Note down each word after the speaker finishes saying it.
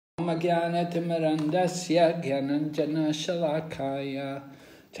Omagyanatimirandasya Gyananjana Shalakaya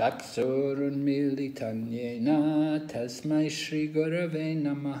Chaksurunmilitanyena Tasmai Shri Gurave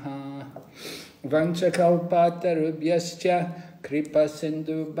Namaha Vanchakalpatarubhyascha Kripa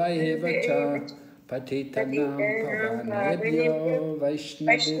Sindhu Bhayevacha Patitanam Pavanebhyo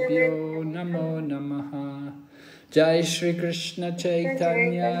Vaishnavibhyo Namo Namaha Jai Shri Krishna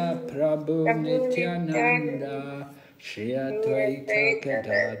Chaitanya Prabhu Nityananda Shri Advaita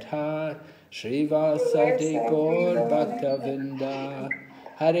Gadadhar Shri Vasadi Gaur Bhaktavinda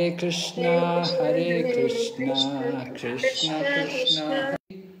Hare Krishna Krishna Krishna.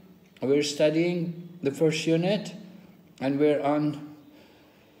 We're studying the first unit and we're on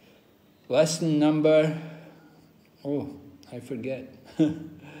lesson number, I forget.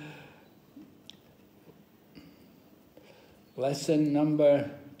 Lesson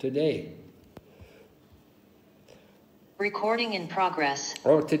number today. Recording in progress.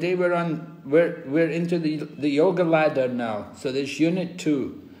 Today we're into the yoga ladder now. So there's unit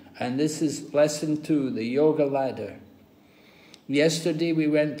 2, and this is lesson 2, the yoga ladder. Yesterday we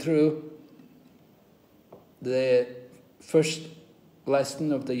went through the first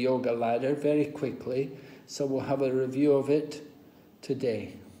lesson of the yoga ladder very quickly, so we'll have a review of it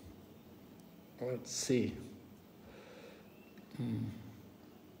today. Let's see.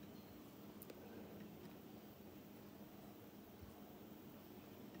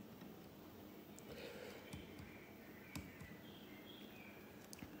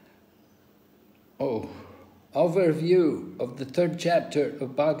 Overview of the 3rd chapter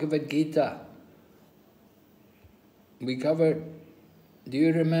of Bhagavad Gita. We covered, do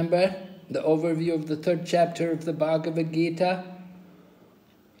you remember the overview of the 3rd chapter of the Bhagavad Gita?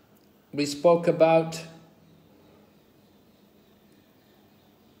 We spoke about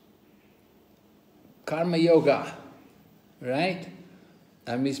Karma Yoga, right?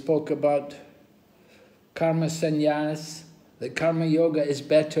 And we spoke about Karma Sannyas, that Karma Yoga is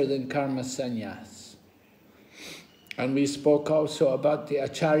better than Karma Sannyas. And we spoke also about the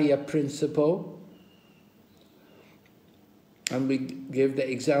Acharya principle. And we gave the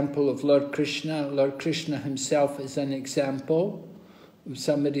example of Lord Krishna. Lord Krishna himself is an example of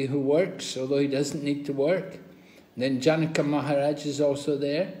somebody who works, although he doesn't need to work. And then Janaka Maharaj is also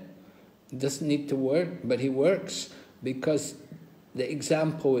there. He doesn't need to work, but he works because the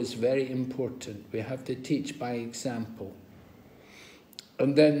example is very important. We have to teach by example.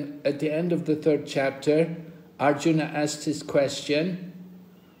 And then at the end of the 3rd chapter, Arjuna asked his question.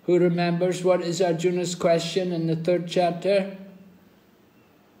 Who remembers what is Arjuna's question in the 3rd chapter?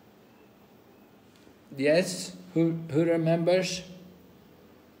 Yes? Who remembers?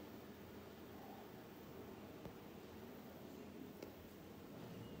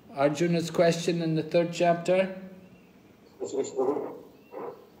 Arjuna's question in the 3rd chapter?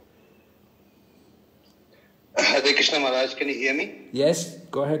 Hare Krishna Maharaj, can you hear me? Yes,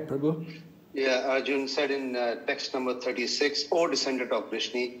 go ahead, Prabhu. Yeah, Arjun said in text number 36, O descendant of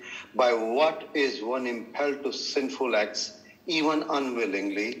Vishnu, by what is one impelled to sinful acts, even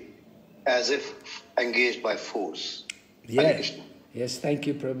unwillingly, as if engaged by force? Yes, yes, thank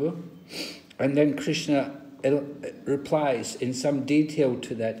you, Prabhu. And then Krishna replies in some detail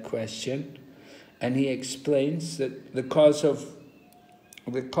to that question, and he explains that the cause of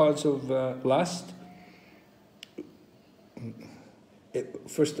lust,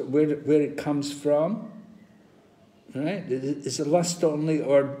 first where it comes from, right? Is a lust only,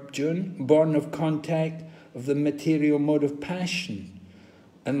 Arjuna, born of contact of the material mode of passion,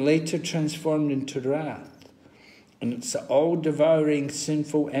 and later transformed into wrath. And it's an all-devouring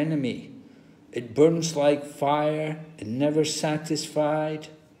sinful enemy. It burns like fire, and never satisfied,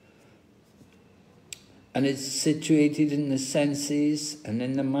 and it's situated in the senses and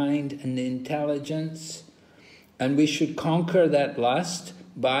in the mind and the intelligence. And we should conquer that lust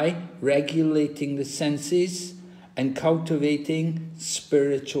by regulating the senses and cultivating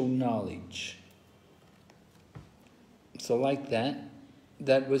spiritual knowledge. So like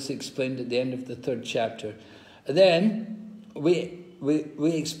that was explained at the end of the 3rd chapter. Then we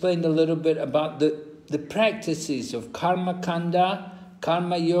explained a little bit about the practices of karma kanda,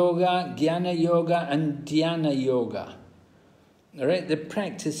 karma yoga, jnana yoga, and dhyana yoga. All right, the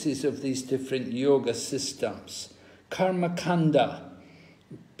practices of these different yoga systems. Karma kanda,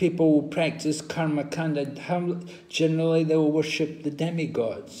 people will practice karma kanda. Generally, they will worship the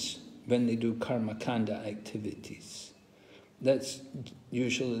demigods when they do karma kanda activities. That's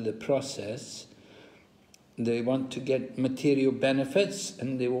usually the process. They want to get material benefits,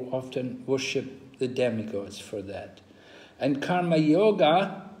 and they will often worship the demigods for that. And karma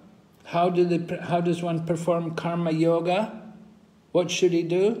yoga, how does one perform karma yoga? What should he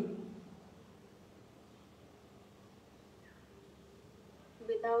do?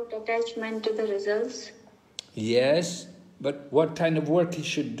 attachment to the results. Yes, but what kind of work he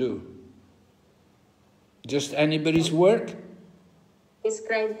should do? Just anybody's work?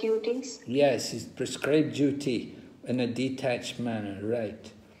 Prescribed duties. Yes, his prescribed duty in a detached manner,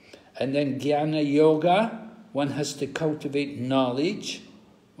 right. And then Jnana Yoga, one has to cultivate knowledge.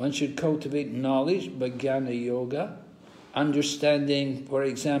 One should cultivate knowledge by Jnana Yoga, understanding, for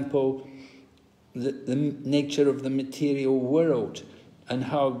example, the nature of the material world and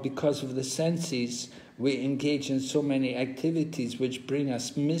how, because of the senses, we engage in so many activities which bring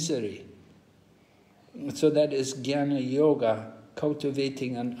us misery. So that is Jnana Yoga,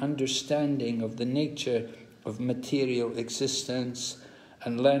 cultivating an understanding of the nature of material existence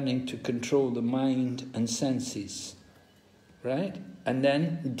and learning to control the mind and senses. Right? And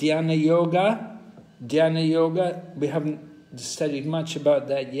then Dhyana Yoga. Dhyana Yoga, we haven't studied much about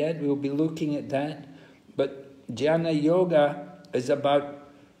that yet. We'll be looking at that. But Dhyana Yoga is about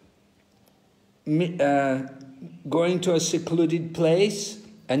going to a secluded place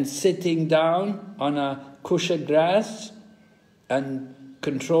and sitting down on a kusha grass and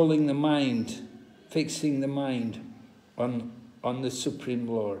controlling the mind, fixing the mind on the Supreme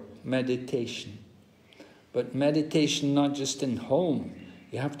Lord. Meditation. But meditation not just in home.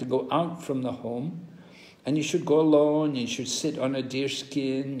 You have to go out from the home, and you should go alone. You should sit on a deer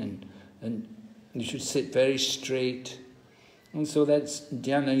skin, and you should sit very straight. And so that's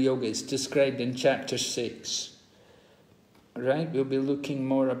Dhyana Yoga. It's described in chapter 6. Right? We'll be looking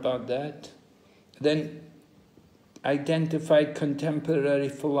more about that. Then identify contemporary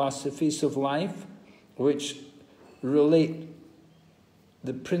philosophies of life which relate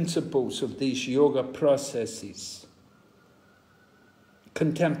the principles of these yoga processes.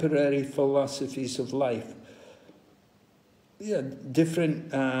 Contemporary philosophies of life. Yeah,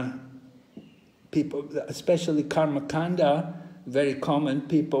 different people, especially karma kanda, very common.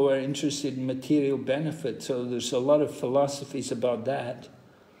 People are interested in material benefit, so there's a lot of philosophies about that.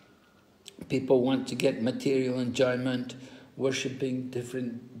 People want to get material enjoyment, worshipping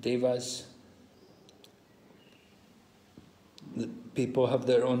different devas. People have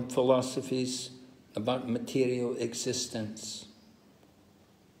their own philosophies about material existence.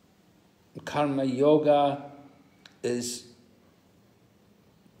 Karma yoga is...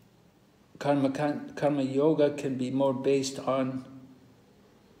 Karma yoga can be more based on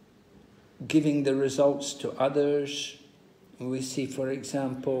giving the results to others. We see, for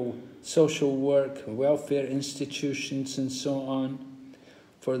example, social work, welfare institutions and so on,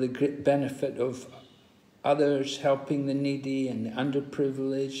 for the great benefit of others, helping the needy and the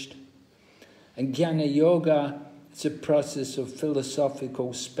underprivileged. And Jnana Yoga is a process of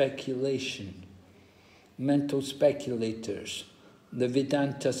philosophical speculation, mental speculators. The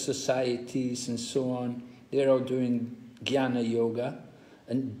Vedanta societies and so on, they're all doing Jnana Yoga.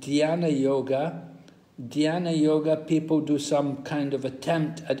 And Dhyana Yoga, people do some kind of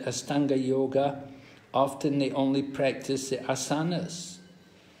attempt at Ashtanga Yoga. Often they only practice the asanas.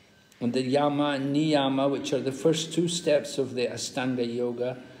 And the Yama and Niyama, which are the first two steps of the Ashtanga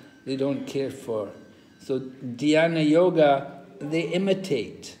Yoga, they don't care for. So Dhyana Yoga, they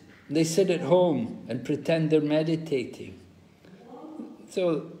imitate. They sit at home and pretend they're meditating.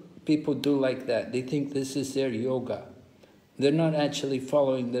 So people do like that. They think this is their yoga. They're not actually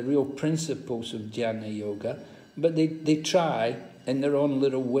following the real principles of Jnana Yoga, but they try in their own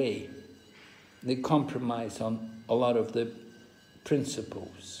little way. They compromise on a lot of the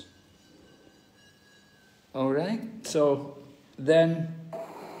principles. All right? So then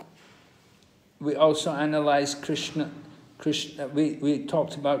we also analyze Krishna. We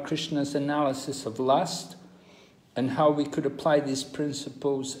talked about Krishna's analysis of lust, and how we could apply these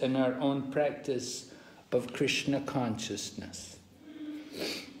principles in our own practice of Krishna consciousness.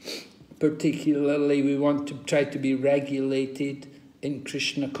 Particularly, we want to try to be regulated in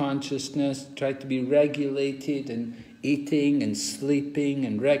Krishna consciousness, try to be regulated in eating and sleeping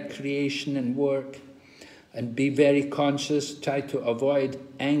and recreation and work, and be very conscious, try to avoid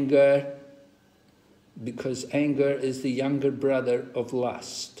anger, because anger is the younger brother of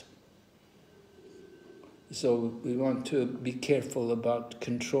lust. So we want to be careful about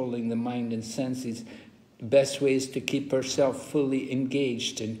controlling the mind and senses. The best way is to keep ourselves fully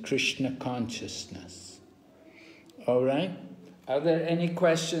engaged in Krishna consciousness. All right? Are there any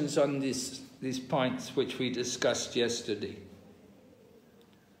questions on these points which we discussed yesterday?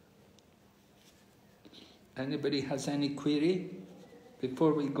 Anybody has any query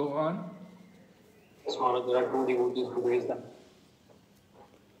before we go on? Yes, Maharaj, there are two devotees who raise them.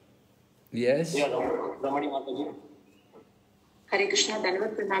 Yes? Yeah, Ramani Mataji. Hare Krishna,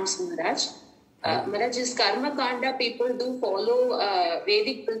 Dhanavad Pranam Maharaj. Maharaj, is Karma Kanda people do follow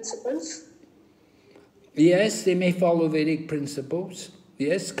Vedic principles? Yes, they may follow Vedic principles.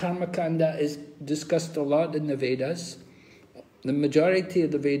 Yes, Karma Kanda is discussed a lot in the Vedas. The majority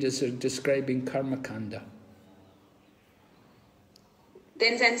of the Vedas are describing Karma Kanda.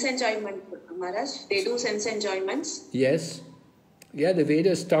 Then sense enjoyment, Maharaj, they do sense enjoyments? Yes. Yeah, the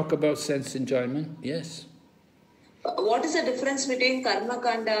Vedas talk about sense enjoyment, yes. What is the difference between Karma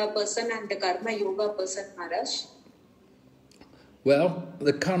Kanda person and the Karma Yoga person, Maharaj? Well,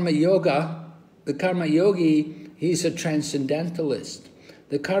 the Karma Yogi, he's a transcendentalist.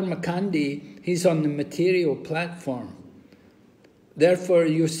 The Karma Kandi, he's on the material platform. Therefore,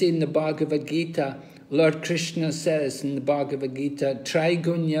 you see in the Bhagavad Gita, Lord Krishna says in the Bhagavad Gita,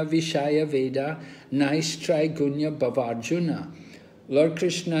 Traigunya Vishaya Veda, Nais Traigunya Bhavarjuna. Lord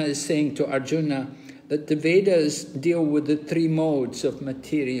Krishna is saying to Arjuna that the Vedas deal with the three modes of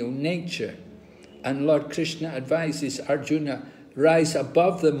material nature. And Lord Krishna advises Arjuna, rise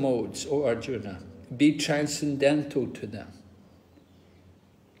above the modes, O Arjuna. Be transcendental to them.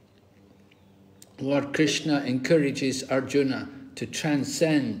 Lord Krishna encourages Arjuna to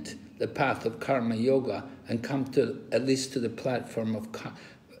transcend the path of Karma Yoga and come to, at least to the platform of,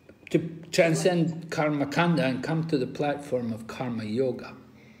 to transcend Karma Kanda and come to the platform of Karma Yoga.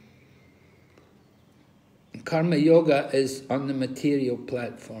 Karma Yoga is on the material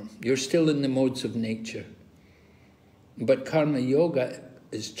platform. You're still in the modes of nature. But Karma Yoga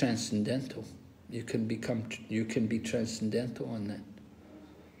is transcendental. You can be transcendental on that.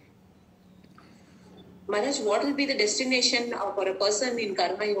 Maharaj, what will be the destination for a person in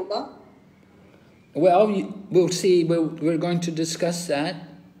Karma Yoga? Well, we'll see. We're going to discuss that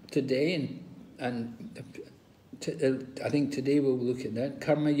today, and I think today we'll look at that.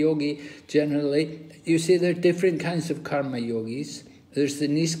 Karma Yogi, generally, you see there are different kinds of Karma Yogis. There's the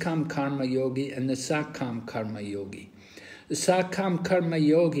Niskam Karma Yogi and the Sakam Karma Yogi. The Sakam Karma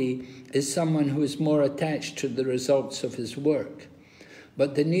Yogi is someone who is more attached to the results of his work.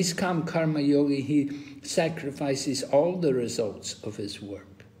 But the Niskam Karma Yogi, he sacrifices all the results of his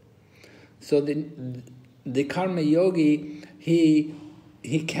work. So the Karma Yogi, he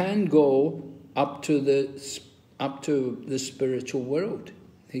can go up to the spiritual world.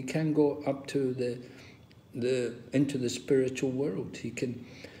 He can go up to into the spiritual world. He can.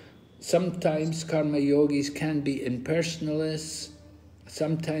 Sometimes Karma Yogis can be impersonalists.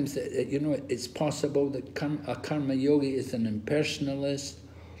 Sometimes, it's possible that a Karma Yogi is an impersonalist.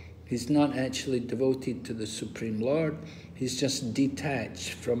 He's not actually devoted to the Supreme Lord. He's just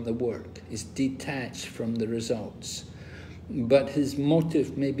detached from the work. He's detached from the results. But his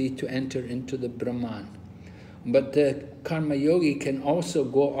motive may be to enter into the Brahman. But the Karma Yogi can also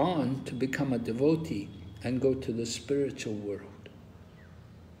go on to become a devotee and go to the spiritual world.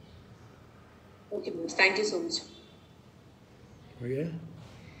 Okay, thank you so much. Yeah.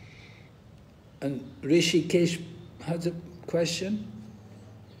 And Rishikesh has a question?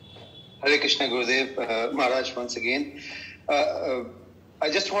 Hare Krishna Gurudev, Maharaj once again. I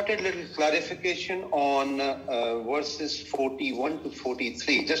just wanted a little clarification on verses 41 to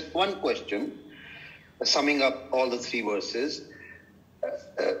 43. Just one question, summing up all the three verses.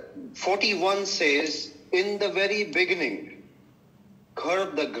 41 says, in the very beginning,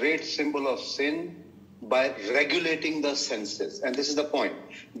 curb the great symbol of sin by regulating the senses. And this is the point,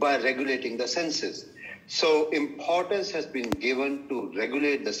 by regulating the senses. So importance has been given to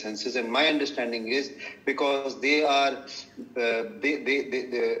regulate the senses, and my understanding is because they are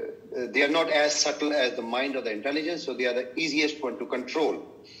not as subtle as the mind or the intelligence, so they are the easiest one to control.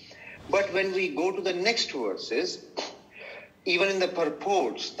 But when we go to the next verses, even in the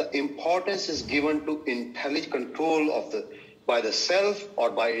purports, the importance is given to control of by the self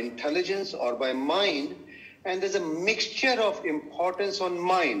or by intelligence or by mind, and there's a mixture of importance on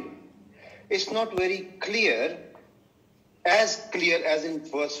mind. It's not very clear as in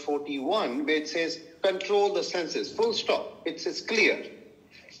verse 41, where it says, control the senses, full stop. It's clear.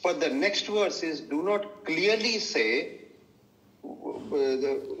 But the next verses do not clearly say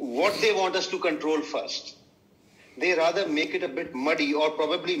what they want us to control first. They rather make it a bit muddy, or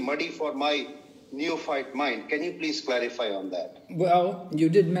probably muddy for my neophyte mind. Can you please clarify on that? Well, you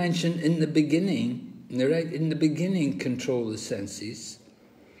did mention in the beginning, right? In the beginning, control the senses.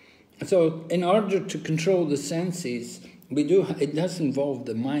 So, in order to control the senses, it does involve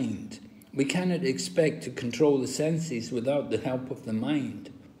the mind. We cannot expect to control the senses without the help of the mind.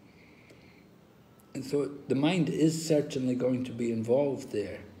 And so, the mind is certainly going to be involved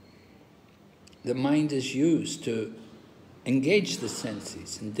there. The mind is used to engage the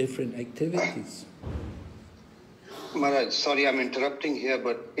senses in different activities. Maharaj, sorry I'm interrupting here,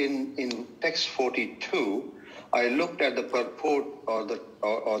 but in text 42, I looked at the purport or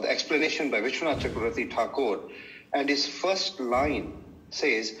the explanation by Vishwanath Chakravarti Thakur, and his first line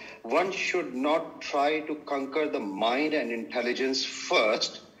says, one should not try to conquer the mind and intelligence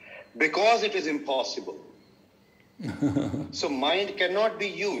first because it is impossible. So mind cannot be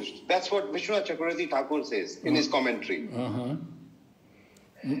used. That's what Vishwanath Chakravarti Thakur says in his commentary.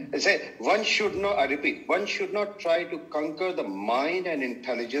 He said, one should not, I repeat, one should not try to conquer the mind and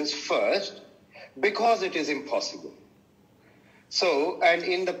intelligence first because it is impossible. So, and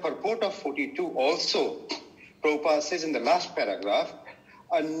in the purport of 42 also, Prabhupada says in the last paragraph,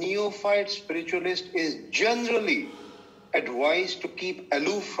 a neophyte spiritualist is generally advised to keep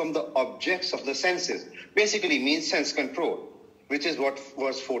aloof from the objects of the senses. Basically means sense control, which is what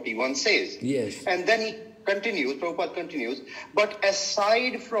verse 41 says. Yes. And then he continues, Prabhupada continues, but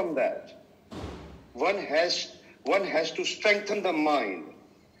aside from that, one has to strengthen the mind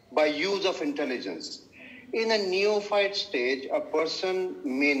by use of intelligence. In a neophyte stage, a person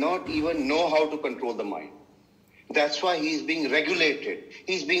may not even know how to control the mind. That's why he's being regulated.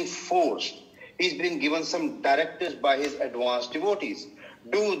 He's being forced. He's been given some directives by his advanced devotees.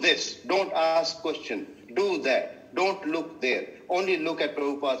 Do this. Don't ask questions. Do that. Don't look there. Only look at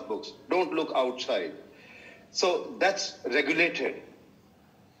Prabhupada's books. Don't look outside. So that's regulated.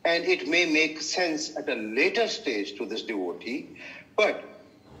 And it may make sense at a later stage to this devotee. But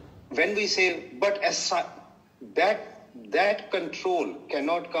when we say, but aside, that control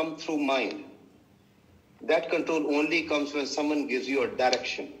cannot come through mind. That control only comes when someone gives you a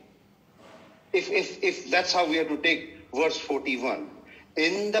direction. If that's how we have to take verse 41.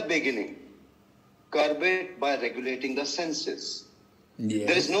 In the beginning, curb it by regulating the senses. Yes.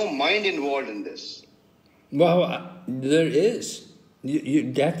 There is no mind involved in this. Well, there is.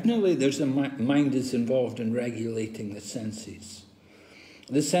 You definitely, there's a mind is involved in regulating the senses.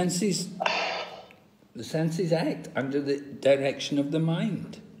 The senses act under the direction of the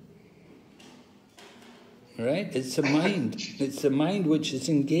mind. Right? It's a mind. It's the mind which is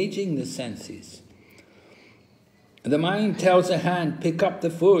engaging the senses. The mind tells a hand, pick up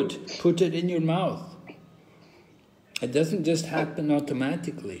the food, put it in your mouth. It doesn't just happen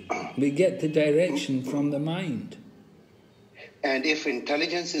automatically. We get the direction from the mind. And if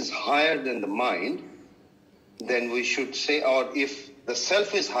intelligence is higher than the mind, then we should say, or if the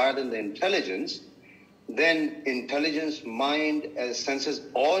self is higher than the intelligence, then intelligence, mind, as senses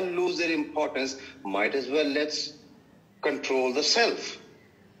all lose their importance. Might as well let's control the self.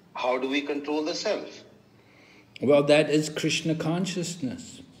 How do we control the self? Well, that is Krishna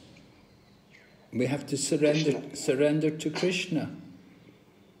consciousness. We have to surrender to Krishna.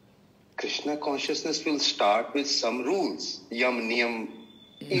 Krishna consciousness will start with some rules. Yam, niyam.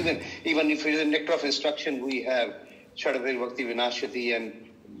 Even if it is a nectar of instruction, we have Shadavari Bhakti Vinashati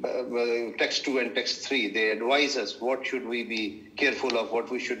and text 2 and text 3. They advise us what should we be careful of, what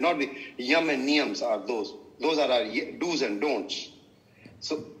we should not be. Yam and niyams are those. Those are our do's and don'ts.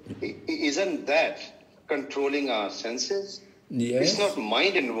 So isn't that controlling our senses? Yes. It's not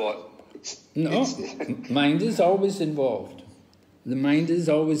mind involved. Mind is always involved. The mind is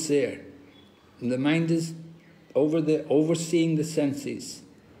always there. The mind is overseeing the senses.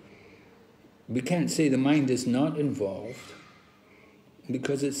 We can't say the mind is not involved,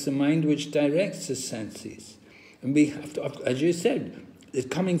 because it's the mind which directs the senses. And we have to, as you said, it's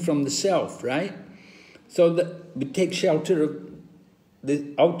coming from the self, right? So that we take shelter of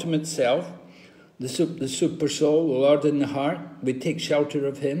the ultimate self, the super soul, the Lord in the heart. We take shelter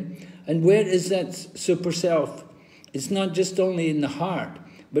of him. And where is that super self? It's not just only in the heart,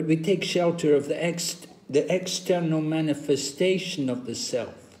 but we take shelter of the external manifestation of the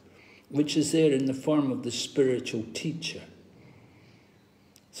self, which is there in the form of the spiritual teacher.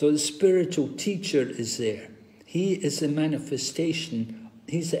 So the spiritual teacher is there. He is the manifestation,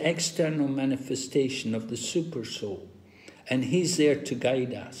 he's the external manifestation of the super soul. And he's there to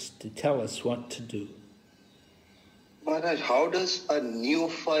guide us, to tell us what to do. Maharaj, how does a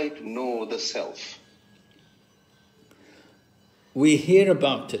neophyte know the self? We hear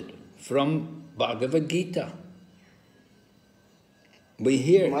about it from Bhagavad Gita. We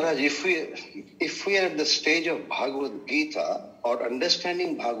hear. Maharaj, if we are at the stage of Bhagavad Gita or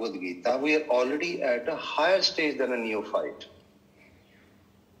understanding Bhagavad Gita, we are already at a higher stage than a neophyte.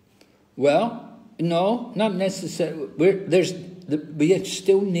 Well, no, not necessarily. We are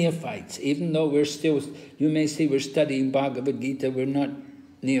still neophytes, even though we're still, you may say we're studying Bhagavad Gita, we're not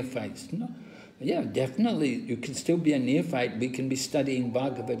neophytes. No. Yeah, definitely, you can still be a neophyte, we can be studying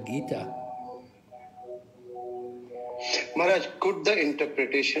Bhagavad Gita. Maharaj, could the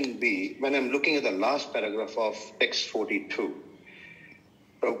interpretation be, when I'm looking at the last paragraph of text 42,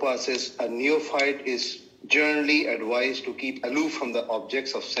 Prabhupada says, a neophyte is generally advised to keep aloof from the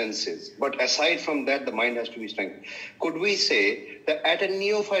objects of senses. But aside from that, the mind has to be strengthened. Could we say that at a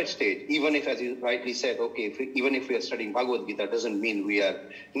neophyte stage, even if, as you rightly said, okay, even if we are studying Bhagavad Gita, doesn't mean we are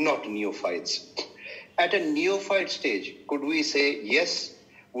not neophytes. At a neophyte stage, could we say, yes,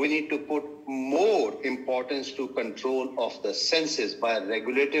 we need to put more importance to control of the senses by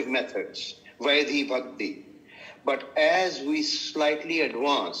regulative methods, Vaidhi Bhakti. But as we slightly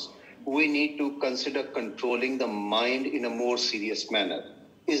advance, we need to consider controlling the mind in a more serious manner.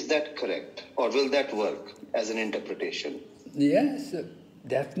 Is that correct? Or will that work as an interpretation? Yes,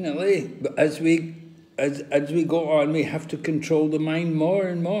 definitely. But as we go on, we have to control the mind more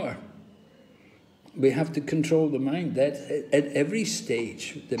and more. We have to control the mind. That at every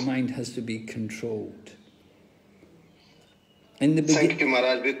stage, the mind has to be controlled. Thank you,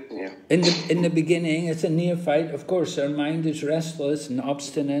 Maharaj. Yeah. In the beginning, as a neophyte, of course, our mind is restless and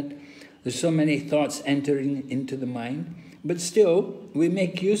obstinate. There's so many thoughts entering into the mind. But still, we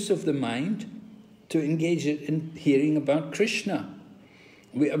make use of the mind to engage it in hearing about Krishna.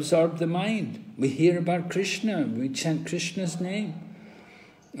 We absorb the mind. We hear about Krishna. We chant Krishna's name.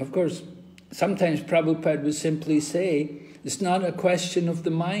 Of course, sometimes Prabhupada would simply say, it's not a question of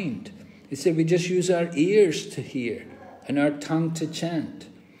the mind. He said, we just use our ears to hear and our tongue to chant.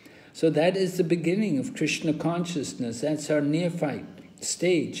 So that is the beginning of Krishna consciousness. That's our neophyte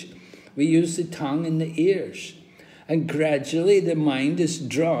stage. We use the tongue and the ears. And gradually the mind is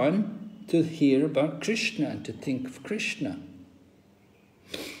drawn to hear about Krishna and to think of Krishna.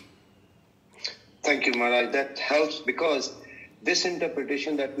 Thank you, Maharaj. That helps because this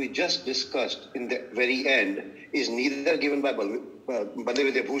interpretation that we just discussed in the very end is neither given by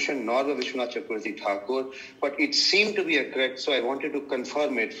Balavidya Bhushan nor by Vishwanath Chakravarti Thakur, but it seemed to be a correct, so I wanted to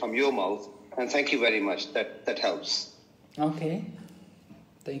confirm it from your mouth, and thank you very much. That helps. Okay,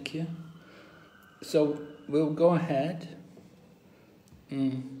 thank you. So we'll go ahead.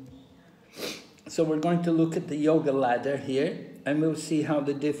 So we're going to look at the yoga ladder here, and we'll see how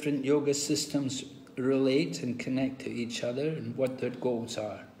the different yoga systems relate and connect to each other and what their goals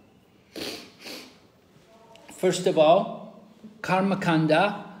are. First of all, karma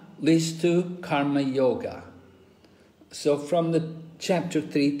kanda leads to karma yoga. So from the chapter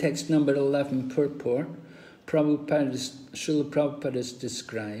 3, text number 11 purport, Srila Prabhupada is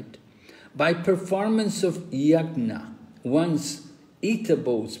described, by performance of yajna, one's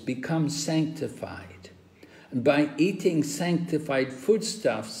eatables become sanctified. And by eating sanctified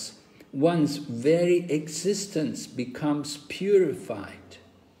foodstuffs, one's very existence becomes purified.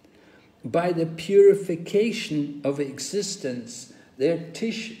 By the purification of existence, their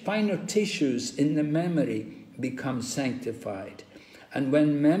finer tissues in the memory become sanctified. And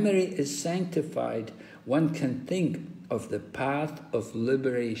when memory is sanctified, one can think of the path of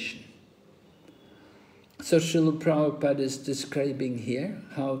liberation. So Srila Prabhupada is describing here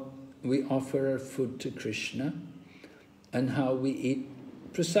how we offer our food to Krishna and how we eat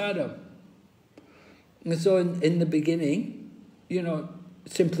prasadam. And so in the beginning,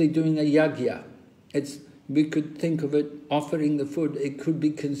 simply doing a yajna, we could think of it, offering the food, it could be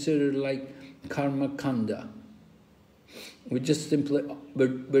considered like karma kanda. We just simply,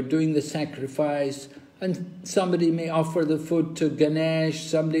 we're doing the sacrifice, and somebody may offer the food to Ganesh,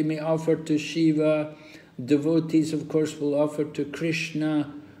 somebody may offer to Shiva, devotees of course will offer to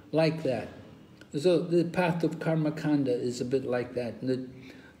Krishna, like that. So the path of karma kanda is a bit like that.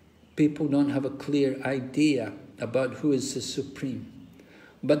 People don't have a clear idea about who is the Supreme,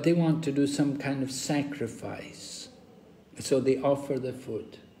 but they want to do some kind of sacrifice. So they offer the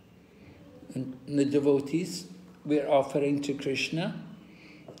food. And the devotees, we're offering to Krishna,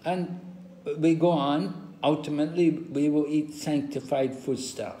 and we go on, ultimately we will eat sanctified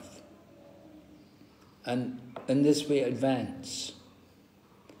foodstuff. And in this way advance.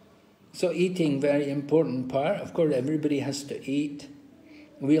 So eating, very important part. Of course, everybody has to eat.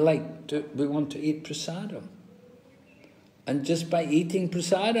 We want to eat prasadam. And just by eating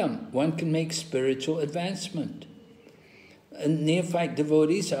prasadam, one can make spiritual advancement. And neophyte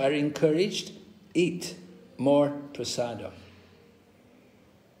devotees are encouraged, eat more prasadam.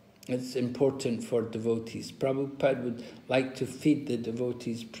 It's important for devotees. Prabhupada would like to feed the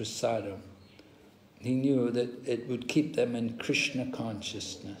devotees prasadam. He knew that it would keep them in Krishna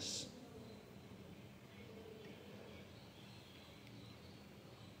consciousness.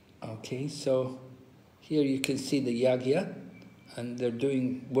 Okay, so here you can see the yajna, and they're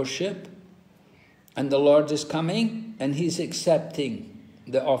doing worship, and the Lord is coming, and He's accepting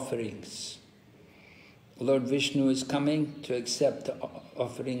the offerings. Lord Vishnu is coming to accept the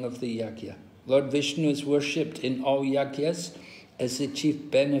offering of the yajna. Lord Vishnu is worshipped in all yajnas as the chief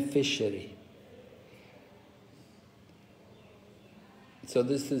beneficiary. So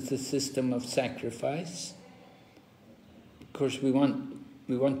this is the system of sacrifice. Of course, we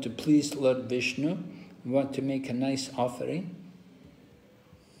want to please Lord Vishnu. We want to make a nice offering.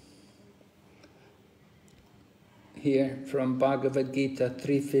 Here from Bhagavad Gita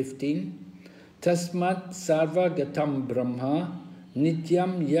 3:15, Tasmat sarva gatam brahma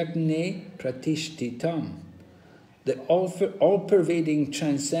nityam yagne pratishtitam. The all-pervading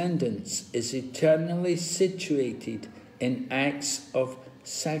transcendence is eternally situated in acts of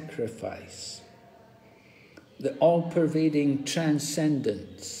sacrifice. The all-pervading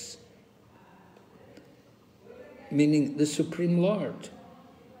transcendence, meaning the Supreme Lord.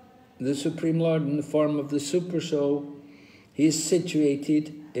 The Supreme Lord in the form of the Super Soul, he is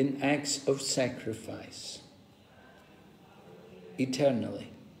situated in acts of sacrifice,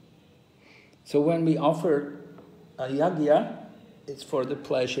 eternally. So when we offer a yajna, it's for the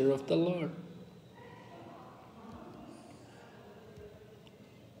pleasure of the Lord.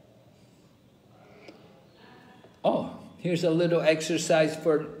 Oh, here's a little exercise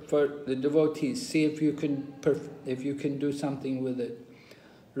for the devotees. See if you can do something with it.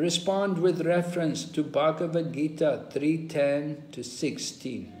 Respond with reference to Bhagavad Gita 3:10 to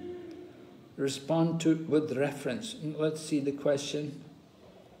 16. Respond with reference. Let's see the question.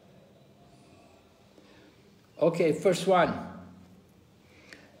 Okay, first one.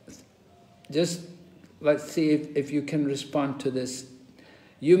 Just let's see if you can respond to this.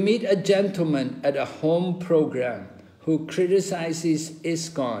 You meet a gentleman at a home program who criticizes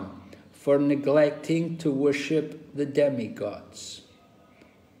ISKCON for neglecting to worship the demigods.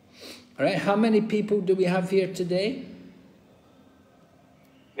 All right, how many people do we have here today?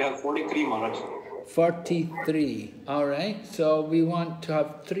 We have 43, Maharaj. 43. All right, so we want to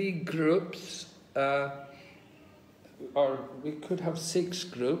have 3 groups, or we could have 6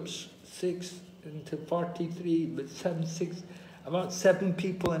 groups. 6 into 43, but 6. About 7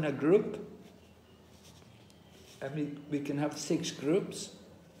 people in a group. And we can have 6 groups.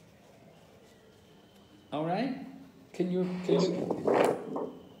 All right? Can you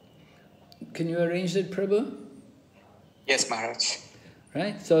arrange it, Prabhu? Yes, Maharaj.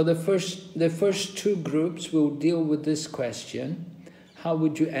 Right? So the first 2 groups will deal with this question. How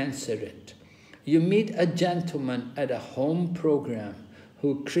would you answer it? You meet a gentleman at a home program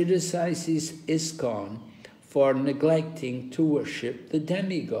who criticizes ISKCON for neglecting to worship the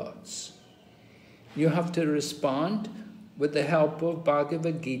demigods. You have to respond with the help of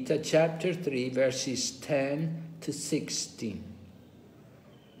Bhagavad Gita chapter 3 verses 10 to 16.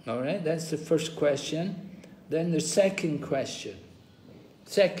 All right, that's the first question. Then the second question.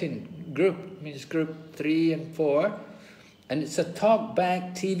 Second group means group 3 and 4. And it's a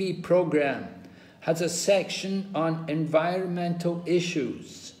talk-back TV program. Has a section on environmental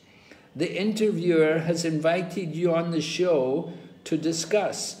issues. The interviewer has invited you on the show to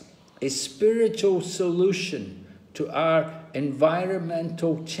discuss a spiritual solution to our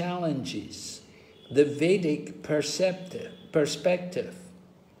environmental challenges, the Vedic perspective.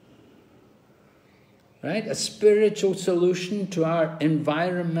 Right? A spiritual solution to our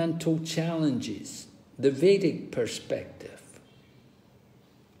environmental challenges, the Vedic perspective.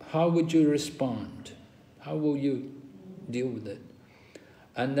 How would you respond? How will you deal with it?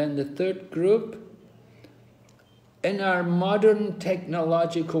 And then the third group, in our modern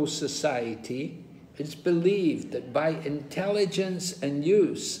technological society, it's believed that by intelligence and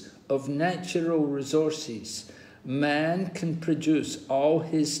use of natural resources, man can produce all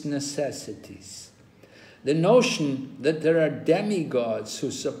his necessities. The notion that there are demigods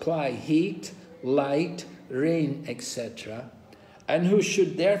who supply heat, light, rain, etc., and who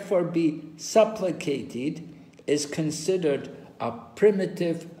should therefore be supplicated is considered a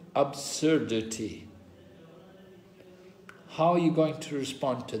primitive absurdity. How are you going to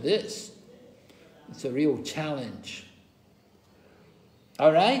respond to this? It's a real challenge.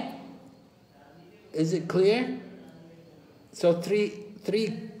 All right? Is it clear? So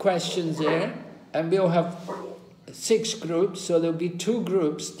three questions there, and we'll have 6 groups, so there'll be 2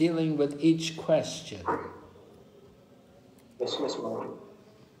 groups dealing with each question. Yes, Maharaj.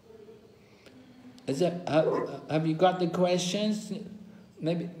 Have you got the questions?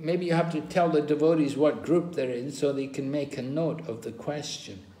 Maybe you have to tell the devotees what group they're in so they can make a note of the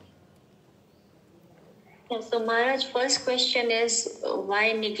question. Yeah, so Maharaj, first question is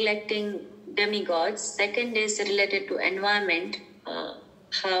why neglecting demigods? Second is related to environment,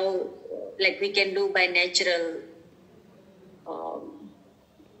 how like we can do by natural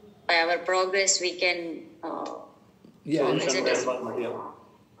by our progress we can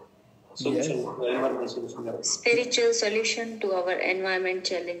spiritual solution to our environment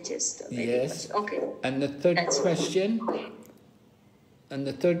challenges. Yes. Okay. And the third question? And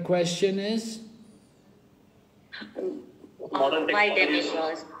the third question is? Why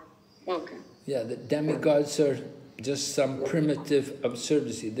demigods? Okay. Yeah, the demigods are just some primitive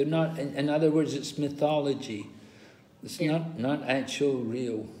absurdity. They're not, in other words, it's mythology. It's not actual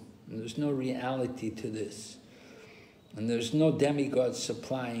real. There's no reality to this. And there's no demigod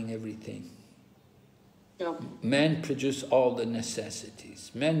supplying everything. No. Men produce all the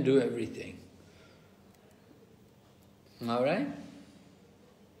necessities. Men do everything. All right?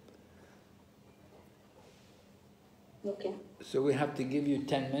 Okay. So we have to give you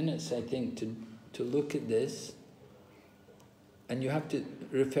 10 minutes, I think, to look at this. And you have to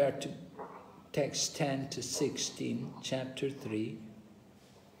refer to text 10 to 16, chapter 3,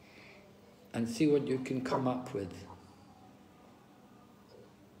 and see what you can come up with.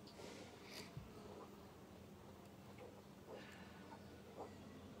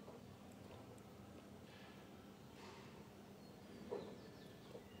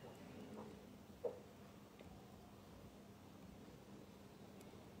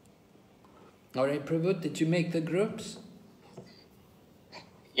 All right, Prabhu, did you make the groups?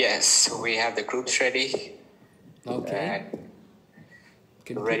 Yes, we have the groups ready. Okay.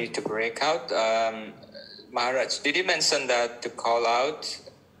 Ready to break out. Maharaj, did you mention that to call out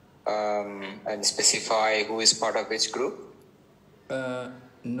and specify who is part of which group?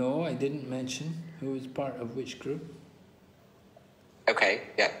 No, I didn't mention who is part of which group. Okay,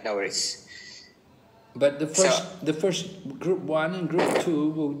 yeah, no worries. But the first group 1 and group 2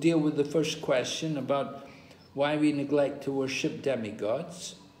 will deal with the first question about why we neglect to worship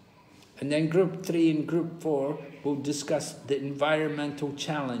demigods. And then group 3 and group 4 will discuss the environmental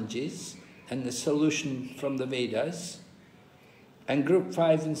challenges and the solution from the Vedas. And group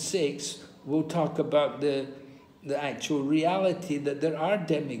 5 and 6 will talk about the actual reality that there are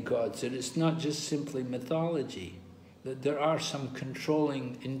demigods, that it's not just simply mythology, that there are some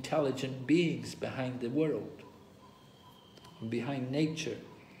controlling intelligent beings behind the world, behind nature,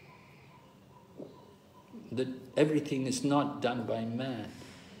 that everything is not done by man.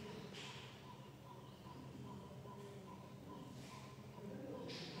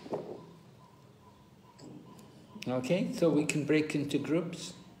 Okay, so we can break into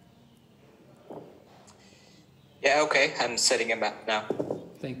groups? Yeah, okay, I'm setting them up now.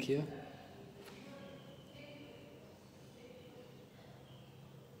 Thank you.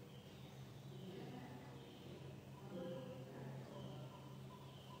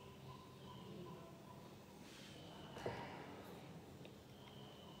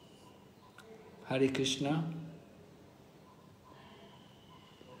 Hare Krishna.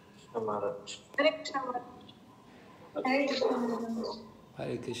 Hare Krishna.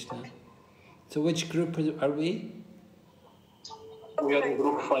 Hare Krishna. So which group are we? We are in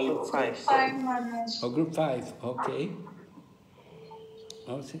group 5. Oh, group 5, okay.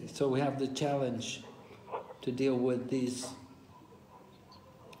 So we have the challenge to deal with these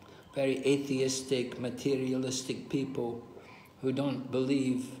very atheistic, materialistic people who don't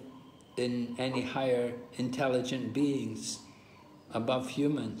believe in any higher intelligent beings above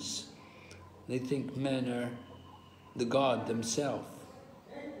humans. They think men are the God themselves.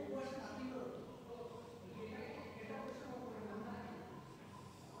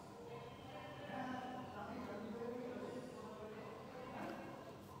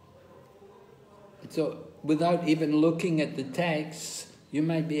 So, without even looking at the texts, you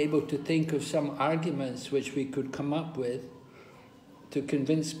might be able to think of some arguments which we could come up with to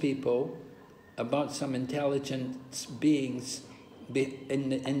convince people about some intelligent beings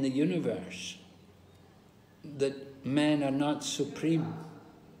in the universe, that men are not supreme.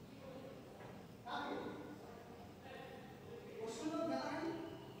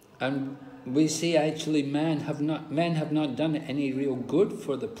 And we see actually men have not done any real good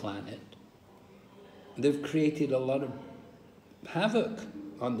for the planet. They've created a lot of havoc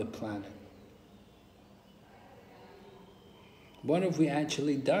on the planet. What have we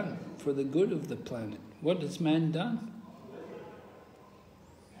actually done for the good of the planet? What has man done?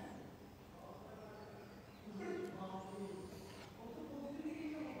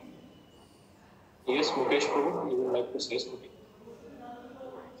 Yes, Mukesh Prabhu, you would like to say something?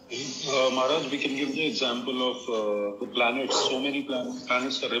 Maharaj, we can give the example of the planets. So many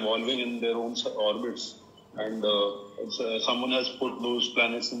planets are revolving in their own orbits, and someone has put those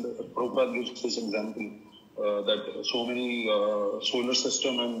planets in the. Prabhupada gives this example that so many solar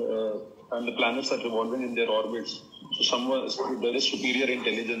system and the planets are revolving in their orbits, So there is superior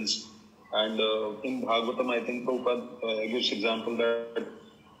intelligence. And in Bhagavatam, I think Prabhupada gives example that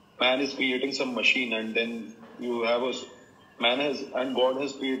man is creating some machine, and then you have and God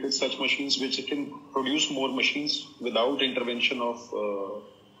has created such machines which can produce more machines without intervention of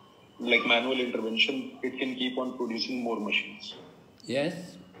like manual intervention. It can keep on producing more machines.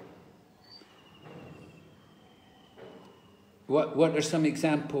 Yes. What are some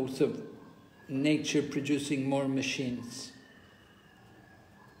examples of nature producing more machines?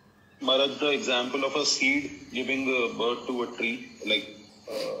 Maharaj, the example of a seed giving birth to a tree, like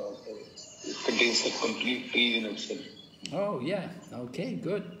it contains a complete tree in itself. Oh, yeah. Okay,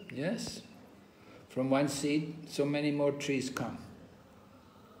 good. Yes. From one seed, so many more trees come.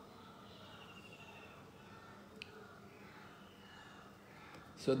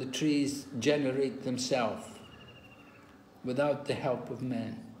 So the trees generate themselves without the help of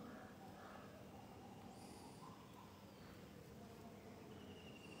man.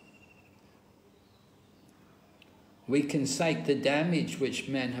 We can cite the damage which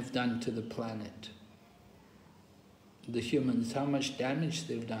men have done to the planet. The humans, how much damage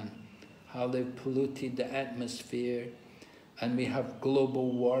they've done, how they've polluted the atmosphere, and we have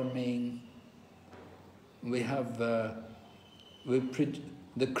global warming. We have the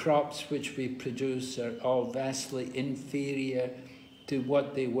crops which we produce are all vastly inferior to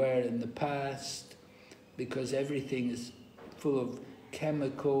what they were in the past, because everything is full of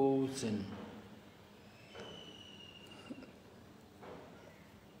chemicals,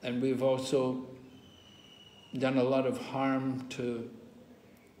 and we've also done a lot of harm to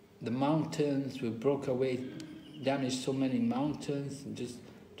the mountains. We broke away, damaged so many mountains just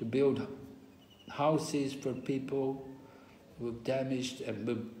to build houses for people. We've damaged and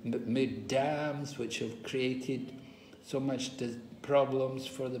we've made dams which have created so much problems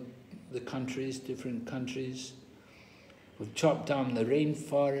for the countries, different countries. We've chopped down the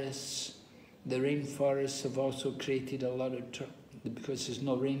rainforests. The rainforests have also created a lot of trouble because there's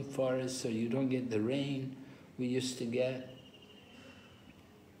no rainforest, so you don't get the rain we used to get.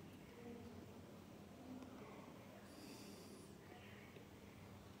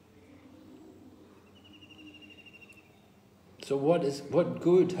 So what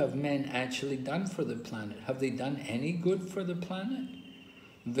good have men actually done for the planet? Have they done any good for the planet?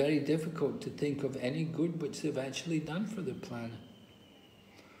 Very difficult to think of any good which they've actually done for the planet.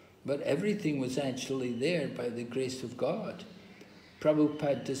 But everything was actually there by the grace of God.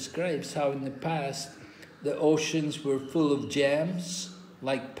 Prabhupada describes how in the past the oceans were full of gems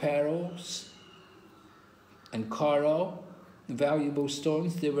like pearls and coral, valuable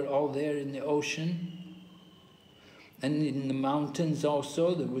stones. They were all there in the ocean. And in the mountains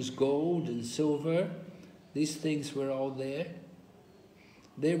also there was gold and silver. These things were all there.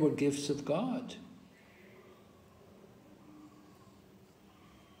 They were gifts of God.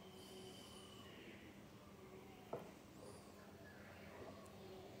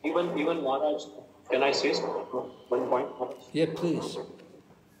 Even Maharaj, can I say one point? Yeah, please.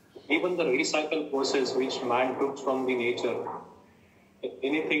 Even the recycle process which man took from the nature,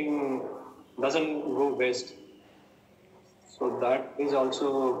 anything doesn't go waste. So that is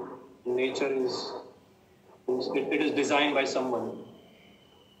also, nature is, it is designed by someone.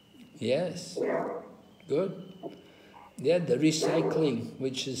 Yes, good. Yeah, the recycling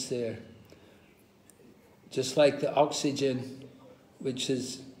which is there. Just like the oxygen, which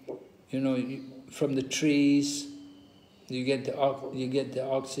is, from the trees, you get the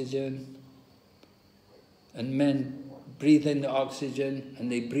oxygen, and men breathe in the oxygen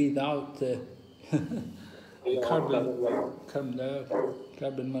and they breathe out the carbon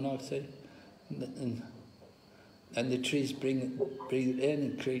monoxide, and the trees breathe it in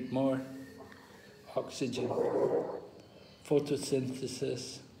and create more oxygen.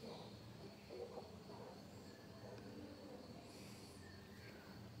 Photosynthesis.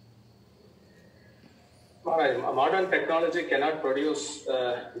 Modern technology cannot produce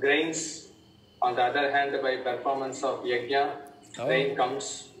grains. On the other hand, by performance of yajna, rain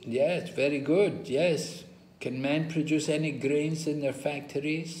comes. Yes, very good, yes. Can man produce any grains in their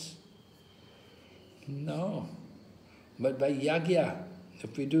factories? No. But by yajna,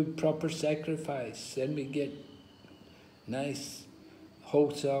 if we do proper sacrifice, then we get nice,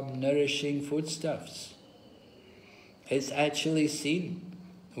 wholesome, nourishing foodstuffs. It's actually seen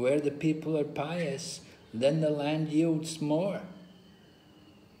where the people are pious, then the land yields more.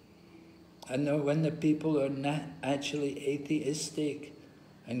 And when the people are not actually atheistic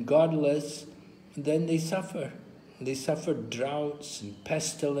and godless, then they suffer. They suffer droughts and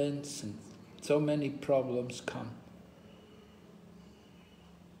pestilence, and so many problems come.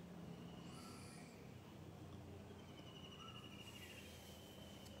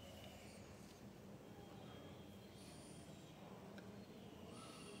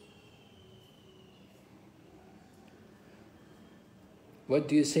 What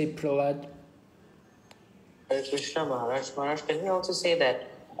do you say, Prahlad? Krishna Maharaj. Maharaj, can we also say that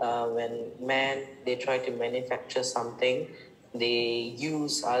when they try to manufacture something, they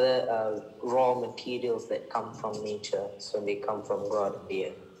use other raw materials that come from nature, so they come from God in the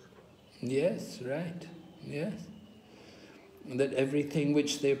end? Yes, right. Yes. That everything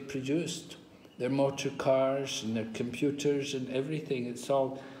which they've produced, their motor cars and their computers and everything, it's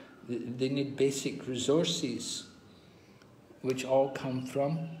all, they need basic resources which all come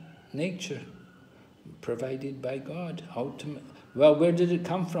from nature, provided by God. Well, where did it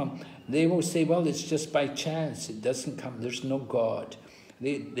come from? They will say, well, it's just by chance. It doesn't come, there's no God.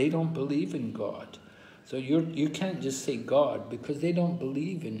 They don't believe in God. So you can't just say God, because they don't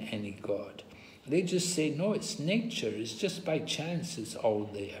believe in any God. They just say, no, it's nature. It's just by chance it's all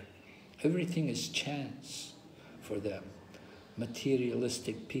there. Everything is chance for them.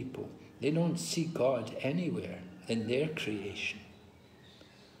 Materialistic people. They don't see God anywhere in their creation.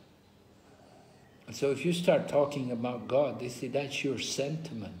 So if you start talking about God, they say that's your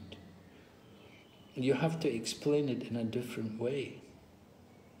sentiment. You have to explain it in a different way.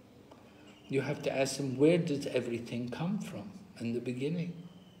 You have to ask them, where does everything come from in the beginning?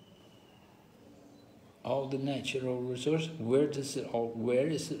 All the natural resources, where is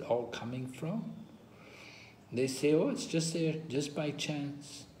it all coming from? They say, oh, it's just there, just by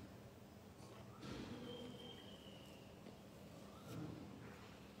chance.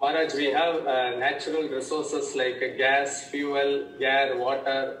 Maharaj, we have natural resources like gas, fuel, air,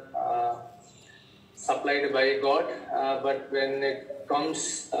 water supplied by God, but when it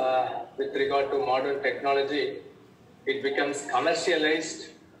comes with regard to modern technology, it becomes commercialized,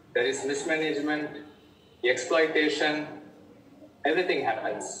 there is mismanagement, exploitation, everything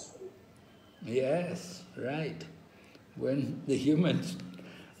happens. Yes, right. When the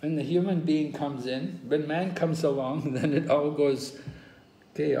human being comes in, when man comes along, then it all goes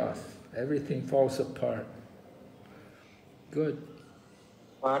chaos. Everything falls apart. Good.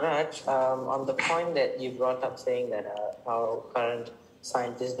 Maharaj, on the point that you brought up saying that how current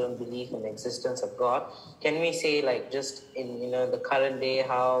scientists don't believe in the existence of God, can we say, like, just in the current day,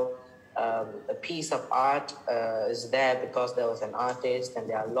 how a piece of art is there because there was an artist and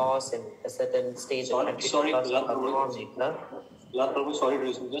they are lost in a certain stage of country because of a lawmaker? Prabhu, sorry to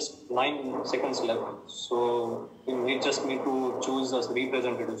listen, just 9 seconds left. So we just need to choose as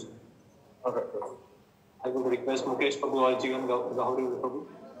representatives. Okay. I would request Mukesh Prabhu or Jivan Gauri Prabhu.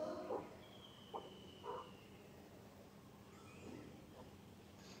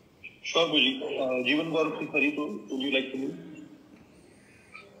 Sure, Guji. Jivan Gauri Prabhu, would you like to move?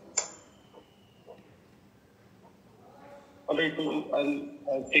 Alright,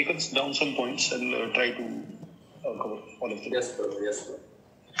 I'll take us down some points and try to cover all of them. Yes, sir. Yes, sir.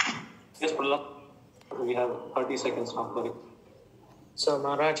 Yes, Prahlad. We have 30 seconds now for it. So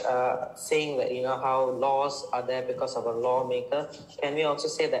Maharaj, saying that how laws are there because of a lawmaker, can we also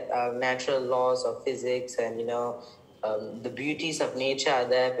say that natural laws of physics and the beauties of nature are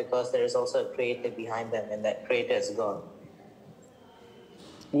there because there is also a creator behind them, and that creator is God?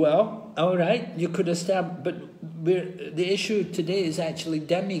 Well, all right, you could establish, but the issue today is actually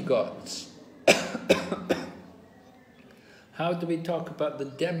demigods. How do we talk about the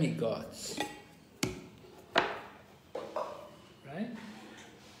demigods? Right?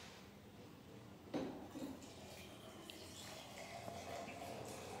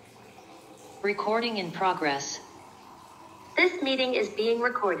 Recording in progress. This meeting is being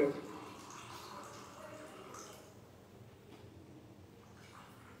recorded.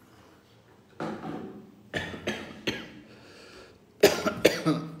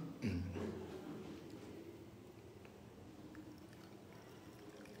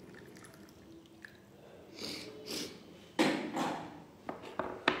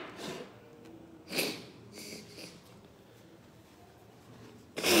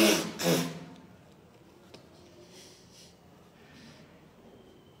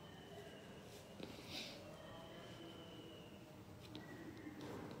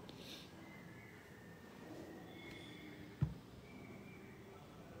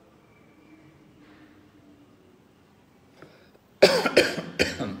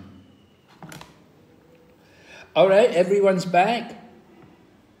 All right, everyone's back.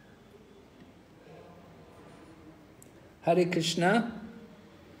 Hare Krishna.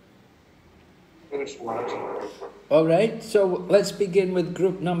 All right, so let's begin with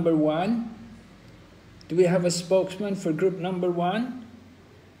group number 1. Do we have a spokesman for group number 1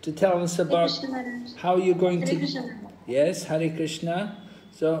 to tell us about how you're going to... Yes, Hare Krishna.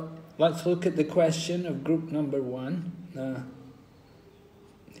 So let's look at the question of group number 1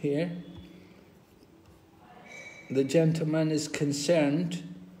 here. the gentleman is concerned,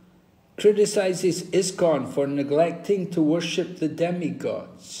 criticizes ISKCON for neglecting to worship the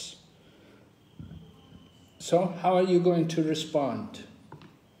demigods. So, how are you going to respond?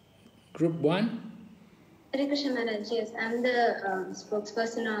 Group 1? Hare Krishna Maharaj, yes, I'm the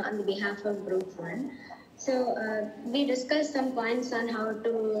spokesperson on the behalf of Group 1. So we discussed some points on how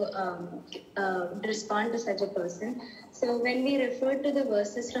to respond to such a person. So when we referred to the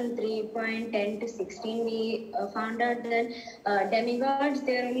verses from 3.10 to 16, we found out that demigods,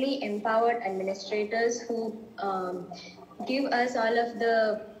 they are only empowered administrators who give us all of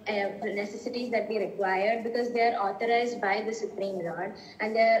the necessities that we require, because they are authorized by the Supreme Lord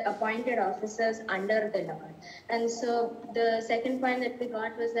and they are appointed officers under the Lord. And so the second point that we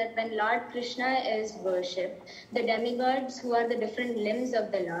got was that when Lord Krishna is worshipped, the demigods, who are the different limbs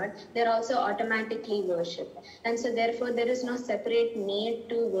of the Lord, they are also automatically worshipped. And so therefore there is no separate need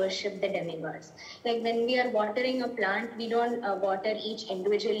to worship the demigods. Like when we are watering a plant, we don't water each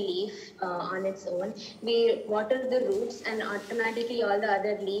individual leaf on its own. We water the roots and automatically all the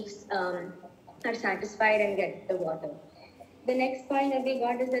other leaves are satisfied and get the water. The next point that we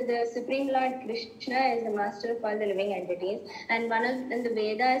got is that the Supreme Lord Krishna is the master of all the living entities, and in the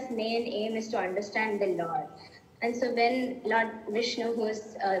Veda's main aim is to understand the Lord. And so when Lord Vishnu, who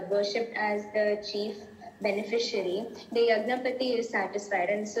is worshipped as the chief beneficiary, the Yagnapati is satisfied,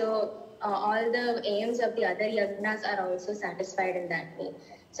 and so all the aims of the other yagnas are also satisfied in that way.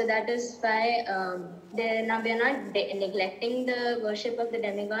 So that is why we are not neglecting the worship of the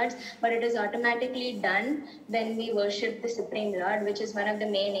demigods, but it is automatically done when we worship the Supreme Lord, which is one of the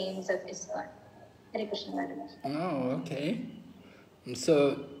main aims of ISKCON. Hare Krishna Maharaj. Oh, okay.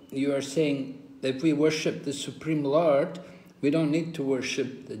 So you are saying that if we worship the Supreme Lord, we don't need to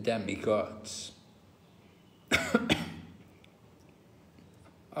worship the demigods.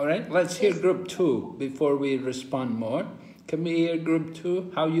 All right, let's hear group 2 before we respond more. Can we hear group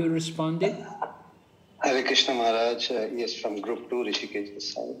 2, how you responded? Hare Krishna Maharaj, yes, from group 2, Rishikesh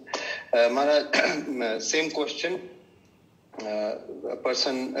this side. Maharaj, same question. A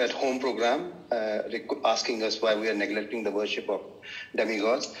person at home program asking us why we are neglecting the worship of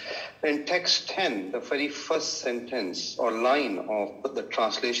demigods. In text 10, the very first sentence or line of the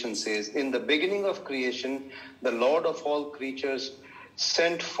translation says, "In the beginning of creation, the Lord of all creatures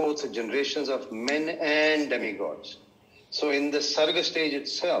sent forth generations of men and demigods." So in the Sarga stage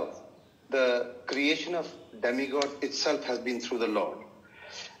itself, the creation of demigod itself has been through the Lord.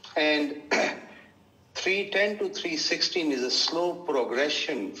 And 310 to 316 is a slow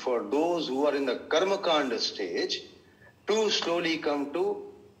progression for those who are in the Karma Kanda stage to slowly come to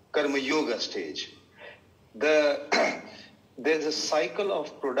Karma Yoga stage. There's a cycle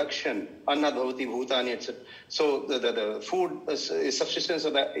of production, Anna Bhavati Bhutani, etc. So the food is subsistence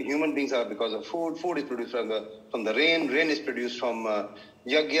of the human beings are because of food. Food is produced from the rain. Rain is produced from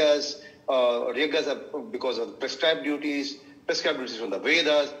yagyas. Yagyas are because of prescribed duties. Prescribed duties from the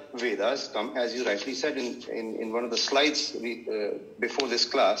Vedas. Vedas come, as you rightly said in one of the slides before this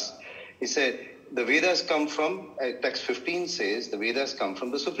class. He said the Vedas come from, text 15 says, the Vedas come from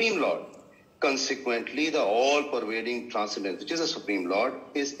the Supreme Lord. Consequently, the all-pervading transcendence, which is the Supreme Lord,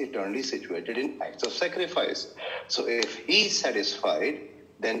 is eternally situated in acts of sacrifice. So if he is satisfied,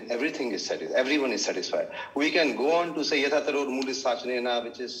 then everything is satisfied. Everyone is satisfied. We can go on to say Yatha Taror Mulis Sachanena,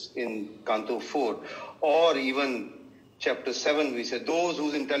 which is in Canto 4, or even chapter 7, we say, those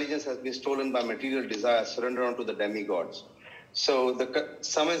whose intelligence has been stolen by material desire surrender unto the demigods. So the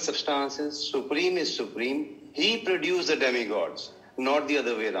sum and substance is Supreme is Supreme. He produced the demigods, not the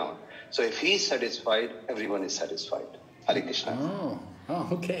other way around. So if he is satisfied, everyone is satisfied. Hare Krishna. Oh,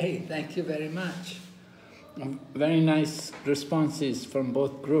 okay. Thank you very much. Very nice responses from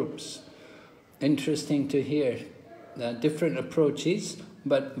both groups. Interesting to hear. Different approaches,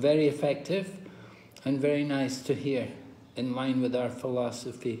 but very effective and very nice to hear, in line with our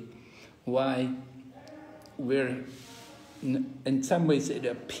philosophy, why we're, in some ways it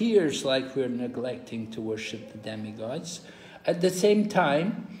appears like we're neglecting to worship the demigods. At the same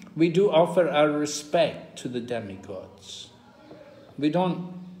time, we do offer our respect to the demigods. We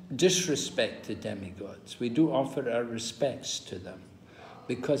don't disrespect the demigods. We do offer our respects to them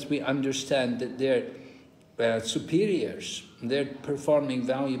because we understand that they're superiors. They're performing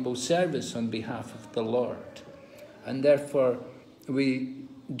valuable service on behalf of the Lord. And therefore, we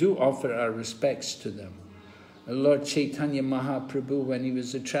do offer our respects to them. Lord Chaitanya Mahaprabhu, when he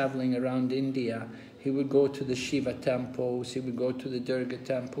was traveling around India, he would go to the Shiva temples, he would go to the Durga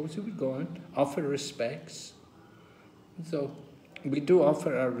temples, he would go and offer respects. So we do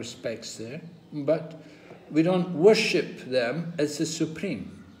offer our respects there, but we don't worship them as the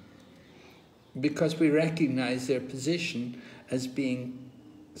supreme. because we recognize their position as being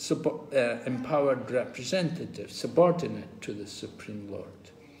empowered representative, subordinate to the Supreme Lord.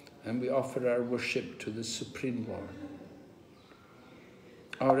 And we offer our worship to the Supreme Lord.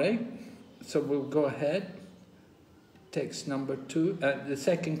 All right, so we'll go ahead. Text number 2, the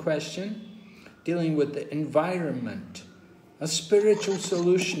second question, dealing with the environment. A spiritual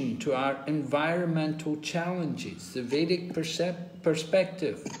solution to our environmental challenges, the Vedic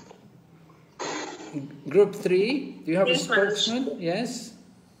perspective. Group 3, do you have a spokesman? Maharaj. Yes?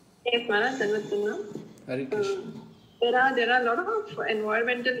 Yes, Maharaj. Hare Krishna. There are a lot of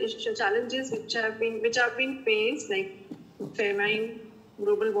environmental challenges which have been faced, like famine,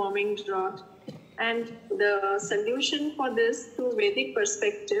 global warming, drought, and the solution for this through Vedic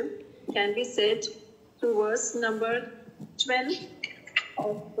perspective can be said through verse number 12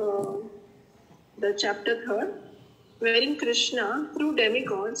 of the chapter 3rd, wherein Krishna, through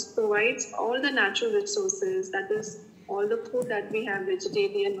demigods, provides all the natural resources, that is, all the food that we have,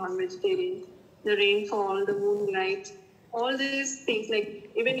 vegetarian, non-vegetarian, the rainfall, the moonlight, all these things, like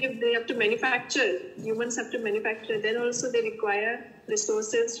even if they have to manufacture, humans have to manufacture, then also they require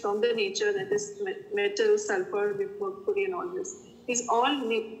resources from the nature, that is metal, sulfur, mercury and all this. These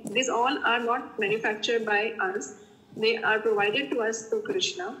all are not manufactured by us. They are provided to us through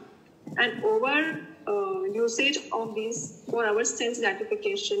Krishna. And over usage of these for our sense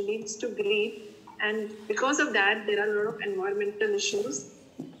gratification leads to greed. And because of that, there are a lot of environmental issues.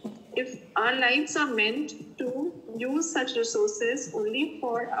 If our lives are meant to use such resources only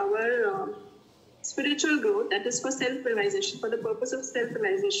for our spiritual growth, that is for self-realization, for the purpose of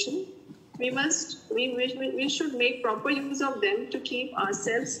self-realization, we should make proper use of them to keep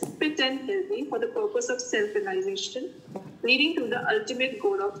ourselves fit and healthy for the purpose of self-realization, leading to the ultimate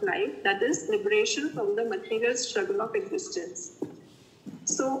goal of life, that is liberation from the material struggle of existence.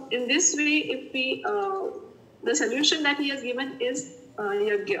 So in this way, if we, the solution that he has given is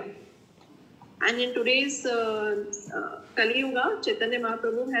yajna. And in today's Kali Yuga, Chaitanya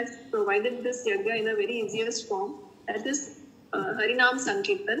Mahaprabhu has provided this yajna in a very easiest form, that is Harinam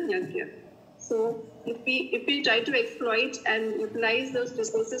Sankirtan Yajna. So if we try to exploit and utilize those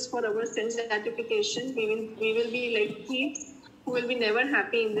resources for our sense gratification, we will be like thieves who will be never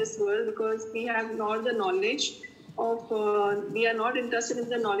happy in this world, because we have not the knowledge of, we are not interested in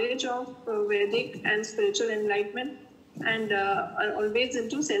the knowledge of Vedic and spiritual enlightenment, and are always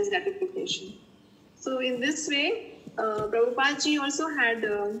into sense gratification. So in this way, Prabhupada ji also had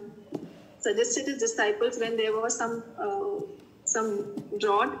suggested his disciples, when there was some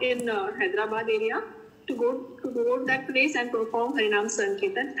drought in Hyderabad area, to go to that place and perform Harinam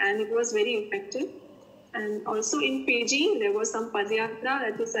Sankirtan, and it was very effective. And also in Fiji, there was some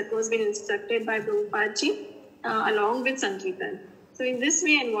Padyatra that was being instructed by Prabhupada ji along with Sankirtan. So in this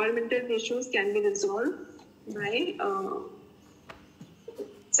way, environmental issues can be resolved by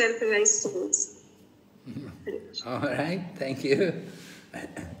self-realized souls. All right, thank you.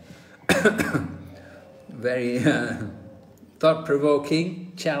 Very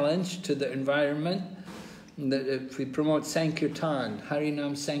thought-provoking challenge to the environment. That if we promote Sankirtan,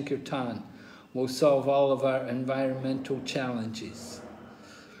 Harinam Sankirtan, we'll solve all of our environmental challenges.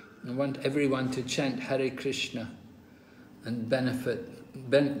 I want everyone to chant Hare Krishna and benefit.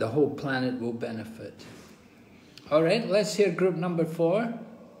 The whole planet will benefit. All right, let's hear group number 4. Hare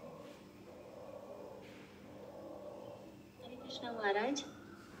Krishna Maharaj.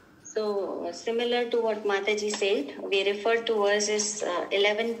 So, similar to what Mataji said, we refer to verses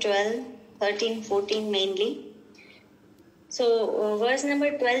 11, 12, 13, 14 mainly. So, verse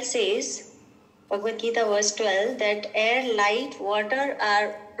number 12 says, Bhagavad Gita verse 12, that air, light, water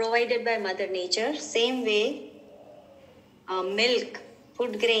are provided by Mother Nature. Same way, milk,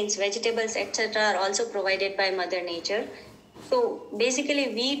 food grains, vegetables, etc. are also provided by Mother Nature. So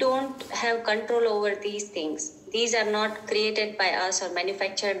basically, we don't have control over these things. These are not created by us or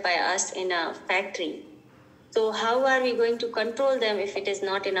manufactured by us in a factory. So how are we going to control them if it is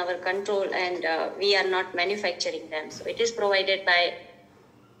not in our control and we are not manufacturing them? So it is provided by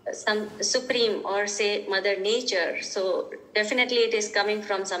some supreme, or say Mother Nature. So definitely it is coming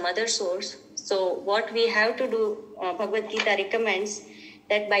from some other source. So what we have to do, Bhagavad Gita recommends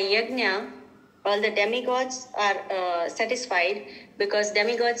that by yajna, all the demigods are satisfied, because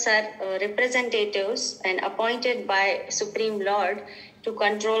demigods are representatives and appointed by Supreme Lord to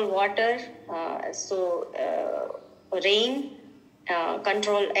control water, rain,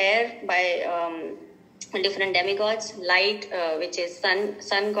 control air by different demigods, light, which is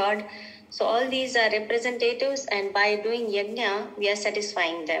sun god. So all these are representatives, and by doing yajna, we are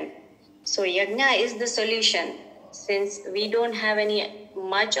satisfying them. So yajna is the solution, since we don't have any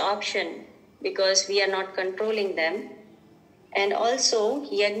much option because we are not controlling them. And also,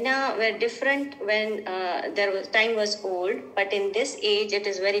 yajna were different when time was old, but in this age, it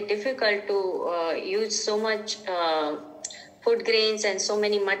is very difficult to use so much food grains and so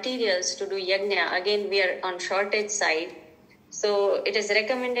many materials to do yajna. Again, we are on shortage side. So it is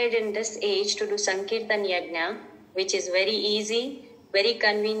recommended in this age to do Sankirtan yajna, which is very easy, very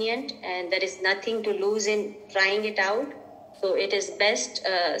convenient, and there is nothing to lose in trying it out. So it is best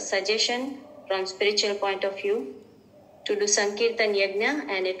suggestion from spiritual point of view to do Sankirtan Yajna,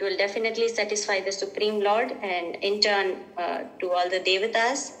 and it will definitely satisfy the Supreme Lord and in turn to all the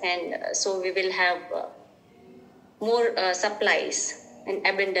Devatas, and so we will have more supplies and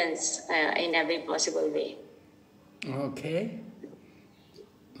abundance in every possible way. Okay.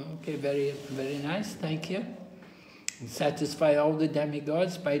 Okay, very, very nice, thank you. Satisfy all the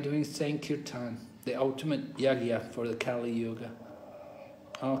demigods by doing Sankirtan, the ultimate yajna for the Kali Yuga.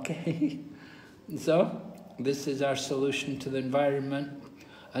 Okay, so this is our solution to the environment.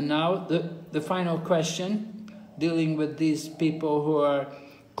 And now the final question, dealing with these people who are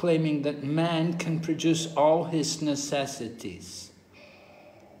claiming that man can produce all his necessities.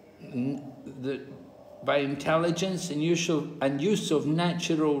 By intelligence and use of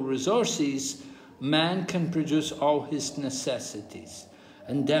natural resources, man can produce all his necessities.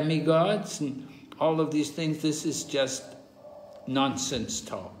 And demigods and all of these things, this is just nonsense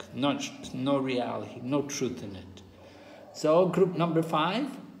talk, no reality, no truth in it. So group number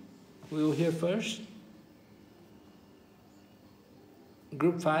 5, we will hear first.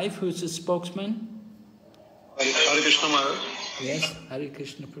 Group 5, who's the spokesman? Hare Krishna Maharaj. Yes, Hare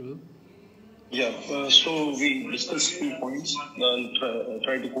Krishna Prabhu. Yeah, so we discussed 2 points. I'll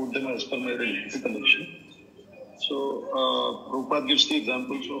try to quote them as per my recollection. So Prabhupada gives the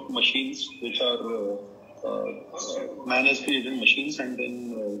examples of machines which are man has created machines, and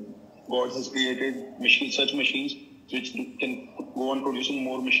then God has created machines, such machines which can go on producing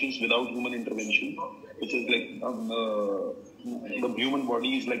more machines without human intervention, which is like the human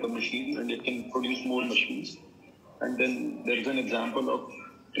body is like a machine and it can produce more machines. And then there is an example of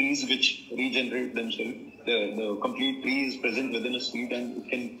trees which regenerate themselves. The complete tree is present within a seed and it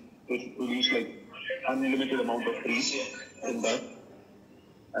can produce like unlimited amount of trees in that.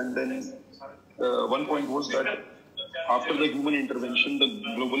 And then one point was that after the human intervention, the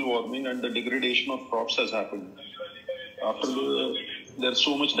global warming and the degradation of crops has happened. After there's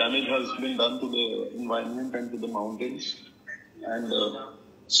so much damage has been done to the environment and to the mountains. And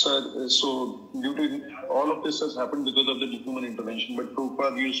so due to all of this has happened because of the human intervention. But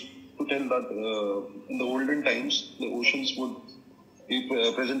Prabhupada used to tell that in the olden times, the oceans would be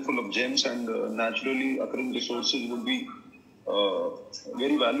present full of gems, and naturally occurring resources would be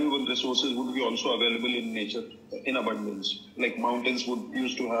very valuable resources would be also available in nature in abundance. Like mountains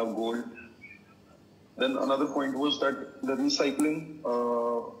used to have gold. Then another point was that the recycling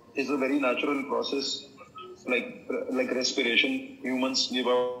is a very natural process, like respiration. Humans give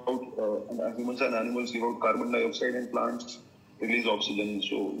out, humans and animals give out carbon dioxide, and plants release oxygen.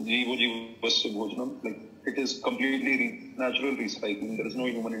 So Jivo Jivasya Bhojanam, like it is completely natural recycling. There is no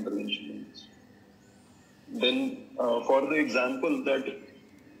human intervention in this. Then for the example that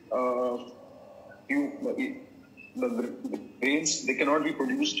the grains, they cannot be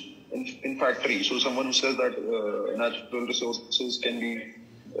produced in factory. So someone who says that natural resources can be,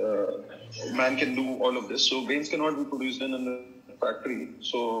 man can do all of this. So grains cannot be produced in a factory.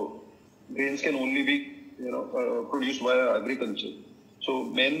 So grains can only be produced via agriculture. So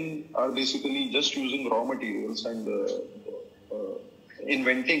men are basically just using raw materials and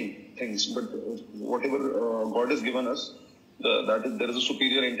inventing things. But whatever God has given us, there is a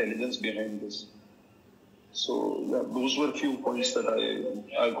superior intelligence behind this. So yeah, those were a few points that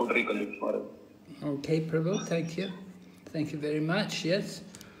I could recollect. Okay, Prabhu, thank you. Thank you very much. Yes,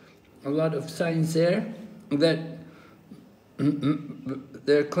 a lot of signs there that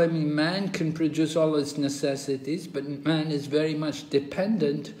they're claiming man can produce all his necessities, but man is very much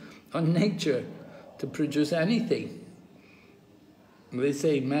dependent on nature to produce anything. They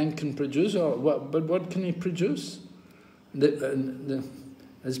say man can produce all, but what can he produce?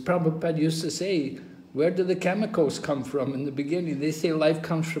 As Prabhupada used to say, where do the chemicals come from in the beginning? They say life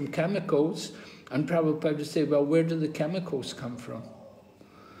comes from chemicals, and Prabhupada would say, well, where do the chemicals come from?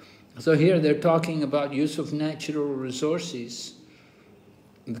 So here they're talking about use of natural resources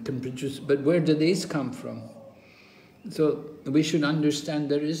that can produce, but where do these come from? So we should understand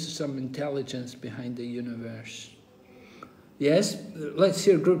there is some intelligence behind the universe. Yes, let's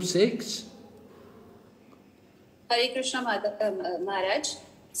hear group 6. Hare Krishna Maharaj.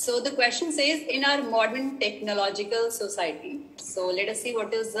 So the question says, in our modern technological society, so let us see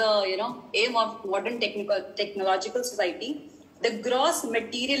what is the aim of modern technological society. The gross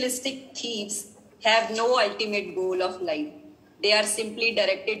materialistic thieves have no ultimate goal of life. They are simply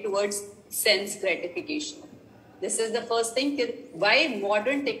directed towards sense gratification. This is the first thing, why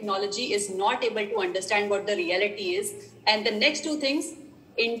modern technology is not able to understand what the reality is. And the next two things,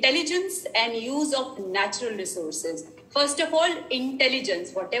 intelligence and use of natural resources. First of all,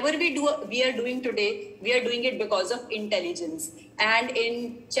 intelligence. Whatever we are doing today, we are doing it because of intelligence. And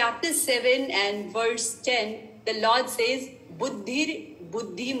in chapter 7 and verse 10, the Lord says,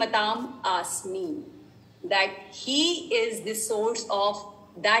 Buddhi matam asmi. That He is the source of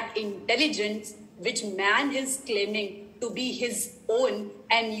that intelligence which man is claiming to be his own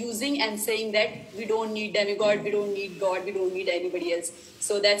and using and saying that we don't need demigod, we don't need God, we don't need anybody else.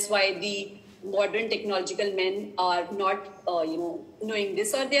 So that's why the modern technological men are not, knowing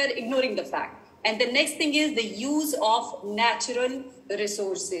this, or they are ignoring the fact. And the next thing is the use of natural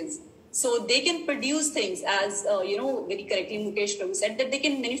resources. So they can produce things, as very correctly Mukesh Prabhu said, that they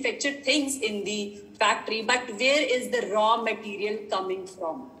can manufacture things in the factory, but where is the raw material coming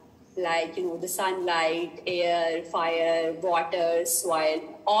from? Like, the sunlight, air, fire, water, soil,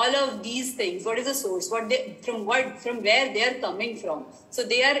 all of these things. What is the source? From where they are coming from? So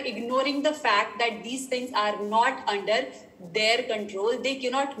they are ignoring the fact that these things are not under their control. They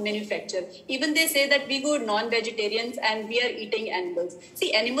cannot manufacture. Even they say that we go non-vegetarians and we are eating animals.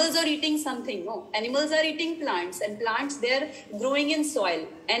 See, animals are eating something. No, animals are eating plants, and plants, they are growing in soil.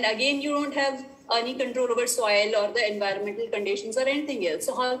 And again, you don't have any control over soil or the environmental conditions or anything else.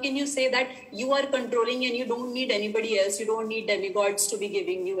 So how can you say that you are controlling and you don't need anybody else? You don't need demigods to be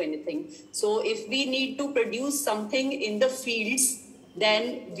giving you anything. So if we need to produce something in the fields,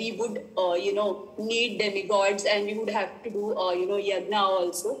 then we would, need demigods, and we would have to do, yagna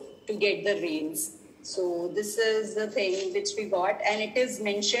also to get the rains. So this is the thing which we got, and it is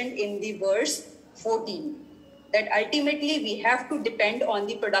mentioned in the verse 14. That ultimately we have to depend on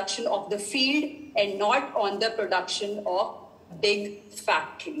the production of the field and not on the production of big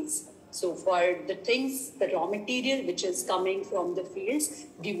factories. So for the things, the raw material which is coming from the fields,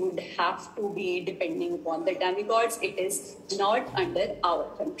 we would have to be depending upon the demigods. It is not under our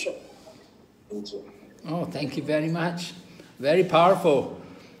control. Thank you. Oh, thank you very much. Very powerful.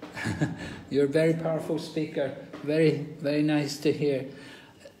 You're a very powerful speaker. Very, very nice to hear.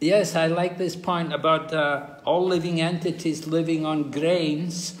 Yes, I like this point about all living entities living on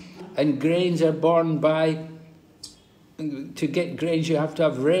grains, and grains are born by, to get grains you have to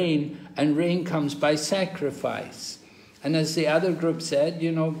have rain, and rain comes by sacrifice. And as the other group said,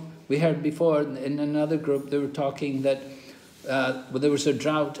 we heard before in another group, they were talking that there was a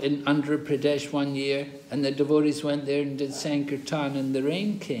drought in Andhra Pradesh one year, and the devotees went there and did Sankirtan, and the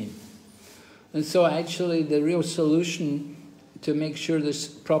rain came. And so actually the real solution to make sure there's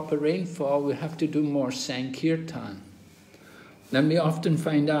proper rainfall, we have to do more Sankirtan. Then we often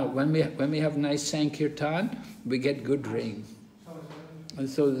find out when we have nice Sankirtan, we get good rain. And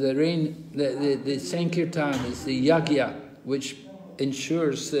so the rain, the Sankirtan is the yagya, which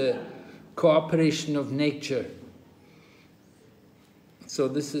ensures the cooperation of nature. So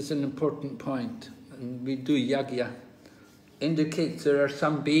this is an important point. And we do yagya. Indicates there are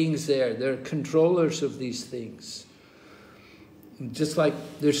some beings there, they're controllers of these things. Just like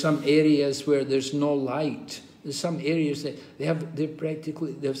there's some areas where there's no light. There's some areas that they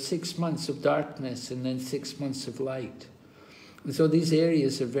have 6 months of darkness and then 6 months of light. And so these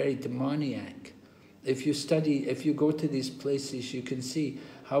areas are very demoniac. If you go to these places, you can see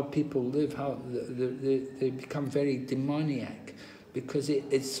how people live, how they become very demoniac because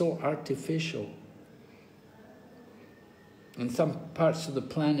it's so artificial. And some parts of the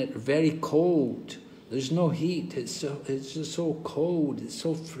planet are very cold. There's no heat, it's just so cold, it's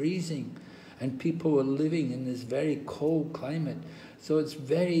so freezing. And people are living in this very cold climate. So it's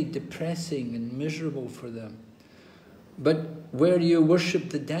very depressing and miserable for them. But where you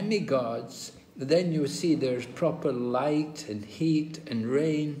worship the demigods, then you see there's proper light and heat and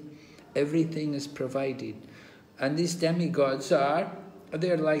rain. Everything is provided. And these demigods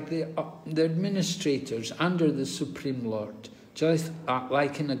they're like the administrators under the Supreme Lord. Just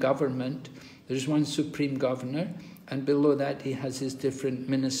like in a government, there's one Supreme Governor, and below that he has his different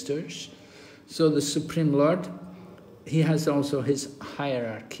ministers. So the Supreme Lord, he has also his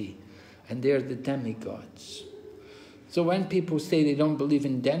hierarchy, and they're the demigods. So when people say they don't believe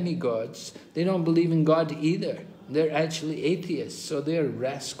in demigods, they don't believe in God either. They're actually atheists, so they're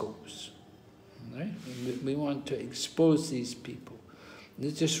rascals. Right? We want to expose these people.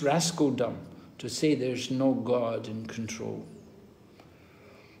 It's just rascaldom to say there's no God in control.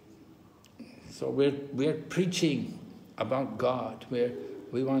 So we're preaching about God,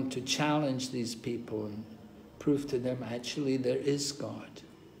 we want to challenge these people and prove to them actually there is God.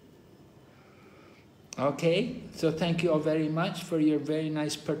 Okay, so thank you all very much for your very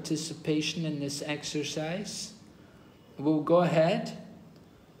nice participation in this exercise. We'll go ahead.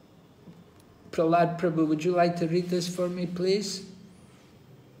 Prahlad Prabhu, would you like to read this for me, please?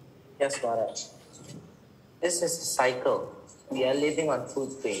 Yes, Maharaj. This is a cycle. We are living on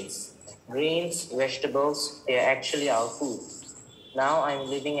food grains. Grains, vegetables, they are actually our food. Now I'm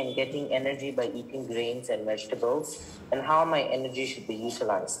living and getting energy by eating grains and vegetables, and how my energy should be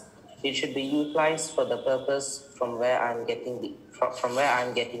utilized. It should be utilized for the purpose from where I'm getting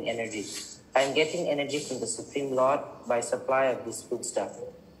energy. I'm getting energy from the Supreme Lord by supply of this foodstuff.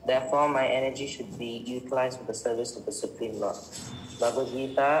 Therefore, my energy should be utilized for the service of the Supreme Lord. Bhagavad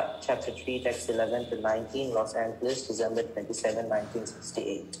Gita, chapter 3, text 11 to 19, Los Angeles, December 27,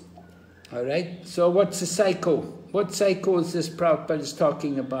 1968. All right, so what's the cycle? What cycle is this Prabhupada is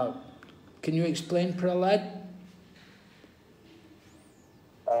talking about? Can you explain, Prahlad?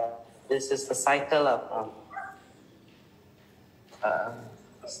 This is the cycle of,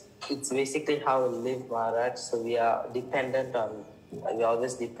 it's basically how we live, Maharaj. So we are dependent on, we're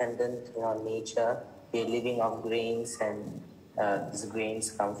always dependent on nature. We're living off grains, and these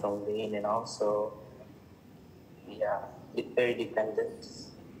grains come from rain and all. So we are very dependent.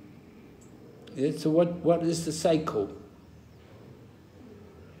 Yeah, so what is the cycle?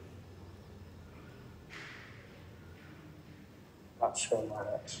 Not sure,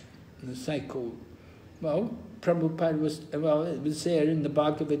 Maharaj. The cycle, well, Prabhupada was, well, it was there in the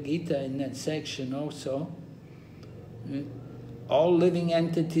Bhagavad Gita in that section also. All living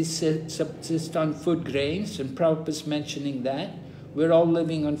entities subsist on food grains, and Prabhupada's mentioning that. We're all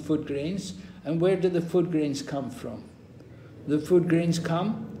living on food grains. And where do the food grains come from? The food grains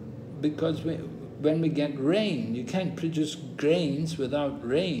come because when we get rain, you can't produce grains without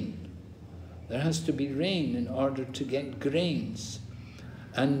rain. There has to be rain in order to get grains.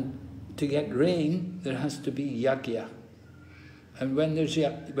 And to get rain, there has to be yagya. And when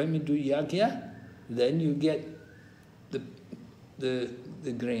we do yagya, then you get the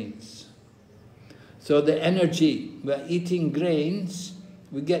grains. So the energy, by eating grains,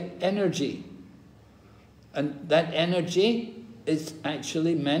 we get energy. And that energy is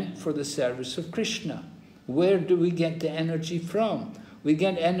actually meant for the service of Krishna. Where do we get the energy from? We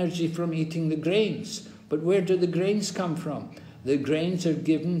get energy from eating the grains. But where do the grains come from? The grains are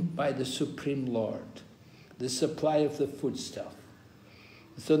given by the Supreme Lord, the supply of the foodstuff.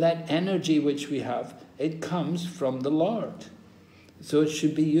 So that energy which we have, it comes from the Lord. So it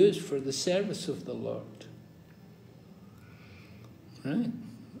should be used for the service of the Lord. Right?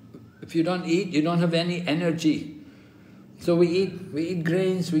 If you don't eat, you don't have any energy. So we eat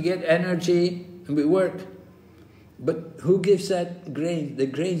grains, we get energy, and we work. But who gives that grain? The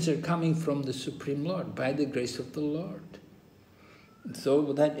grains are coming from the Supreme Lord, by the grace of the Lord.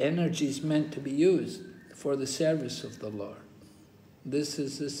 So that energy is meant to be used for the service of the Lord. This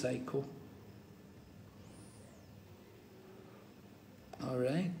is the cycle. All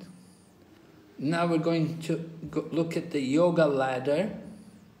right. Now we're going to look at the yoga ladder.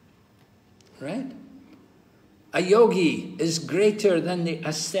 Right? A yogi is greater than the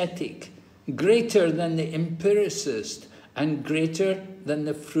ascetic, greater than the empiricist, and greater than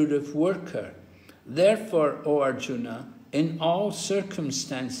the fruitive worker. Therefore, O Arjuna, in all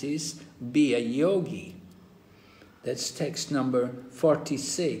circumstances, be a yogi. That's text number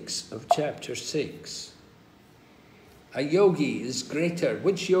 46 of chapter 6. A yogi is greater.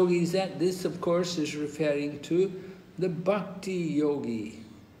 Which yogi is that? This, of course, is referring to the Bhakti yogi.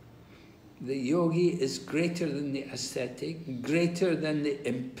 The yogi is greater than the ascetic, greater than the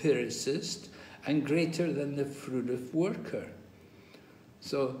empiricist, and greater than the fruitive worker.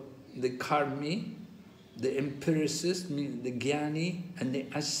 So the karmi, the empiricist, meaning the jnani, and the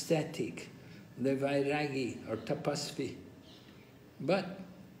ascetic, the vairagi or tapasvi. But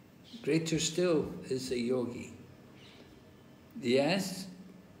greater still is the yogi. Yes?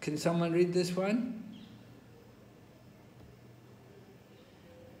 Can someone read this one?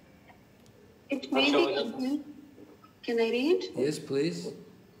 It may be, can I read? Yes, please.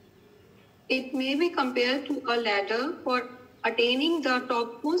 It may be compared to a ladder for attaining the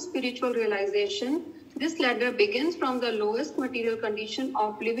topmost spiritual realization. This ladder begins from the lowest material condition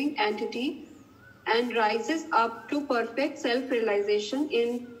of living entity and rises up to perfect self-realization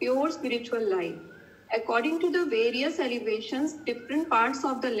in pure spiritual life. According to the various elevations, different parts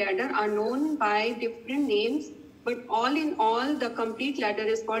of the ladder are known by different names, but all in all, the complete ladder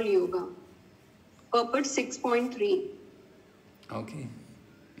is called yoga. Purport 6.3. Okay.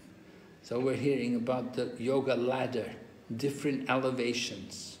 So we're hearing about the yoga ladder, different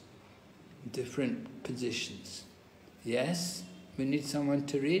elevations, different positions. Yes? We need someone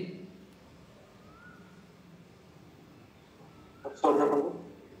to read?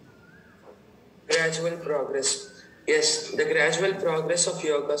 Gradual progress. Yes, the gradual progress of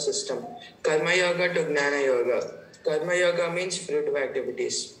yoga system. Karma yoga to Gnana yoga. Karma yoga means fruitive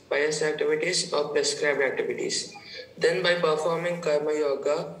activities, pious activities or prescribed activities. Then by performing Karma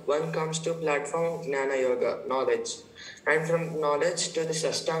yoga, one comes to platform of Gnana yoga, knowledge. And from knowledge to the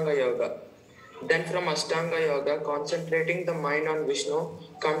Ashtanga yoga. Then from Ashtanga yoga, concentrating the mind on Vishnu,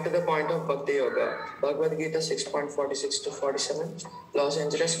 come to the point of Bhakti yoga. Bhagavad Gita 6.46-47, Los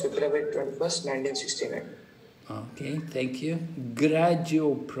Angeles, February 21st, 1969. Okay, thank you.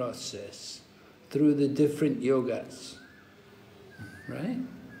 Gradual process through the different yogas, right?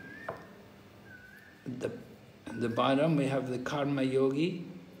 At the bottom we have the Karma Yogi,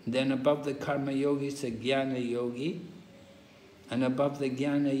 then above the Karma Yogi is the Jnana Yogi, and above the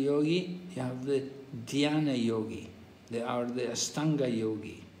Jnana Yogi you have the Dhyana Yogi, the Ashtanga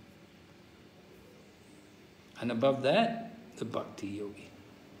Yogi, and above that the Bhakti Yogi.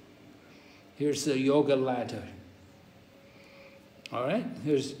 Here's the yoga ladder. All right,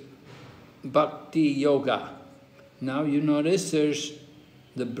 here's Bhakti Yoga. Now you notice there's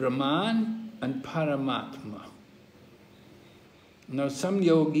the Brahman and Paramatma. Now some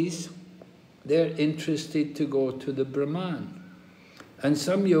yogis, they're interested to go to the Brahman. And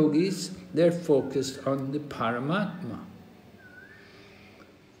some yogis, they're focused on the Paramatma.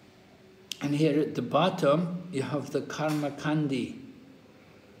 And here at the bottom, you have the Karmakandi.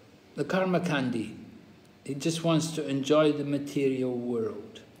 The Karmakandi, he just wants to enjoy the material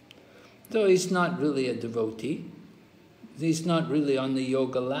world. Though he's not really a devotee, he's not really on the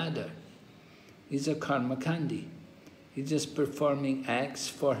yoga ladder. He's a Karmakandi. He's just performing acts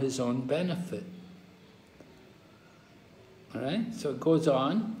for his own benefit. All right, so it goes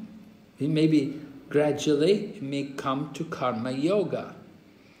on. He gradually may come to Karma Yoga.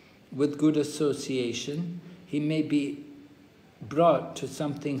 With good association, he may be brought to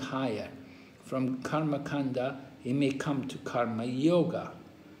something higher. From Karma Kanda, he may come to Karma Yoga.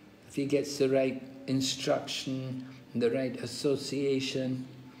 If he gets the right instruction, the right association,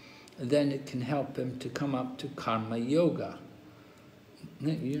 then it can help him to come up to Karma Yoga.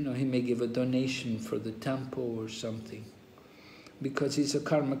 You know, he may give a donation for the temple or something. Because he's a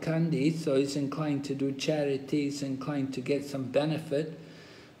Karma Kandi, so he's inclined to do charity, he's inclined to get some benefit,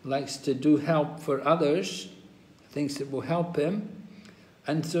 likes to do help for others, thinks it will help him,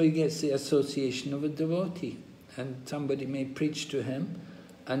 and so he gets the association of a devotee. And somebody may preach to him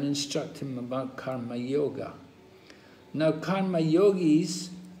and instruct him about Karma Yoga. Now Karma Yogis,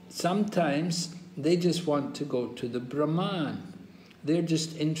 sometimes they just want to go to the Brahman. They're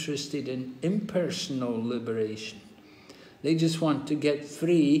just interested in impersonal liberation. They just want to get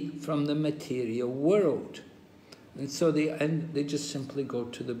free from the material world. And so they just simply go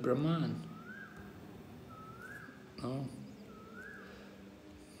to the Brahman. Oh.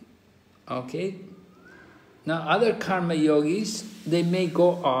 Okay. Now other Karma Yogis, they may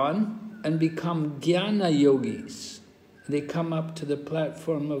go on and become Jnana Yogis. They come up to the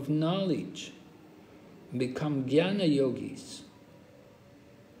platform of knowledge, become Jnana Yogis.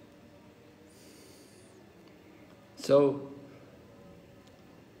 So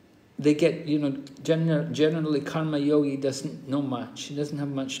they get, you know, generally Karma Yogi doesn't know much, he doesn't have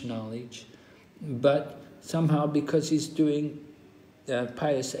much knowledge, but somehow because he's doing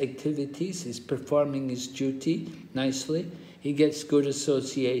pious activities, he's performing his duty nicely, he gets good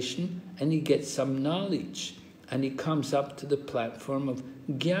association and he gets some knowledge, and he comes up to the platform of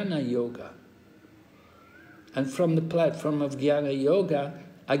Jnana Yoga. And from the platform of Jnana Yoga,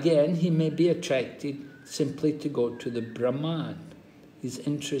 again, he may be attracted simply to go to the Brahman. He's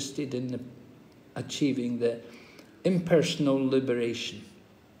interested in achieving the impersonal liberation.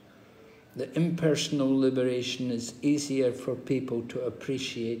 The impersonal liberation is easier for people to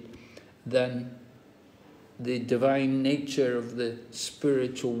appreciate than the divine nature of the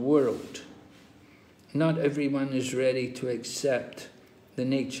spiritual world. Not everyone is ready to accept the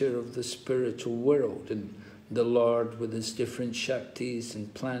nature of the spiritual world and the Lord with his different Shaktis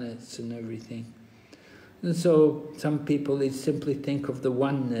and planets and everything. And so some people, they simply think of the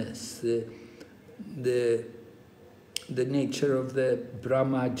oneness, the nature of the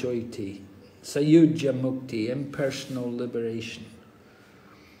Brahma Jyoti, Sayujya Mukti, impersonal liberation.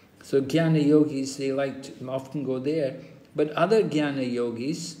 So Jnana Yogis, they like to often go there. But other Jnana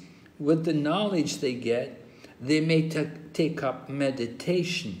Yogis, with the knowledge they get, they may take up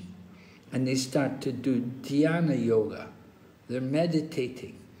meditation and they start to do Dhyana Yoga. They're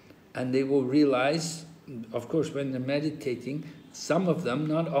meditating. And they will realize, of course, when they're meditating, some of them,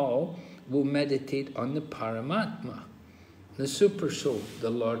 not all, will meditate on the Paramatma, the Super Soul, the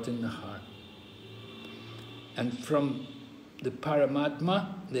Lord in the heart. And from the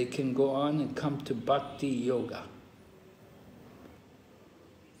Paramatma, they can go on and come to Bhakti Yoga.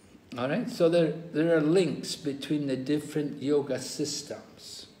 All right, so there are links between the different yoga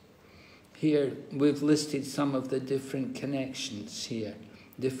systems. Here, we've listed some of the different connections here,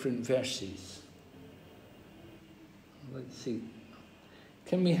 different verses. Let's see.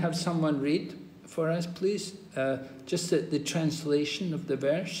 Can we have someone read for us, please? Just the translation of the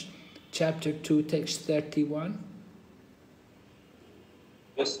verse, chapter 2, text 31.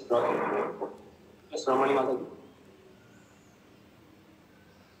 Yes, yes, Ramani Mataji.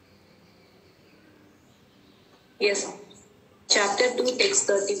 Yes, chapter 2, text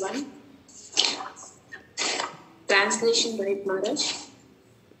 31. Translation, right, Maharaj?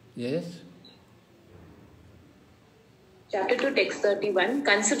 Yes. Chapter 2, text 31.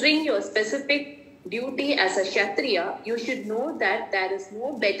 Considering your specific duty as a Kshatriya, you should know that there is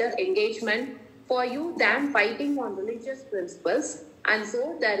no better engagement for you than fighting on religious principles, and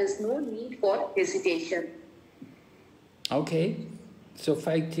so there is no need for hesitation. Okay, so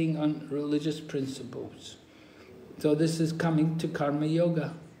fighting on religious principles. So this is coming to Karma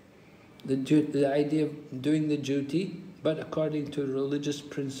Yoga. The idea of doing the duty, but according to religious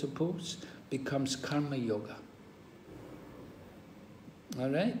principles, becomes Karma Yoga. All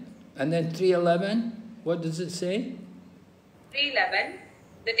right? And then 3.11, what does it say? 3.11.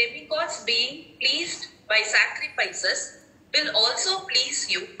 The demigods being pleased by sacrifices will also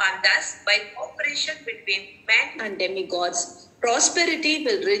please you, and thus by cooperation between men and demigods, prosperity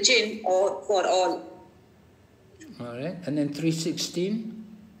will reign for all. All right, and then 3.16.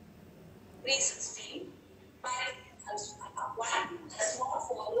 3.16. One does not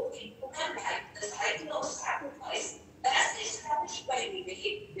follow into the cycle of sacrifice that's established by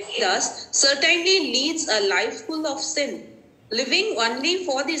Thus, certainly leads a life full of sin. Living only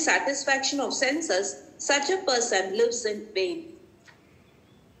for the satisfaction of senses, such a person lives in vain.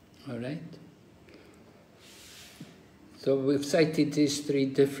 All right. So we've cited these 3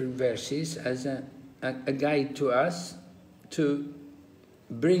 different verses as a guide to us to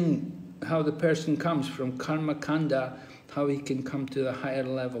bring how the person comes from karma kanda, how he can come to the higher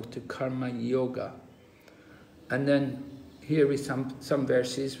level, to karma yoga. And then here we some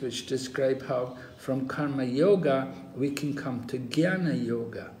verses which describe how from karma yoga we can come to jnana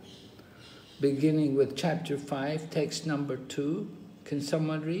yoga. Beginning with chapter 5, text number 2. Can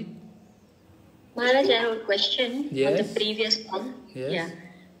someone read? Maharaj, I have a question Yes. on the previous one. Yes. Yeah.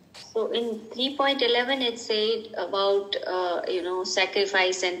 So in 3.11 it said about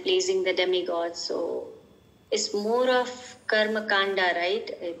sacrifice and pleasing the demigods. So it's more of karma kanda, right?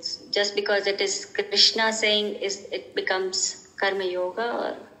 It's just because it is Krishna saying it becomes karma yoga,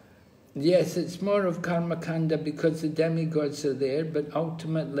 or? Yes, it's more of karma kanda because the demigods are there, but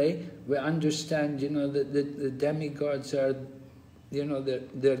ultimately we understand, that the demigods are, they're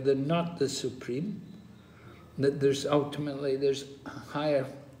not the supreme. That there's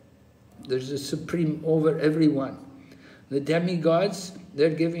a supreme over everyone. The demigods, they're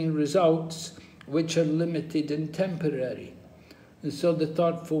giving results which are limited and temporary. And so the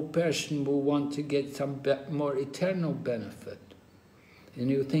thoughtful person will want to get some more eternal benefit. And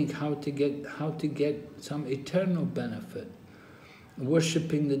you think how to get some eternal benefit.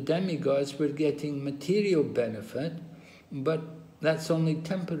 Worshipping the demigods, we're getting material benefit, but that's only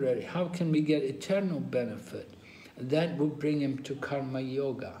temporary. How can we get eternal benefit? That will bring him to karma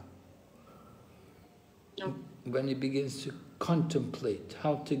yoga. When he begins to contemplate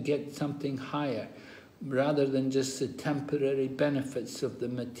how to get something higher, rather than just the temporary benefits of the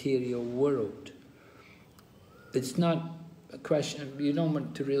material world. It's not a question, you don't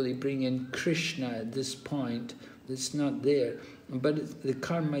want to really bring in Krishna at this point, it's not there. But the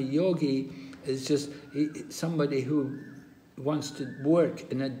karma yogi is just somebody who wants to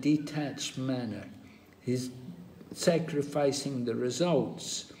work in a detached manner. He's sacrificing the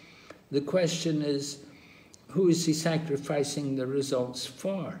results. The question is, who is he sacrificing the results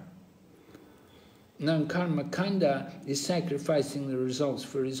for? Now, karma kanda is sacrificing the results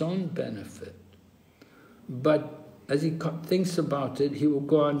for his own benefit. But as he thinks about it, he will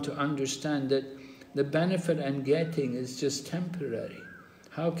go on to understand that the benefit I'm getting is just temporary.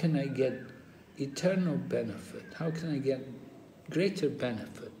 How can I get eternal benefit? How can I get greater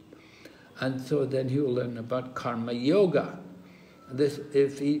benefit? And so then he will learn about karma yoga. This,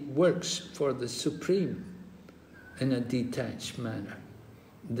 if he works for the Supreme in a detached manner,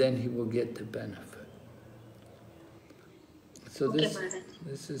 then he will get the benefit. So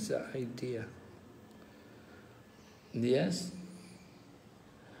this is the idea. Yes?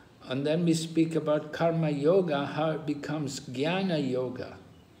 And then we speak about karma yoga, how it becomes jnana yoga.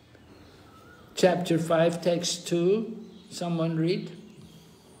 Chapter 5, text 2. Someone read.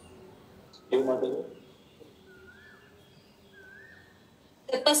 The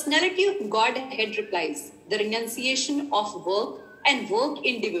personality of Godhead replies, the renunciation of work and work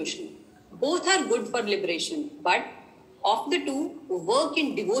in devotion. Both are good for liberation, but of the two, work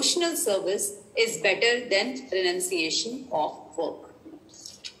in devotional service is better than renunciation of work.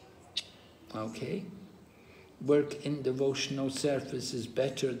 Okay. Work in devotional service is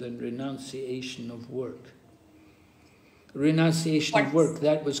better than renunciation of work. Renunciation of work,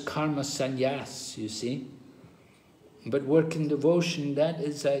 that was karma sannyas, you see. But work in devotion, that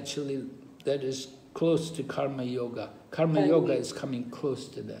is close to karma yoga. Karma yoga is coming close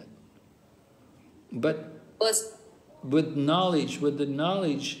to that. But with the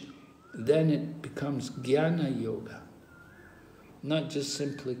knowledge, then it becomes jnana yoga. Not just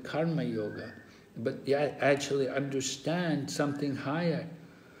simply karma yoga, but you actually understand something higher.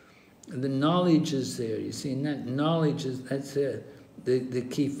 The knowledge is there, you see, and that knowledge that's the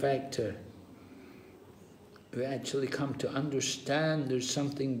key factor. We actually come to understand there's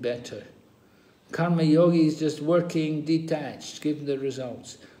something better. Karma yogi is just working detached, give the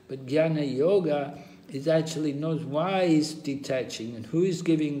results. But jnana yoga is actually knows why he's detaching and who is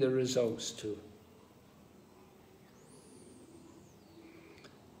giving the results to.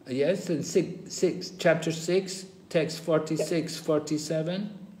 Yes, in chapter 6, text 46,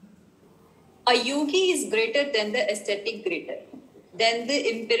 47. A yogi is greater than the ascetic greater, than the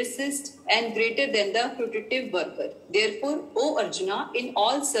empiricist, and greater than the fruitive worker. Therefore, O Arjuna, in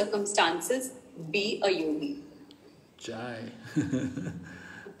all circumstances, be a yogi. Jai.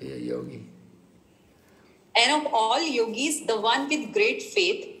 Be a yogi. And of all yogis, the one with great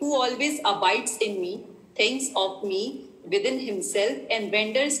faith, who always abides in me, thinks of me within himself, and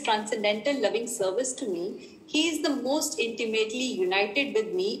renders transcendental loving service to me, he is the most intimately united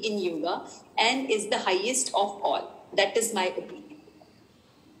with me in yoga and is the highest of all. That is my opinion.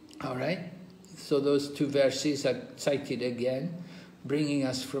 All right. So those two verses are cited again, bringing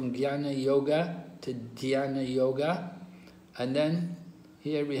us from jnana yoga to dhyana yoga. And then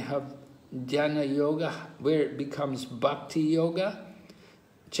here we have dhyana yoga, where it becomes bhakti yoga.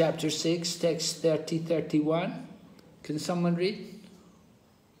 Chapter 6, text 30-31. Can someone read?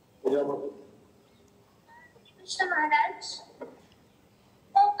 Krishna Maharaj,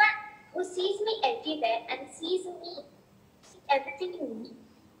 for one who sees me everywhere and sees everything in me,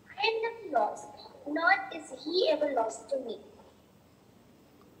 I am never lost, nor is he ever lost to me.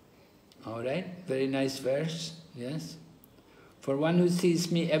 All right, very nice verse, yes. For one who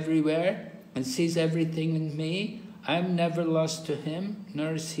sees me everywhere and sees everything in me, I am never lost to him,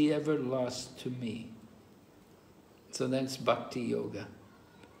 nor is he ever lost to me. So that's Bhakti Yoga.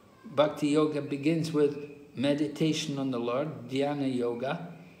 Bhakti Yoga begins with meditation on the Lord, Dhyana Yoga.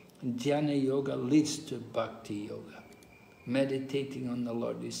 And Dhyana Yoga leads to Bhakti Yoga. Meditating on the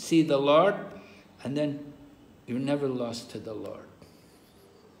Lord. You see the Lord, and then you're never lost to the Lord.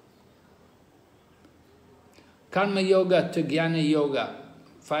 Karma Yoga to Jnana Yoga.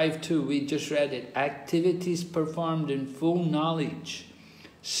 5.2, we just read it. Activities performed in full knowledge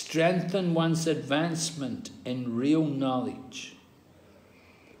strengthen one's advancement in real knowledge.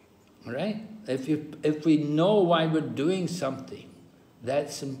 All right? If we know why we're doing something,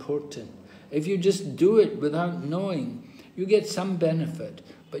 that's important. If you just do it without knowing, you get some benefit,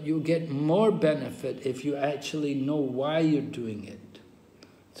 but you get more benefit if you actually know why you're doing it.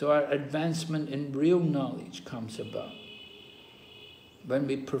 So our advancement in real knowledge comes about when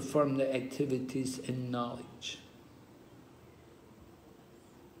we perform the activities in knowledge.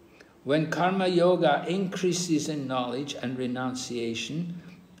 When karma yoga increases in knowledge and renunciation,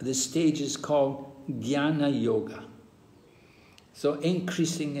 the stage is called jnana yoga. So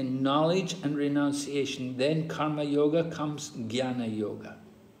increasing in knowledge and renunciation, then karma yoga comes jnana yoga.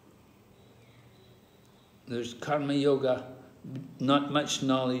 There's karma yoga, not much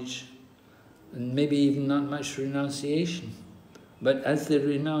knowledge, and maybe even not much renunciation. But as the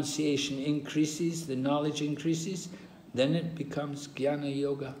renunciation increases, the knowledge increases, then it becomes jnana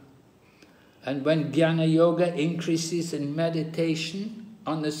yoga. And when jnana yoga increases in meditation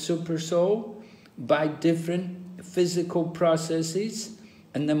on the super soul by different physical processes,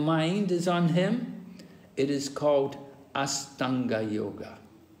 and the mind is on him, it is called Astanga yoga.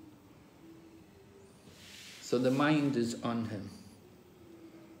 So the mind is on him.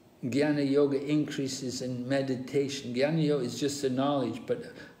 Jnana yoga increases in meditation. Jnana yoga is just the knowledge, but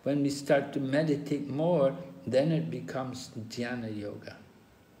when we start to meditate more, then it becomes Jnana Yoga.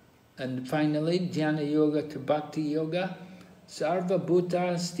 And finally, Jnana Yoga to Bhakti Yoga, Sarva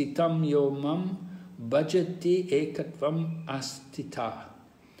Bhuta Stitam Yomam Bhajati Ekatvam Astita.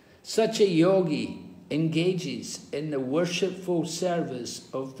 Such a yogi engages in the worshipful service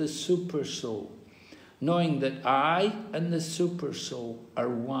of the Super Soul, knowing that I and the Super Soul are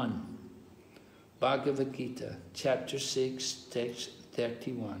one. Bhagavad Gita, chapter 6, text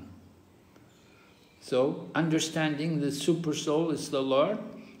 31. So, understanding the Super Soul is the Lord,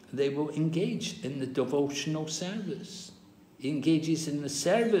 they will engage in the devotional service. He engages in the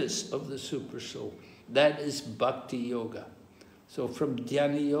service of the Super Soul. That is Bhakti Yoga. So from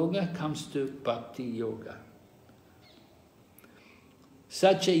Dhyana Yoga comes to Bhakti Yoga.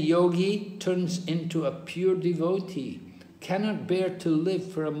 Such a yogi turns into a pure devotee, cannot bear to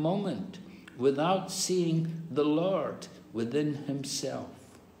live for a moment without seeing the Lord within himself.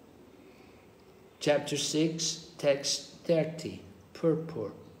 Chapter 6, text 30,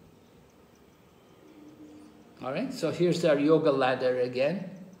 purport. All right, so here's our yoga ladder again.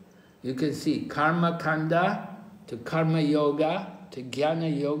 You can see Karma Kanda to Karma Yoga to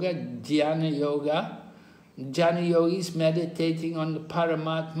Jnana Yoga, Dhyana Yoga. Jnana Yogi's meditating on the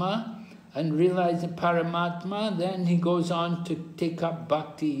Paramatma and realize the Paramatma, then he goes on to take up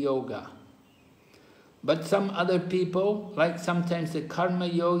Bhakti Yoga. But some other people, like sometimes the Karma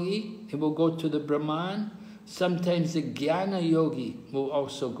Yogi, he will go to the Brahman. Sometimes the Jnana Yogi will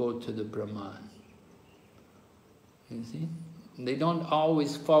also go to the Brahman. You see? They don't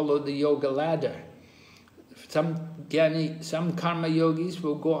always follow the yoga ladder. Some karma yogis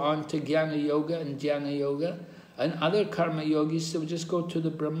will go on to Jnana Yoga and Dhyana Yoga, and other karma yogis will just go to the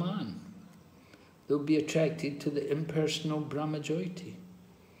Brahman. They'll be attracted to the impersonal Brahmajyoti.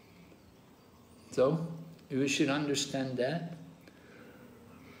 So, we should understand that.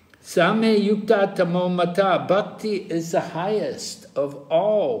 Same yukta tamo mata. Bhakti is the highest of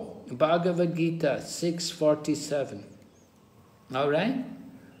all. Bhagavad Gita 6:47. All right?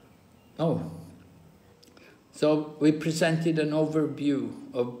 Oh. So we presented an overview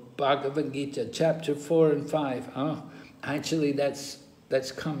of Bhagavad Gita, chapter 4 and 5. Oh, actually that's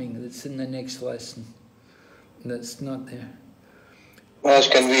coming. That's in the next lesson. That's not there. Maharaj,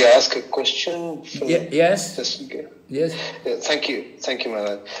 can we ask a question? Yes. Yes. Thank you,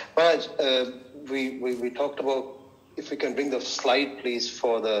 Maharaj. Maharaj, we talked about, if we can bring the slide, please,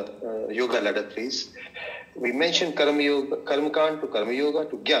 for the yoga ladder, please. We mentioned Karma Yoga, Karma Kand to Karma Yoga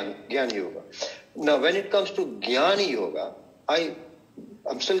to Jnana Yoga. Now, when it comes to Jnana Yoga,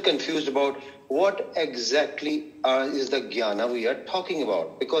 I'm still confused about what exactly is the Jnana we are talking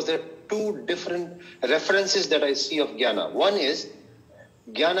about, because there are two different references that I see of Jnana. One is,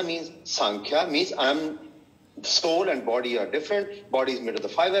 Jnana means Sankhya, means soul and body are different. Body is made of the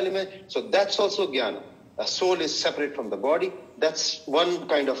 5 elements, so that's also Jnana. The soul is separate from the body. That's one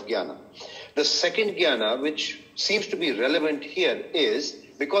kind of Jnana. The second Jnana, which seems to be relevant here, is,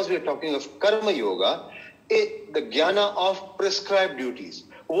 because we are talking of Karma Yoga, the Jnana of prescribed duties.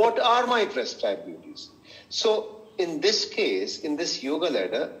 What are my prescribed duties? So, in this case, in this yoga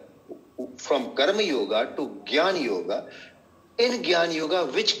ladder, from Karma Yoga to Jnana Yoga, in Jnana Yoga,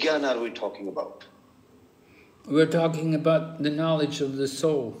 which Jnana are we talking about? We're talking about the knowledge of the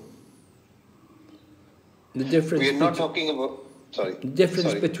soul. The difference. We're not talking about... Sorry. The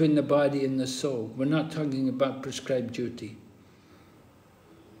difference between the body and the soul. We're not talking about prescribed duty.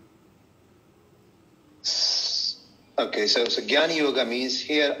 Okay, so Jnana Yoga means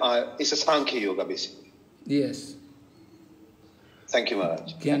here it's a Sankhya Yoga, basically. Yes. Thank you,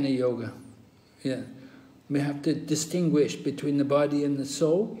 Maharaj. Jnana Yoga. Yeah. We have to distinguish between the body and the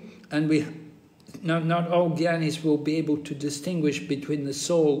soul, and not all Jnanis will be able to distinguish between the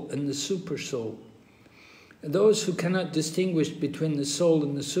soul and the super soul. Those who cannot distinguish between the soul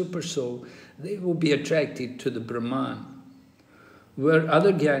and the super soul, they will be attracted to the Brahman. Where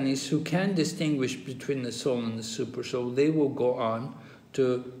other Jnanis who can distinguish between the soul and the super soul, they will go on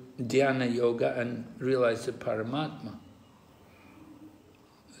to Dhyana Yoga and realize the Paramatma.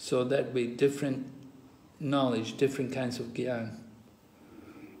 So that way different knowledge, different kinds of Jnana.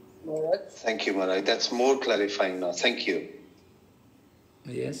 Thank you, Maharaj. That's more clarifying now. Thank you.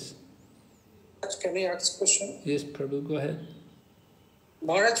 Yes. Can I ask a question? Yes, Prabhu, go ahead.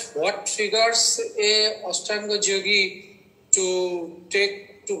 Maharaj, what triggers a Ashtanga yogi to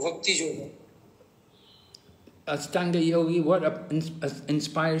take to Bhakti Yoga? Ashtanga yogi, what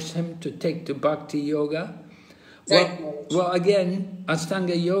inspires him to take to Bhakti Yoga? Well, again,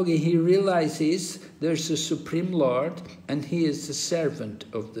 Ashtanga yogi, he realizes there's a Supreme Lord and he is the servant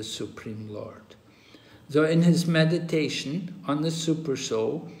of the Supreme Lord. So in his meditation on the Super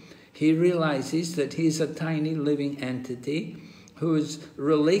Soul, He realizes that he is a tiny living entity who is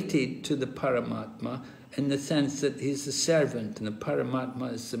related to the Paramatma in the sense that he's the servant and the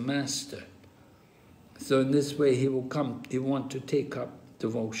Paramatma is the master. So in this way he will want to take up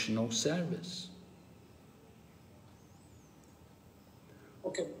devotional service.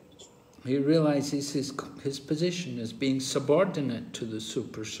 Okay. He realizes his position as being subordinate to the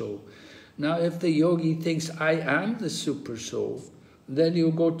Super Soul. Now if the yogi thinks, I am the Super Soul, then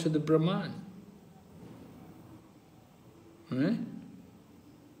he'll go to the Brahman. Right?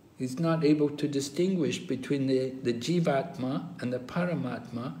 He's not able to distinguish between the Jivatma and the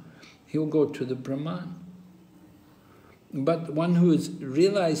Paramatma. He'll go to the Brahman. But one who is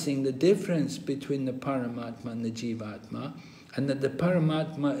realizing the difference between the Paramatma and the Jivatma, and that the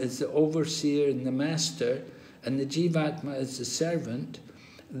Paramatma is the overseer and the master, and the Jivatma is the servant,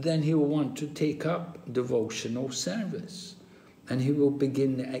 then he will want to take up devotional service. And he will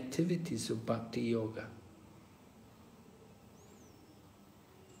begin the activities of Bhakti Yoga.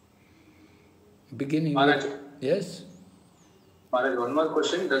 Beginning Maharaj, with, yes? Maharaj, one more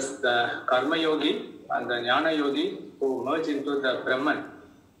question. Does the Karma Yogi and the Jnana Yogi who merge into the Brahman,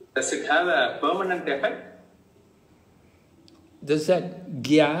 does it have a permanent effect? Does that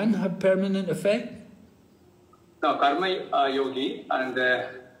Gyan have permanent effect? No, Karma Yogi and the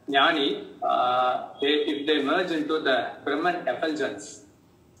Jnani, if they merge into the Brahman effulgence,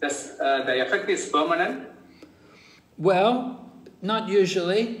 does the effect is permanent? Well, not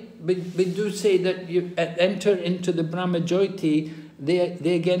usually. We do say that you enter into the Brahmajyoti,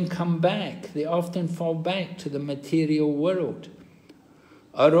 they again come back. They often fall back to the material world.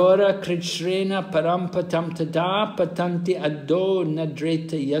 Aurora Krishrena Parampatam Tada Patanti Addo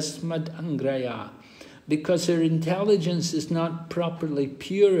Nadreta Yasmad Angraya. Because their intelligence is not properly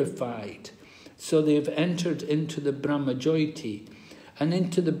purified. So they've entered into the Brahmajyoti. And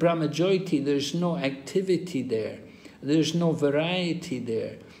into the Brahmajyoti there's no activity there. There's no variety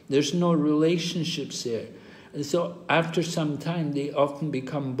there. There's no relationships there. And so after some time they often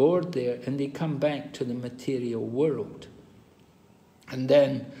become bored there and they come back to the material world. And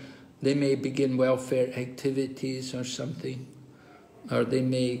then they may begin welfare activities or something. Or they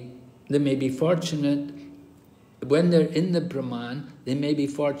may be fortunate, when they're in the Brahman, they may be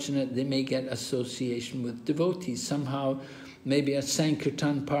fortunate, they may get association with devotees. Somehow, maybe a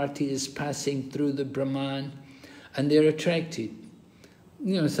Sankirtan party is passing through the Brahman and they're attracted.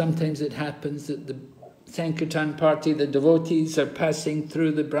 You know, sometimes it happens that the Sankirtan party, the devotees are passing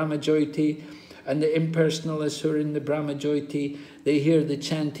through the Brahmajyoti and the impersonalists who are in the Brahmajyoti, they hear the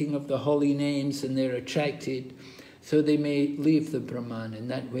chanting of the holy names and they're attracted. So they may leave the Brahman and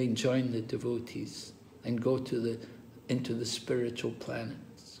that way join the devotees and go to into the spiritual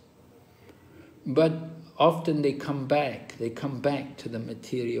planets. But often they come back to the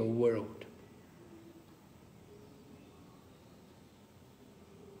material world.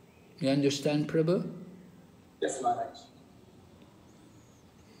 You understand, Prabhu? Yes, Maharaj.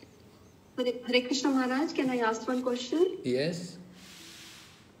 Hare Krishna Maharaj, can I ask one question? Yes.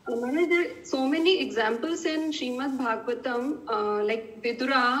 Maharaj, there are so many examples in Srimad Bhagavatam, like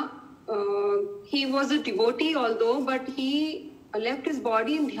Vidura, he was a devotee although, but he left his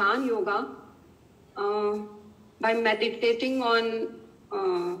body in Dhyan Yoga by meditating on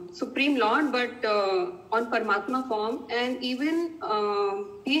Supreme Lord, but on Paramatma form. And even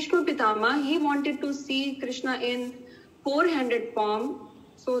Bhishma Pitama, he wanted to see Krishna in four-handed form.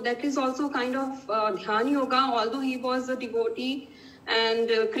 So that is also kind of Dhyan Yoga, although he was a devotee. And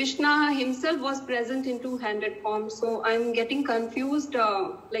Krishna himself was present in two-handed form. So I'm getting confused,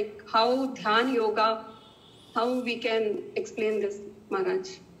 like how Dhyan Yoga, how we can explain this,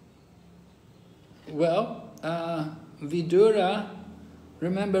 Maharaj. Well, Vidura,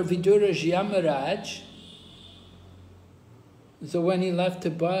 remember Vidura's Yamaraj. So when he left the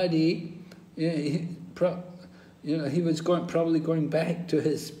body, he was probably going back to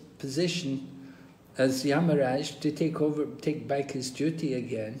his position as Yamaraj to take back his duty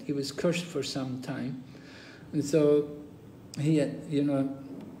again. He was cursed for some time. And so he had,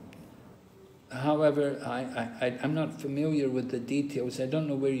 however, I'm not familiar with the details. I don't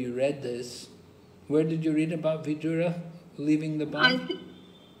know where you read this. Where did you read about Vidura leaving the body?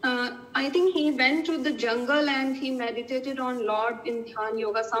 I think he went to the jungle and he meditated on Lord in Dhyan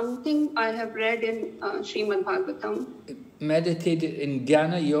Yoga. Something I have read in Srimad Bhagavatam. Meditated in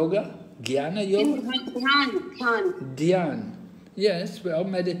Jnana Yoga? Jnana Yoga? In Dhyan. Yes, well,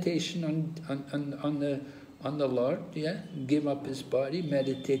 meditation on the Lord, yeah. Give up his body,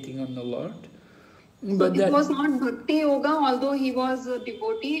 meditating on the Lord. But it was not Bhakti Yoga, although he was a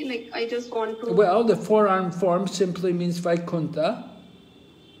devotee. Like, I just want to... Well, the four-arm form simply means Vaikuntha.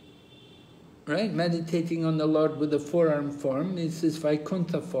 right? Meditating on the Lord with the forearm form is this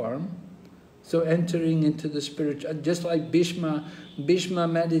Vaikuntha form. So entering into the spiritual, just like Bhishma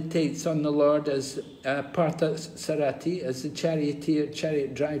meditates on the Lord as Partha Sarati, as the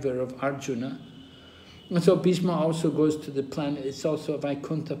chariot driver of Arjuna. And so Bhishma also goes to the planet, it's also a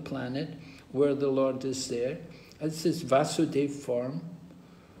Vaikuntha planet, where the Lord is there. It's this Vasudeva form.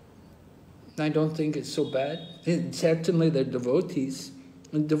 I don't think it's so bad. Certainly they're devotees.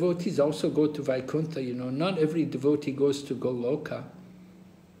 And devotees also go to Vaikuntha, you know. Not every devotee goes to Goloka.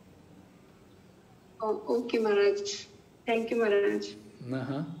 Oh, okay, Maharaj. Thank you, Maharaj.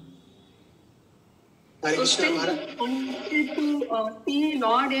 So still wanted to see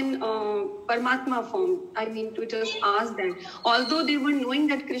Lord in Paramatma form. I mean, to just ask them. Although they were knowing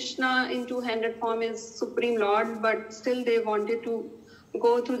that Krishna in two-handed form is Supreme Lord, but still they wanted to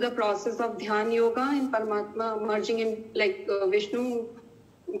go through the process of Dhyan Yoga in Paramatma, merging in like Vishnu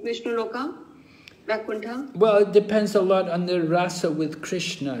Loka, Vaikuntha. Well, it depends a lot on the rasa with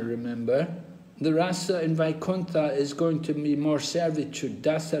Krishna, remember? The rasa in Vaikuntha is going to be more servitude,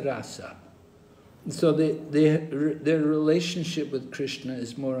 dasa rasa. So their relationship with Krishna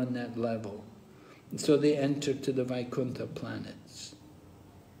is more on that level. So they enter to the Vaikuntha planets.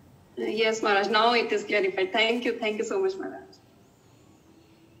 Yes, Maharaj. Now it is clarified. Thank you so much, Maharaj.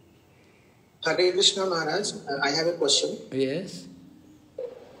 Hare Krishna, Maharaj. I have a question. Yes.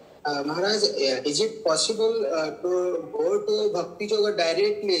 Maharaj, is it possible to go to Bhakti Yoga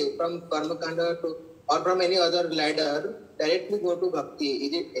directly from Karma Kanda to, or from any other ladder, directly go to Bhakti?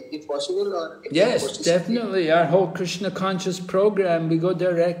 Is it possible? Or yes, definitely. Our whole Krishna conscious program, we go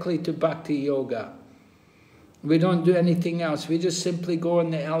directly to Bhakti Yoga. We don't do anything else. We just simply go in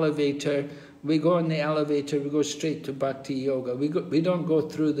the elevator. We go straight to Bhakti Yoga. We don't go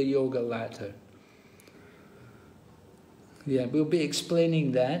through the yoga ladder. Yeah, we'll be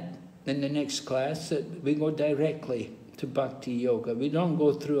explaining that in the next class, that we go directly to Bhakti Yoga. We don't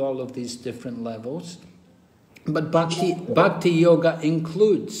go through all of these different levels. But Bhakti Yoga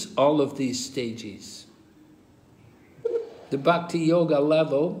includes all of these stages. The Bhakti Yoga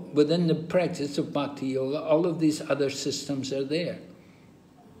level, within the practice of Bhakti Yoga, all of these other systems are there.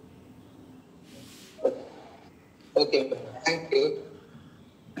 Okay, thank you.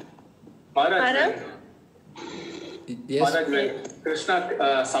 Maharaj, yes? Maharaj, when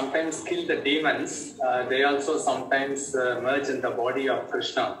Krishna sometimes kill the demons, they also sometimes merge in the body of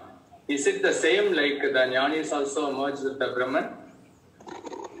Krishna. Is it the same like the Jnanis also merge with the Brahman?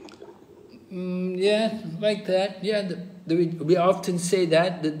 Yeah, like that. Yeah, we often say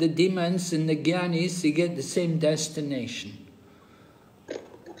that the demons and the Jnanis, they get the same destination,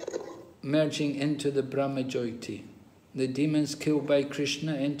 merging into the Brahmajyoti. The demons killed by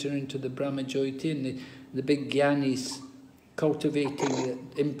Krishna enter into the Brahmajyoti, and the big Jnanis, cultivating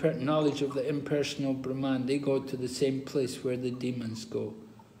the knowledge of the impersonal Brahman, they go to the same place where the demons go.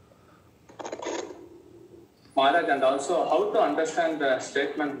 Maharaj, and also how to understand the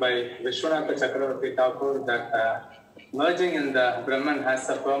statement by Vishwanatha Chakravarti Thakur that merging in the Brahman has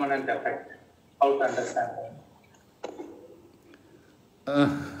a permanent effect. How to understand that?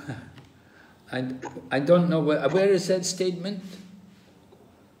 I don't know where is that statement?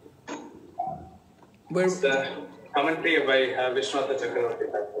 Where? It's the commentary by Vishwanatha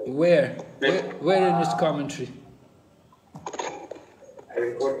Chakravarti Thakur. Where in his commentary? I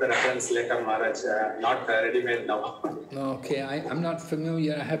will quote the reference later, Maharaj. Not ready-made now. Okay, I'm not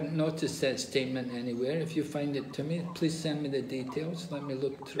familiar. I haven't noticed that statement anywhere. If you find it to me, please send me the details. Let me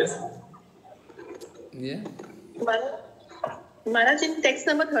look through. Yes. Yeah. Maharaj, in text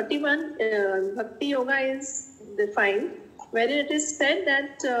number 31, Bhakti Yoga is defined, where it is said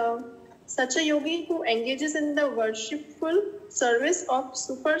that such a yogi who engages in the worshipful service of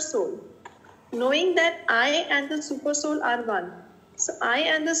Super Soul, knowing that I and the Super Soul are one. So I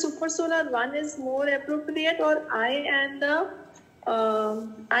and the Super Soul are one is more appropriate, or I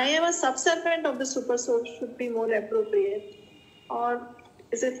am a subservient of the Super Soul should be more appropriate, or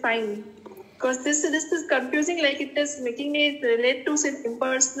is it fine? Because this is confusing, like it is making it relate to some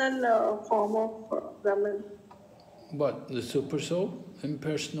impersonal form of Brahman. What, the Super Soul?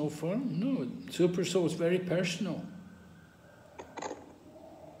 Impersonal form? No, Super Soul is very personal.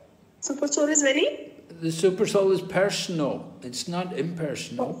 Super Soul is very? The Super Soul is personal. It's not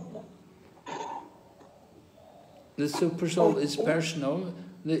impersonal. The Super Soul is personal.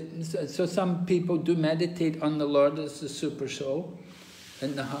 So some people do meditate on the Lord as the Super Soul,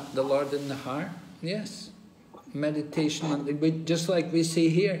 and the Lord in the heart. Yes, meditation, just like we see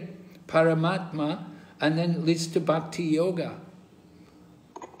here, Paramatma, and then it leads to Bhakti Yoga.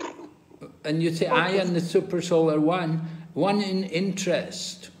 And you say, I and the Super Soul are one in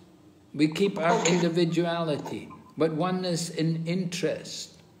interest. We keep our individuality, but oneness in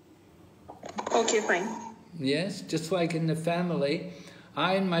interest. Okay, fine. Yes, just like in the family,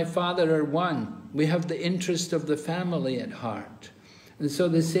 I and my father are one. We have the interest of the family at heart. And so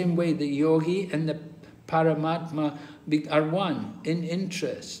the same way the yogi and the Paramatma are one in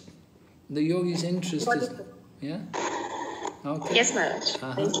interest. The yogi's interest is... Yeah? Okay. Yes,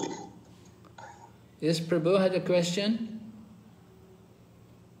 Maharaj. Thank you. Yes, Prabhu had a question?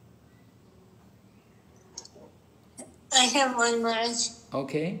 I have one, Maharaj.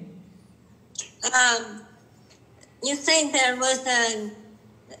 Okay. You say there was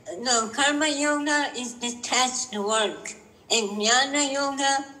karma yoga is detached work, and jnana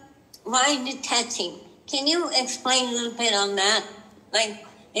yoga, why detaching? Can you explain a little bit on that? Like,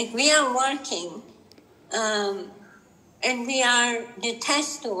 if we are working, and we are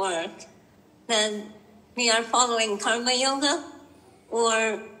detached to work, then we are following karma yoga,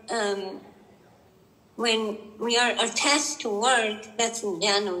 or when we are attached to work, that's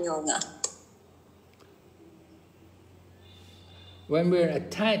jnana yoga. When we're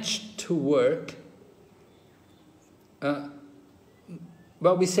attached to work,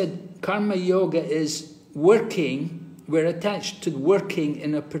 well, we said karma yoga is working. We're attached to working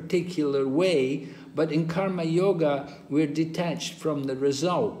in a particular way, but in karma yoga, we're detached from the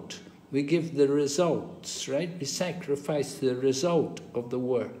result. We give the results, right? We sacrifice the result of the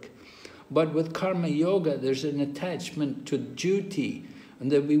work. But with karma yoga, there's an attachment to duty,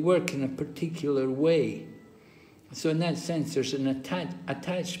 and that we work in a particular way. So in that sense, there's an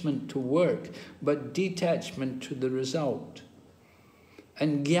attachment to work, but detachment to the result.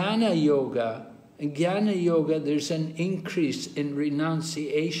 And jnana yoga, there's an increase in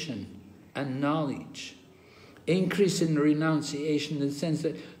renunciation and knowledge. Increase in renunciation in the sense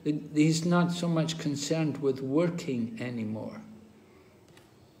that he's not so much concerned with working anymore,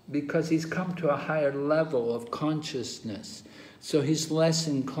 because he's come to a higher level of consciousness, so he's less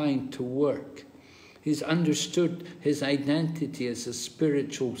inclined to work. He's understood his identity as a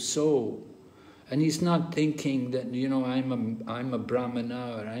spiritual soul, and he's not thinking that, you know, I'm a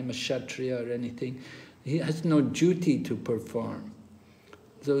brahmana or I'm a kshatriya or anything. He has no duty to perform.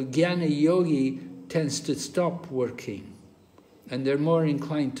 So jnana yogi tends to stop working, and they're more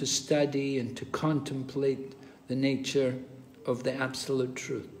inclined to study and to contemplate the nature of the absolute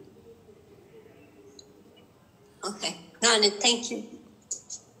truth. Okay, got it. Thank you.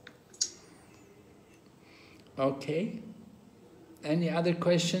 Okay. Any other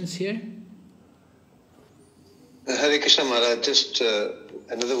questions here? Hare Krishna Maharaj, just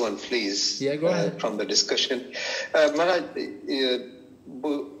another one, please. Yeah, go ahead. From the discussion. Maharaj,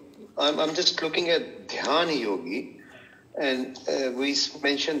 I'm just looking at Dhyana Yogi, and we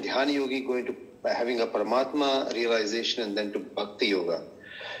mentioned Dhyana Yogi going to having a Paramatma realization and then to Bhakti Yoga,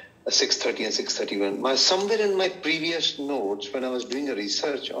 630 and 631. Somewhere in my previous notes, when I was doing a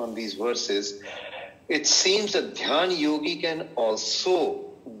research on these verses, it seems that Dhyana Yogi can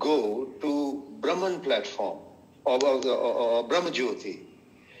also go to Brahman platform or Brahma Jyoti.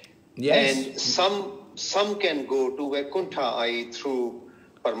 Yes. And some can go to Vaikuntha, i.e. through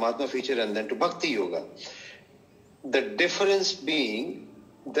Paramatma feature and then to Bhakti Yoga. The difference being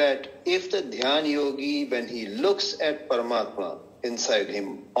that if the Dhyana Yogi, when he looks at Paramatma inside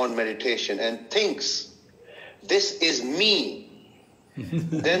him on meditation and thinks, this is me,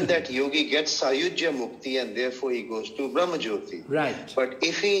 then that yogi gets Sayujya Mukti and therefore he goes to Brahma Jyoti. Right. But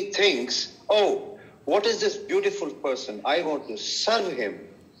if he thinks, oh, what is this beautiful person? I want to serve him.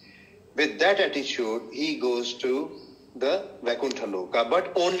 With that attitude, he goes to the Vaikuntha Loka,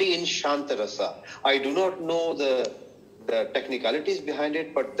 but only in Shantarasa. I do not know the technicalities behind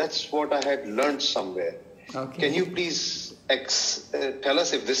it, but that's what I had learned somewhere. Okay. Can you please tell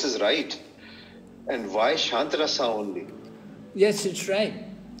us if this is right? And why Shantarasa only? Yes, it's right.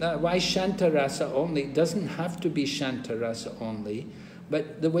 Why Shantarasa only? It doesn't have to be Shantarasa only,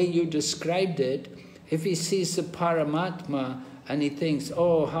 but the way you described it, if he sees the Paramatma and he thinks,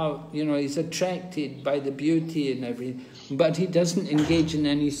 oh, how, you know, he's attracted by the beauty and everything, but he doesn't engage in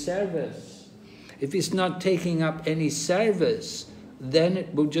any service. If he's not taking up any service, then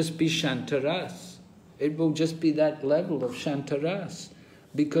it will just be Shantaras. It will just be that level of Shantaras,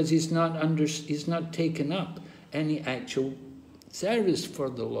 because he's not taken up any actual service for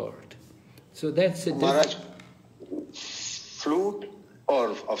the Lord. So that's the difference. Maharaj, flute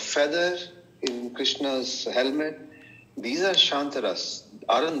or a feather in Krishna's helmet, these are Shantaras.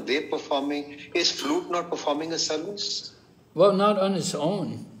 Aren't they performing? Is flute not performing a service? Well, not on its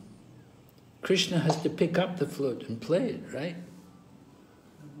own. Krishna has to pick up the flute and play it, right?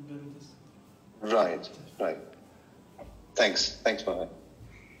 Right. Thanks, Maharaj.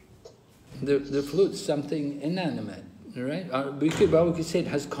 The flute's something inanimate, right? We could say it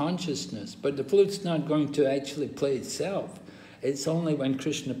has consciousness, but the flute's not going to actually play itself. It's only when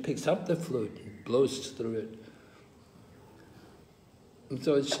Krishna picks up the flute and blows through it.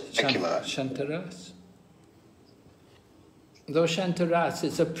 So it's Shantaras. Though Shantaras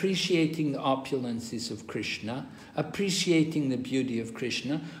is appreciating the opulences of Krishna, appreciating the beauty of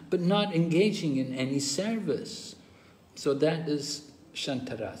Krishna, but not engaging in any service. So that is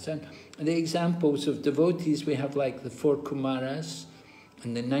Shantaras. And the examples of devotees we have, like the 4 Kumaras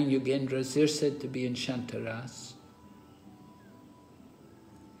and the 9 Yogendras, they're said to be in Shantaras.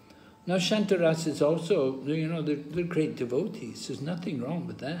 Now Shantaras is also, they're great devotees. There's nothing wrong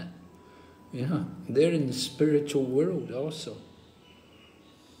with that. They're in the spiritual world also.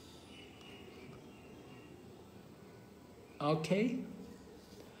 Okay.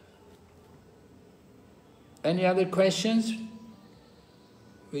 Any other questions?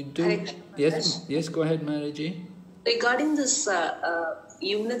 We do. Yes, go ahead, Maharaji. Regarding this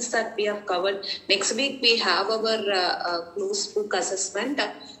units that we have covered, next week we have our closed book assessment.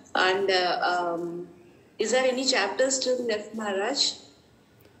 And is there any chapters still left, Maharaj?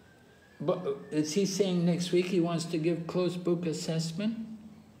 But is he saying next week he wants to give closed book assessment?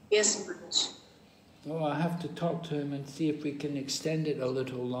 Yes, Maharaj. Oh, I have to talk to him and see if we can extend it a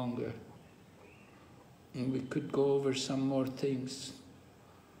little longer. And we could go over some more things.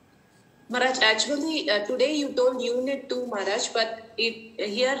 Maharaj, actually today you told Unit 2, Maharaj, but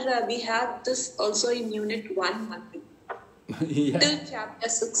here we have this also in Unit 1. Yeah. Till Chapter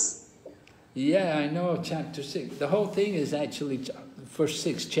 6. Yeah, I know Chapter 6. The whole thing is actually, the first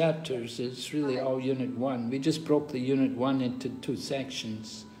 6 chapters, it's really all Unit 1. We just broke the Unit 1 into 2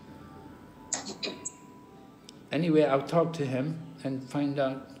 sections. Anyway, I'll talk to him and find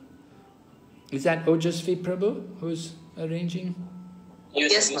out. Is that Ojasvi Prabhu who's arranging?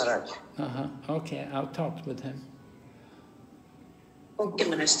 Yes, Maharaj. Okay, I'll talk with him. Okay,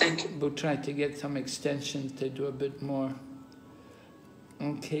 Maharaj, thank you. We'll try to get some extensions to do a bit more.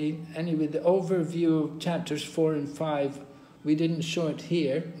 Okay, anyway, the overview of chapters 4 and 5, we didn't show it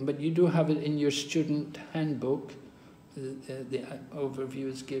here, but you do have it in your student handbook. The overview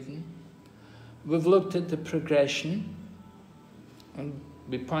is given. We've looked at the progression, and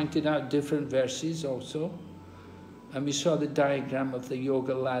we pointed out different verses also, and we saw the diagram of the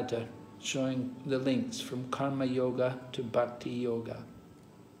yoga ladder showing the links from karma yoga to bhakti yoga.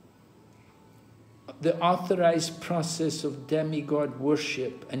 The authorized process of demigod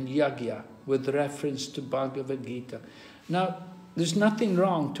worship and yajna with reference to Bhagavad Gita. Now, there's nothing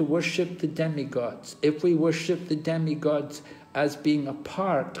wrong to worship the demigods if we worship the demigods as being a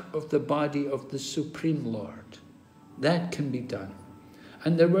part of the body of the Supreme Lord. That can be done.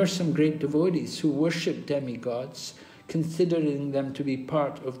 And there were some great devotees who worshipped demigods, considering them to be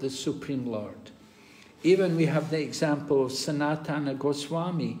part of the Supreme Lord. Even we have the example of Sanatana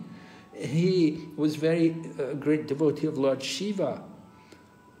Goswami. He was a great devotee of Lord Shiva.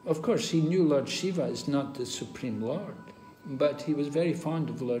 Of course, he knew Lord Shiva is not the Supreme Lord, but he was very fond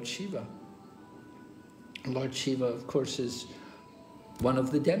of Lord Shiva. Lord Shiva, of course, is one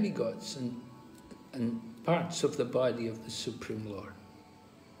of the demigods and parts of the body of the Supreme Lord.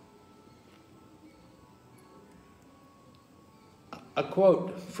 A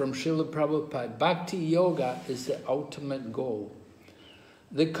quote from Srila Prabhupada, Bhakti Yoga is the ultimate goal.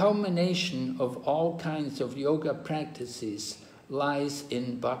 The culmination of all kinds of yoga practices lies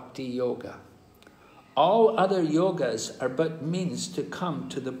in Bhakti Yoga. All other yogas are but means to come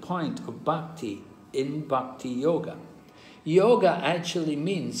to the point of Bhakti in Bhakti Yoga. Yoga actually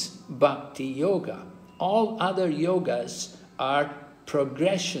means Bhakti Yoga. All other yogas are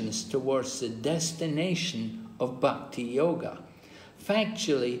progressions towards the destination of Bhakti Yoga.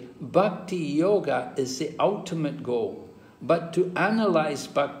 Factually, Bhakti Yoga is the ultimate goal. But to analyze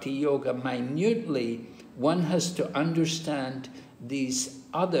Bhakti Yoga minutely, one has to understand these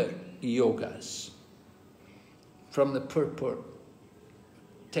other yogas. From the purport,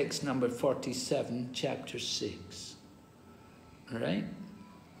 text number 47, chapter 6. All right?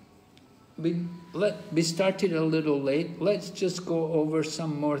 We started a little late. Let's just go over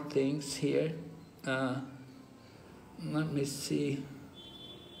some more things here. Let me see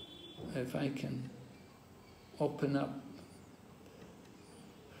if I can open up.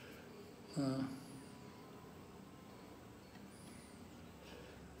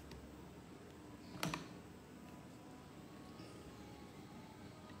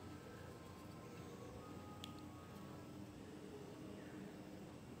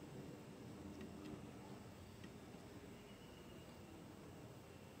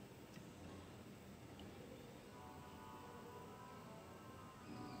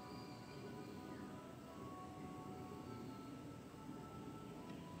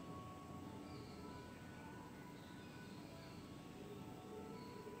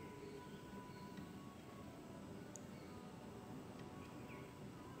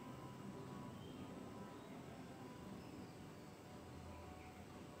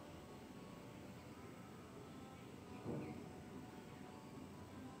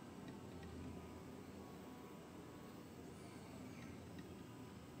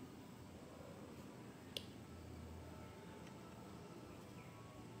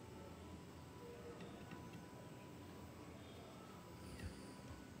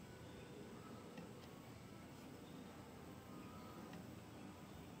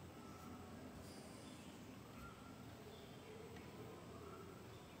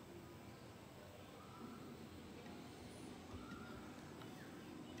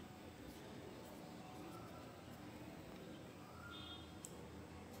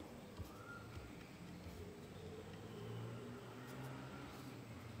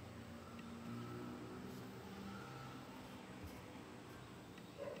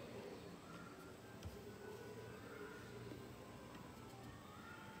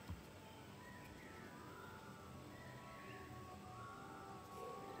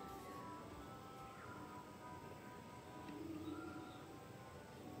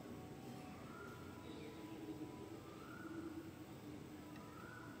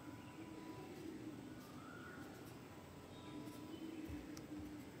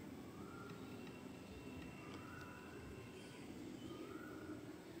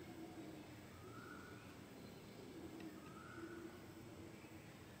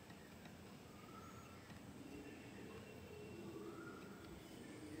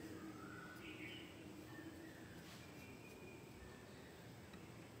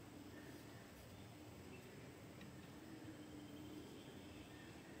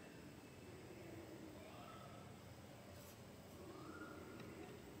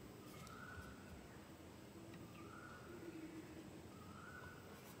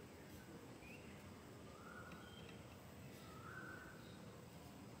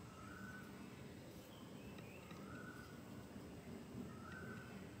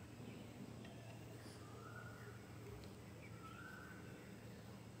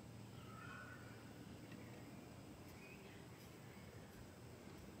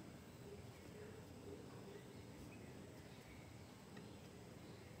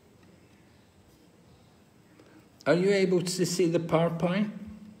 Are you able to see the PowerPoint?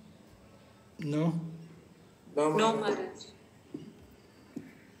 No? No, Maharaj.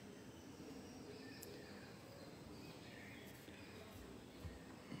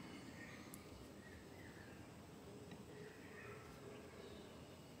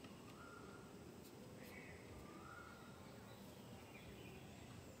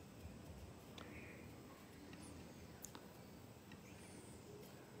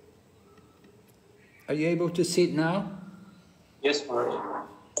 Are you able to see it now? Yes, Maharaj.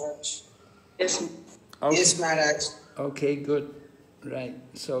 Yes. Okay. Yes, Maharaj. Okay, good. Right,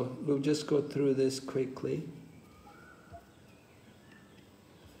 so we'll just go through this quickly.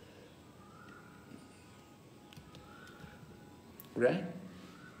 Right?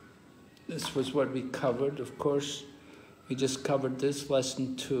 This was what we covered, of course. We just covered this,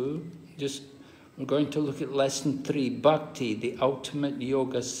 lesson 2. We're going to look at lesson 3, Bhakti, the ultimate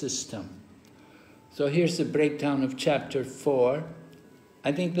yoga system. So here's the breakdown of chapter 4.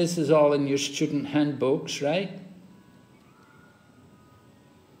 I think this is all in your student handbooks, right?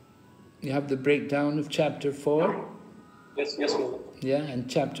 You have the breakdown of chapter 4? Yes. Yeah, and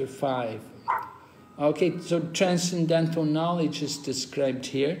chapter 5. Okay, so transcendental knowledge is described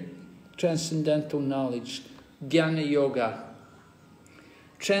here. Transcendental knowledge, Jnana Yoga.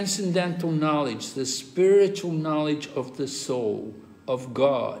 Transcendental knowledge, the spiritual knowledge of the soul, of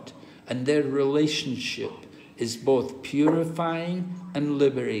God, and their relationship is both purifying and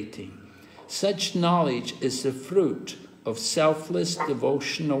liberating. Such knowledge is the fruit of selfless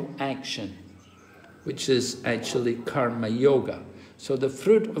devotional action, which is actually karma yoga. So the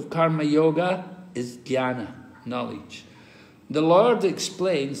fruit of karma yoga is jnana, knowledge. The Lord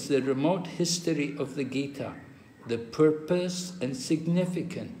explains the remote history of the Gita, the purpose and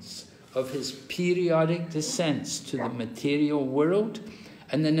significance of his periodic descents to the material world,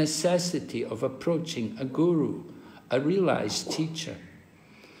 and the necessity of approaching a guru, a realized teacher.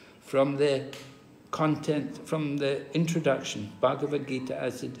 From the content, from the introduction, Bhagavad Gita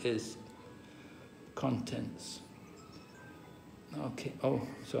as it is, contents. Okay, oh,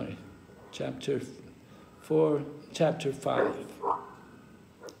 sorry. Chapter 4, chapter 5.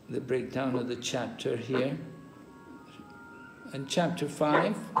 The breakdown of the chapter here. And chapter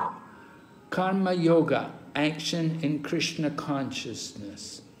 5, Karma Yoga, action in Krishna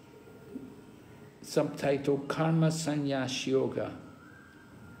consciousness. Subtitle, Karma Sannyas Yoga.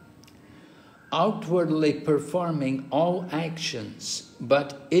 Outwardly performing all actions,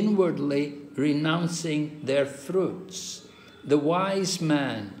 but inwardly renouncing their fruits. The wise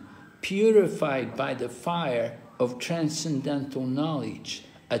man, purified by the fire of transcendental knowledge,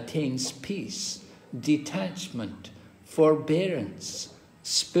 attains peace, detachment, forbearance,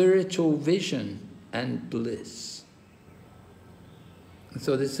 spiritual vision, and bliss.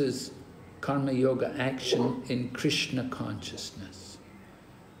 So this is Karma Yoga action in Krishna consciousness.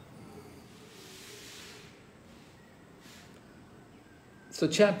 So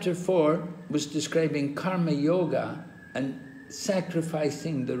chapter 4 was describing Karma Yoga and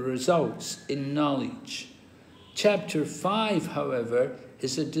sacrificing the results in knowledge. Chapter 5, however,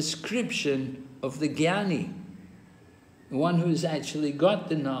 is a description of the jnani, the one who's actually got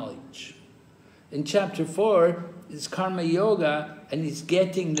the knowledge. In chapter 4, it's Karma Yoga, and he's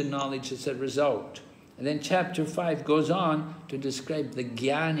getting the knowledge as a result. And then chapter 5 goes on to describe the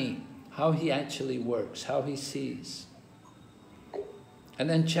jnani, how he actually works, how he sees. And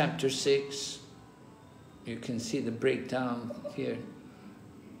then chapter 6, you can see the breakdown here.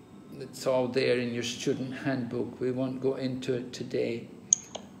 It's all there in your student handbook. We won't go into it today,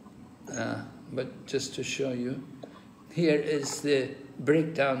 but just to show you. Here is the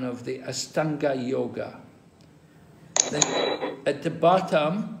breakdown of the Astanga Yoga. Then at the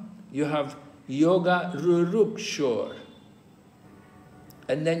bottom, you have Yoga Rurukshor.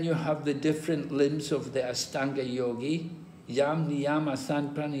 And then you have the different limbs of the Astanga Yogi. Yam, Niyam,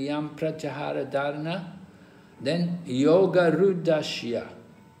 Asan, Pranayam, Pratyahara, Dharana. Then Yoga Rudashya.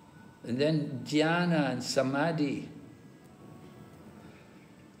 And then Dhyana and Samadhi.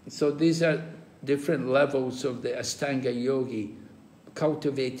 So these are different levels of the Astanga Yogi,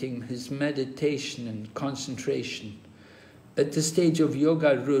 cultivating his meditation and concentration. At the stage of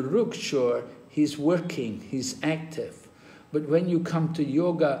Yoga Rurukshor, he's working, he's active. But when you come to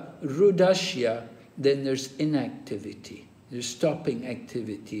Yoga Rudashya, then there's inactivity. There's stopping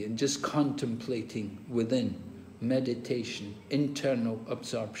activity and just contemplating within, meditation, internal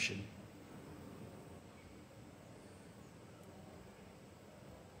absorption.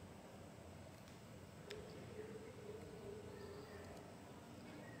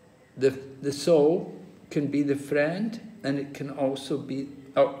 The soul can be the friend, and it can also be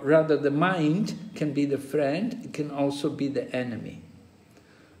or rather the mind can be the friend, it can also be the enemy.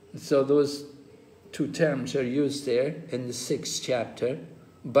 So those two terms are used there in the 6th chapter,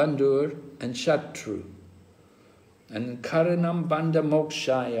 Bandhur and Shatru. And Karanam Bandha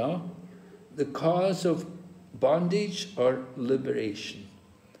Mokshaya, the cause of bondage or liberation.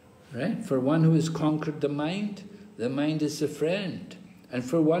 Right? For one who has conquered the mind is a friend. And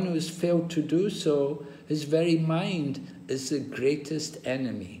for one who has failed to do so, his very mind is the greatest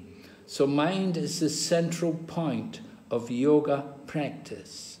enemy. So mind is the central point of yoga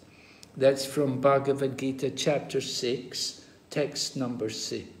practice. That's from Bhagavad Gita chapter 6, text number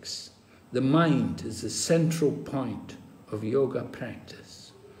 6. The mind is the central point of yoga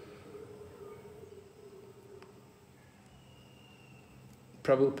practice.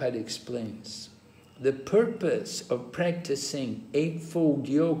 Prabhupada explains, the purpose of practicing eightfold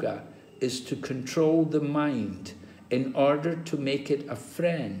yoga is to control the mind in order to make it a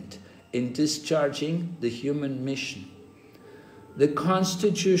friend in discharging the human mission. The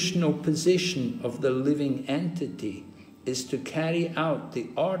constitutional position of the living entity is to carry out the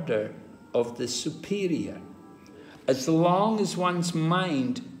order of the superior. As long as one's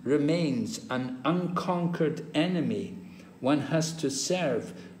mind remains an unconquered enemy, one has to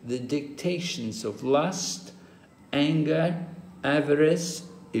serve the dictations of lust, anger, avarice,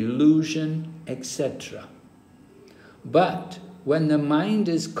 illusion, etc. But when the mind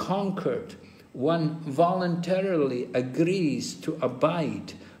is conquered, one voluntarily agrees to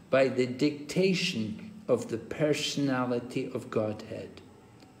abide by the dictation of the personality of Godhead.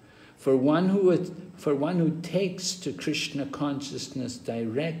 For one who takes to Krishna consciousness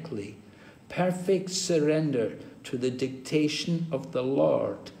directly, perfect surrender to the dictation of the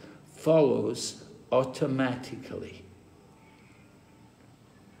Lord follows automatically.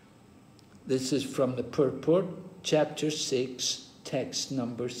 This is from the purport, chapter 6, text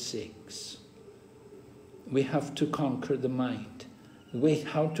number 6. We have to conquer the mind.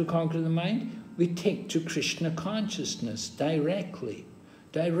 How to conquer the mind? We take to Krishna consciousness directly.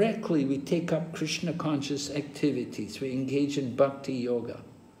 Directly we take up Krishna conscious activities. We engage in Bhakti yoga.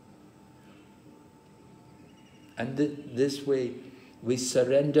 And this way we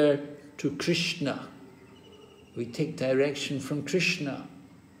surrender to Krishna. We take direction from Krishna.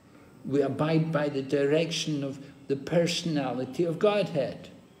 We abide by the direction of the personality of Godhead.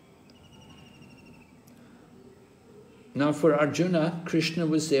 Now for Arjuna, Krishna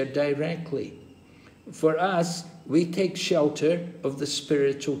was there directly. For us, we take shelter of the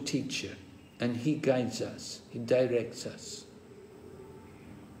spiritual teacher, and he guides us, he directs us.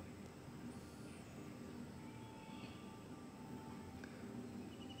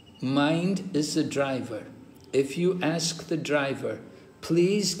 Mind is the driver. If you ask the driver,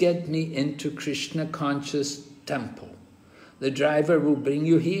 please get me into Krishna conscious temple, the driver will bring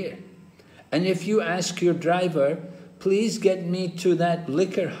you here. And if you ask your driver, please get me to that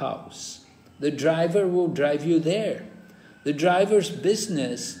liquor house, the driver will drive you there. The driver's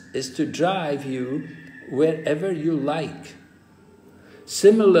business is to drive you wherever you like.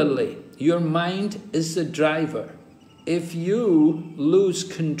 Similarly, your mind is the driver. If you lose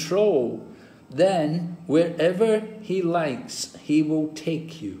control, then wherever he likes, he will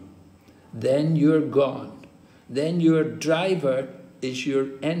take you. Then you're gone. Then your driver is your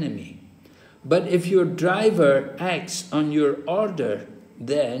enemy. But if your driver acts on your order,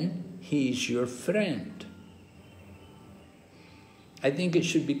 then he's your friend. I think it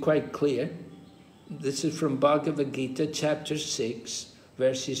should be quite clear. This is from Bhagavad Gita, chapter 6,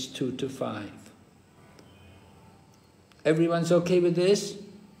 verses 2 to 5. Everyone's okay with this?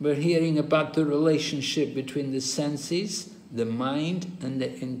 We're hearing about the relationship between the senses, the mind, and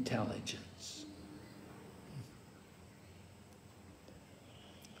the intelligence.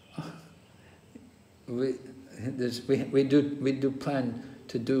 We do plan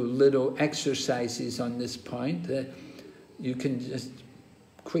to do little exercises on this point that you can just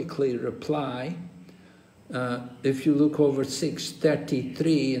quickly reply. If you look over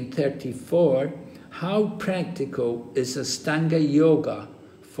 633 and 34, how practical is Ashtanga Yoga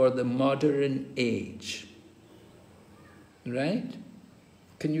for the modern age? Right?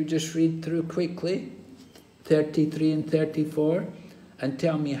 Can you just read through quickly 33 and 34 and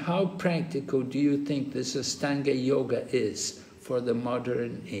tell me how practical do you think this Ashtanga Yoga is for the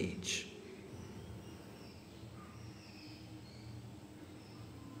modern age?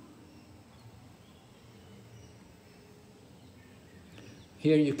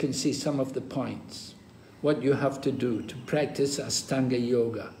 Here you can see some of the points, what you have to do to practice Ashtanga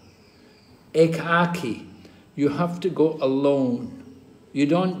Yoga. Ekaki, you have to go alone. You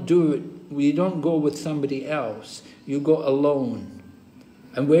don't do it, you don't go with somebody else, you go alone.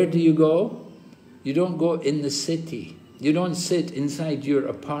 And where do you go? You don't go in the city. You don't sit inside your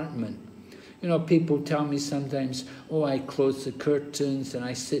apartment. You know, people tell me sometimes, oh, I close the curtains and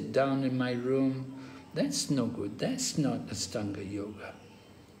I sit down in my room. That's no good. That's not Ashtanga Yoga.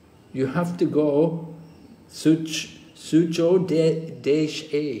 You have to go sucho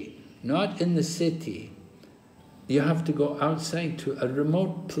deshe, not in the city. You have to go outside to a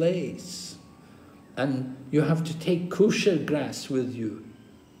remote place. And you have to take kusha grass with you.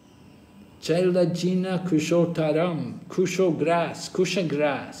 Chailajina kushotaram, kusha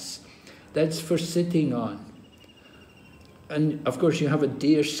grass. That's for sitting on. And of course you have a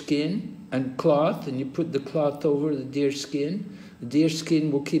deer skin and cloth, and you put the cloth over the deer skin. The deer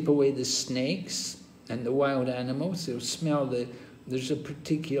skin will keep away the snakes and the wild animals. They'll smell there's a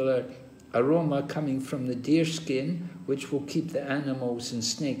particular aroma coming from the deer skin which will keep the animals and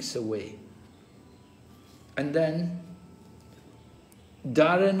snakes away. And then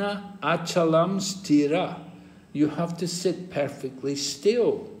Dharana achalam stira. You have to sit perfectly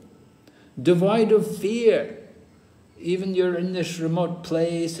still, devoid of fear. Even you're in this remote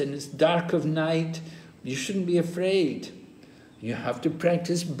place and it's dark of night, you shouldn't be afraid. You have to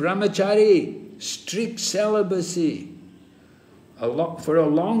practice brahmachari, strict celibacy, for a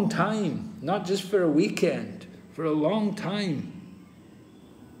long time, not just for a weekend, for a long time.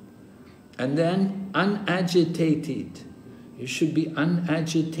 And then unagitated. You should be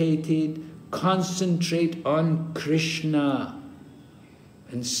unagitated, concentrate on Krishna,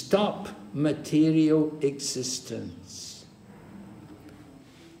 and stop material existence.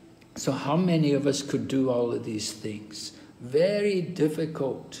 So how many of us could do all of these things? Very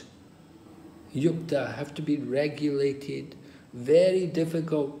difficult. Yukta have to be regulated. Very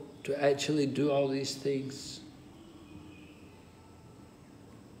difficult to actually do all these things.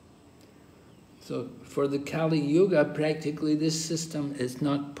 So for the Kali Yuga, practically this system is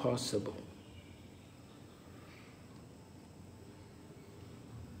not possible.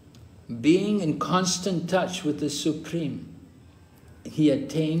 Being in constant touch with the Supreme, he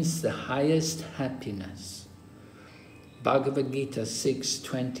attains the highest happiness. Bhagavad Gita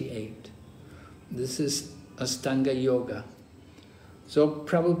 6:28. This is Ashtanga Yoga. So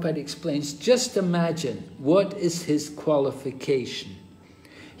Prabhupada explains, just imagine what is his qualification.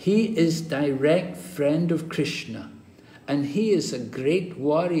 He is direct friend of Krishna, and he is a great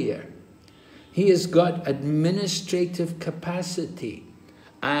warrior. He has got administrative capacity,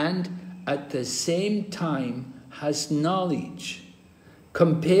 and at the same time has knowledge.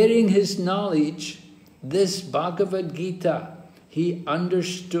 Comparing his knowledge, this Bhagavad Gita, he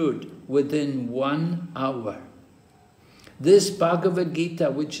understood within 1 hour. This Bhagavad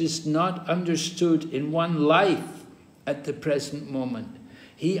Gita, which is not understood in one life at the present moment,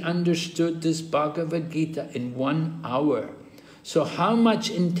 he understood this Bhagavad Gita in 1 hour. So how much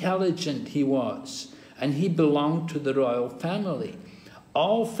intelligent he was. And he belonged to the royal family.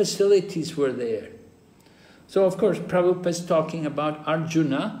 All facilities were there. So of course Prabhupada is talking about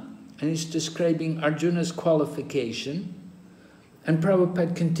Arjuna, and he's describing Arjuna's qualification. And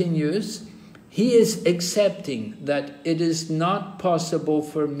Prabhupada continues, he is accepting that it is not possible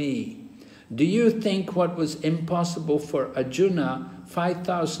for me. Do you think what was impossible for Arjuna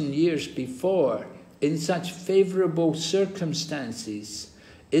 5,000 years before, in such favorable circumstances,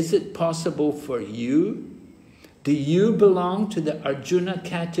 is it possible for you? Do you belong to the Arjuna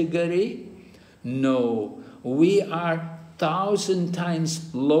category? No, we are 1,000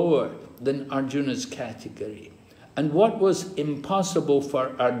 times lower than Arjuna's category. And what was impossible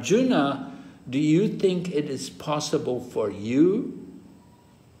for Arjuna, do you think it is possible for you?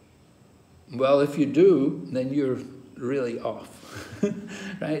 Well, if you do, then you're really off.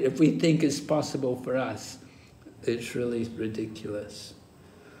 Right? If we think it's possible for us, it's really ridiculous.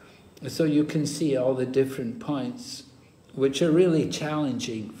 So you can see all the different points which are really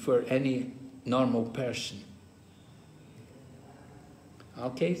challenging for any normal person.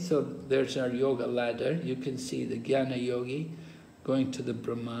 Okay, so there's our yoga ladder. You can see the Jnana Yogi going to the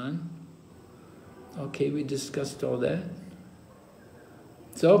Brahman. Okay, we discussed all that.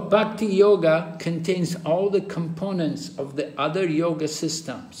 So Bhakti Yoga contains all the components of the other yoga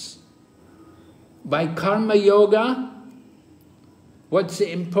systems. By Karma Yoga, what's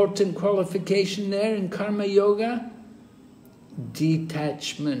the important qualification there in Karma Yoga?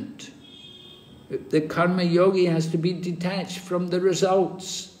 Detachment. The Karma Yogi has to be detached from the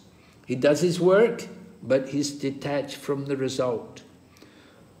results. He does his work, but he's detached from the result.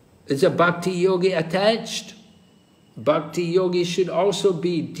 Is a Bhakti Yogi attached? Bhakti Yogi should also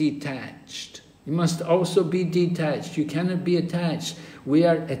be detached. You must also be detached. You cannot be attached. We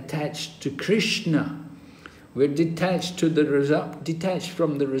are attached to Krishna. We're detached to the result, detached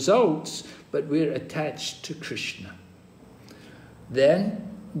from the results, but we're attached to Krishna. Then,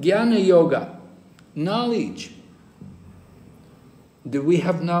 Jnana Yoga, knowledge. Do we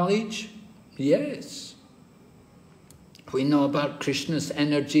have knowledge? Yes. We know about Krishna's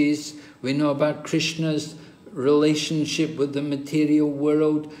energies, we know about Krishna's relationship with the material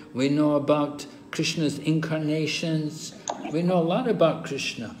world, we know about Krishna's incarnations, we know a lot about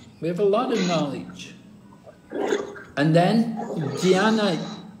Krishna. We have a lot of knowledge. And then Dhyana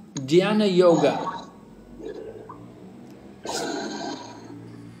Yoga.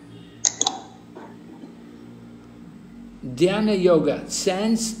 Dhyana Yoga,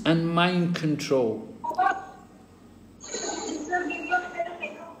 sense and mind control.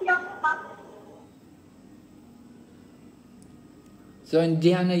 So in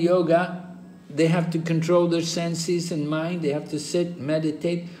Dhyana Yoga, they have to control their senses and mind, they have to sit,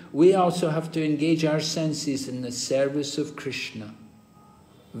 meditate. We also have to engage our senses in the service of Krishna.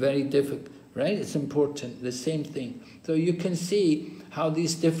 Very difficult, right? It's important, the same thing. So you can see how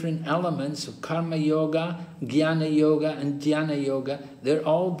these different elements of Karma Yoga, Jnana Yoga and Dhyana Yoga, they're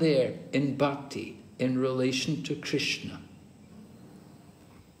all there in Bhakti, in relation to Krishna.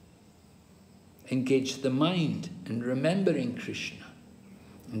 Engage the mind in remembering Krishna,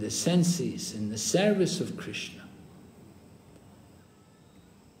 in the senses, in the service of Krishna.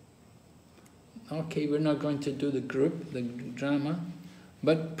 Okay, we're not going to do the group, the drama,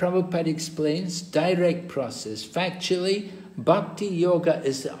 but Prabhupada explains direct process. Factually, Bhakti Yoga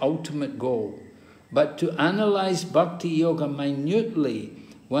is the ultimate goal. But to analyze Bhakti Yoga minutely,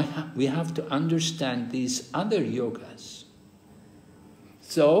 we have to understand these other yogas.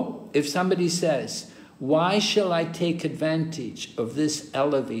 So, if somebody says, why shall I take advantage of this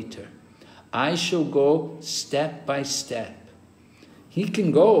elevator? I shall go step by step. He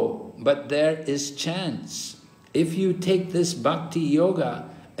can go, but there is chance. If you take this Bhakti Yoga,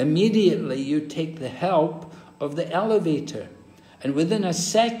 immediately you take the help of the elevator. And within a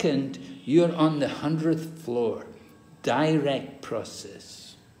second, you're on the 100th floor. Direct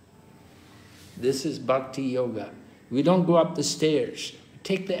process. This is Bhakti Yoga. We don't go up the stairs. We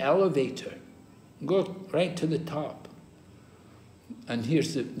take the elevator. Go right to the top. And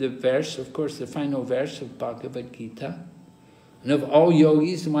here's the verse, of course, the final verse of Bhagavad Gita. And of all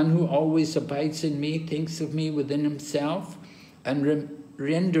yogis, the one who always abides in me, thinks of me within himself, and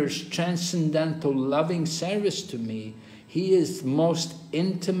renders transcendental loving service to me, he is most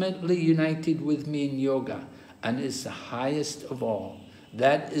intimately united with me in yoga, and is the highest of all.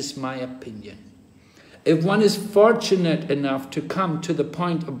 That is my opinion. If one is fortunate enough to come to the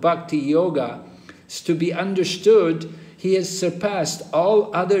point of Bhakti Yoga, to be understood, he has surpassed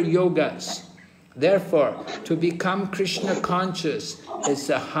all other yogas. Therefore, to become Krishna conscious is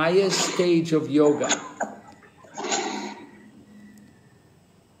the highest stage of yoga.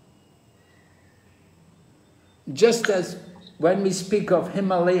 Just as when we speak of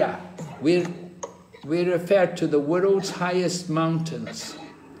Himalaya, we refer to the world's highest mountains,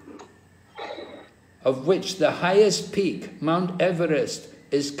 of which the highest peak, Mount Everest,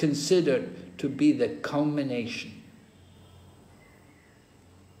 is considered to be the culmination.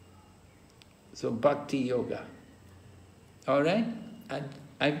 So Bhakti Yoga. All right?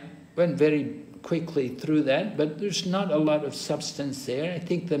 I went very quickly through that, but there's not a lot of substance there. I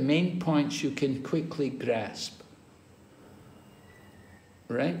think the main points you can quickly grasp.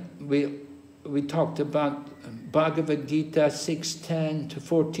 Right? We talked about Bhagavad Gita 6:10 to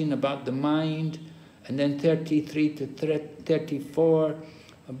 14 about the mind, and then 33 to 34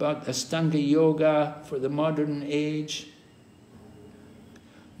 about Ashtanga Yoga for the modern age.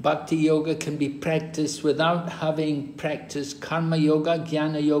 Bhakti Yoga can be practiced without having practiced Karma Yoga,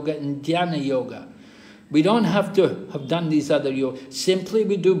 Jnana Yoga and Dhyana Yoga. We don't have to have done these other yogas. Simply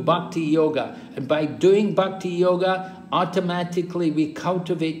we do Bhakti Yoga. And by doing Bhakti Yoga, automatically we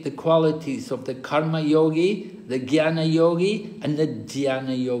cultivate the qualities of the Karma Yogi, the Jnana Yogi and the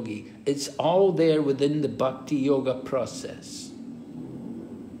Dhyana Yogi. It's all there within the Bhakti Yoga process.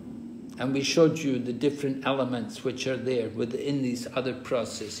 And we showed you the different elements which are there within these other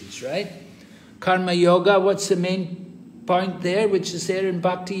processes, right? Karma Yoga, what's the main point there, which is there in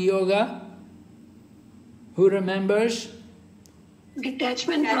Bhakti Yoga? Who remembers?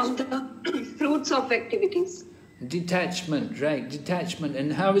 Detachment from the fruits of activities. Detachment, right, detachment.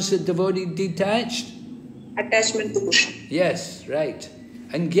 And how is the devotee detached? Attachment to Krishna. Yes, right.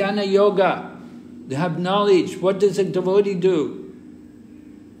 And Jnana Yoga, they have knowledge. What does a devotee do?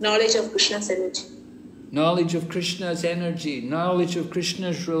 Knowledge of Krishna's energy. Knowledge of Krishna's energy, knowledge of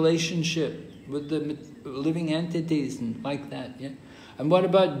Krishna's relationship with the living entities and like that. Yeah. And what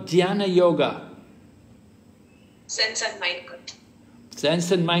about Dhyana Yoga? Sense and mind control.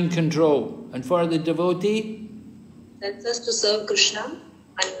 Sense and mind control. And for the devotee? Senses to serve Krishna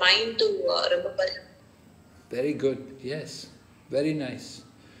and mind to remember him. Very good, yes. Very nice.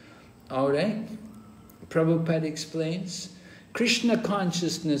 All right. Prabhupada explains, Krishna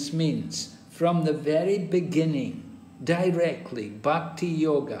consciousness means from the very beginning, directly, Bhakti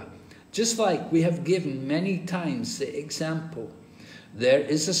Yoga. Just like we have given many times the example, there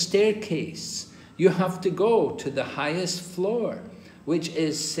is a staircase. You have to go to the highest floor, which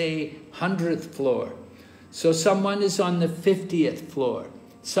is, say, 100th floor. So someone is on the 50th floor.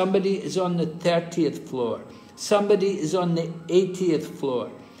 Somebody is on the 30th floor. Somebody is on the 80th floor.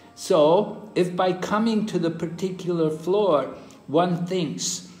 So, if by coming to the particular floor, one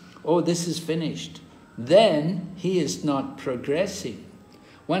thinks, oh, this is finished, then he is not progressing.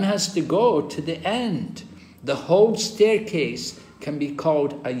 One has to go to the end. The whole staircase can be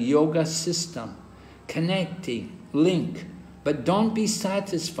called a yoga system, connecting, link. But don't be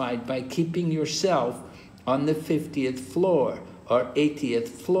satisfied by keeping yourself on the 50th floor or 80th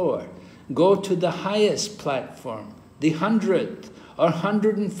floor. Go to the highest platform, the 100th or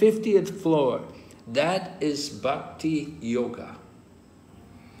 150th floor. That is Bhakti Yoga.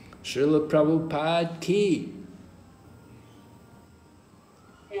 Srila Prabhupada ki.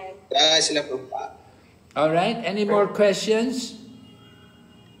 All right, any more questions?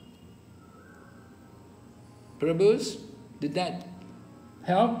 Prabhus, did that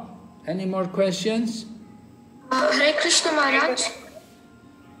help? Any more questions? Hare Krishna Maharaj.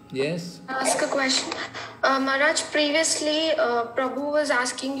 Yes? Ask a question. Maharaj, previously Prabhu was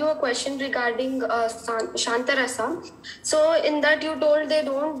asking you a question regarding Shantarasa. So in that you told they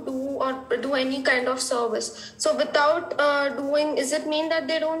don't do any kind of service. So without doing, is it mean that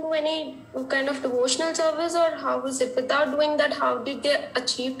they don't do any kind of devotional service, or how is it? Without doing that, how did they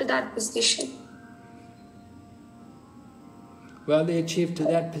achieve to that position? Well, they achieve to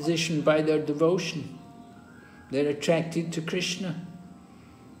that position by their devotion. They're attracted to Krishna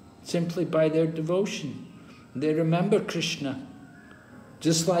simply by their devotion. They remember Krishna.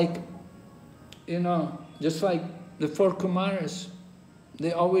 Just like, just like the four Kumaras.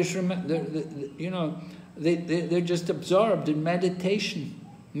 They always remember, they're just absorbed in meditation,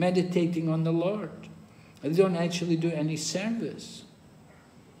 meditating on the Lord. They don't actually do any service.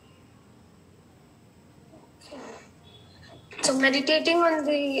 So meditating on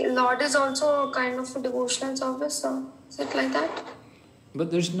the Lord is also a kind of a devotional service, so is it like that? But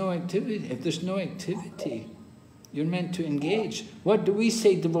there's no activity. If there's no activity, you're meant to engage. What do we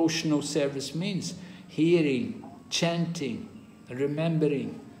say devotional service means? Hearing, chanting,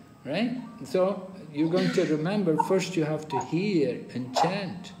 remembering, right? So you're going to remember, first you have to hear and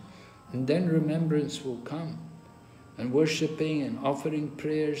chant, and then remembrance will come. And worshipping and offering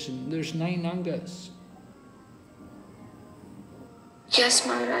prayers, and there's 9 angas. Yes,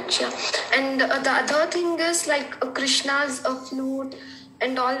 Maharaj, yeah. And the other thing is like Krishna's flute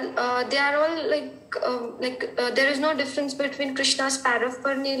and all, they are all there is no difference between Krishna's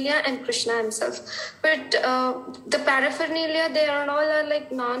paraphernalia and Krishna himself. But the paraphernalia, they are all like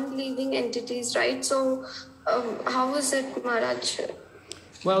non-living entities, right? So how is it, Maharaj?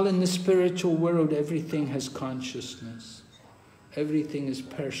 Well, in the spiritual world, everything has consciousness. Everything is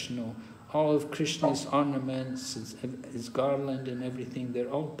personal. All of Krishna's ornaments, his garland and everything, they're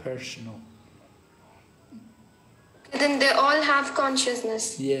all personal. Then they all have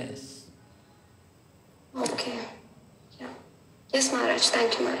consciousness? Yes. Okay. Yeah. Yes, Maharaj.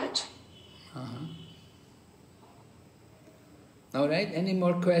 Thank you, Maharaj. All right. Any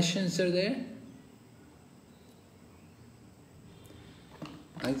more questions are there?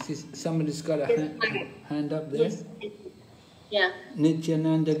 I see somebody's got a hand up there. Yes. Yeah.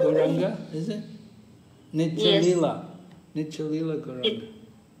 Nityananda Gauranga, is it? Yes. Nitya Lila Gauranga.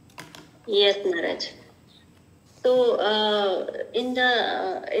 Yes, Maharaj. So in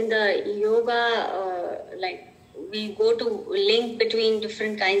the yoga, like we go to link between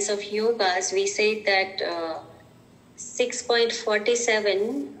different kinds of yogas. We say that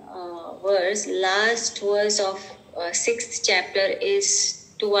 6.47 verse, last verse of 6th chapter is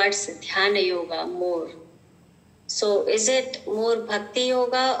towards Dhyana Yoga more. So is it more Bhakti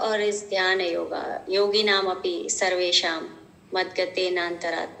Yoga or is Dhyana Yoga? Yoginam api sarvesham madgatena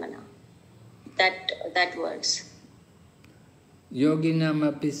antaratmana. That words. Yoginam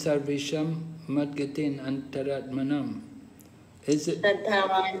api sarvesham madgatena antaratmanam. Is it?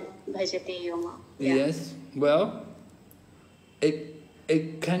 Shraddhavan bhajate yoma. Yes. Well,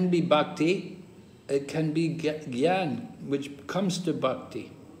 it can be Bhakti. It can be Gyan, which comes to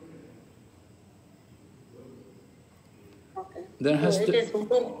Bhakti. Okay. There has so it is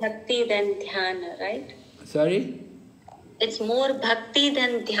more Bhakti than Dhyana, right? Sorry? It's more bhakti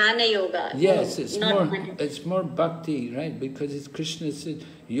than dhyana yoga. Yes, no, it's more bhakti, right? Because it's Krishna said,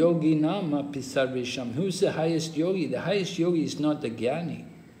 yogi nama pisarvesham. Who's the highest yogi? The highest yogi is not the jnani.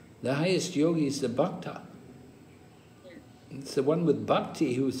 The highest yogi is the bhakta. It's the one with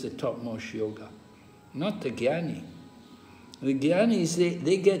bhakti who is the topmost yoga, not the jnani. The jnanis,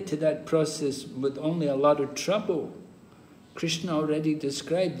 they get to that process with only a lot of trouble. Krishna already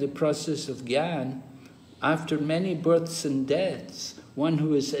described the process of jnana. After many births and deaths, one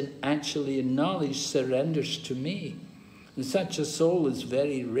who is actually in knowledge surrenders to me. And such a soul is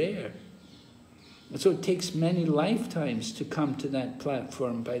very rare. So it takes many lifetimes to come to that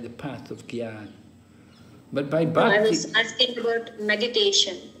platform by the path of jnana. But by bhakti... I was asking about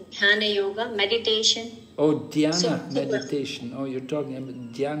meditation, dhyana yoga, meditation. Oh, dhyana meditation. Oh, you're talking about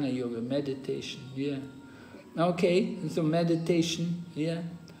dhyana yoga, meditation, yeah. Okay, so meditation, yeah.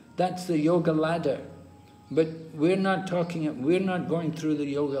 That's the yoga ladder. But we're not going through the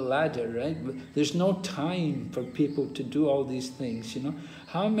yoga ladder, right? There's no time for people to do all these things, you know.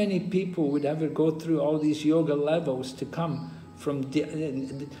 How many people would ever go through all these yoga levels to come from...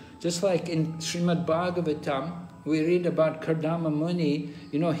 Just like in Srimad Bhagavatam, we read about Kardama Muni,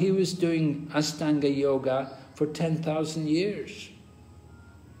 you know, he was doing Ashtanga Yoga for 10,000 years.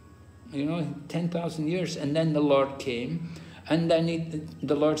 You know, 10,000 years. And then the Lord came. And then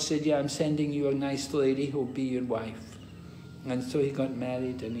the Lord said, yeah, I'm sending you a nice lady who will be your wife. And so he got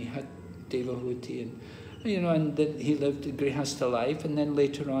married and he had Devahuti and, you know, and then he lived a Grihastha life, and then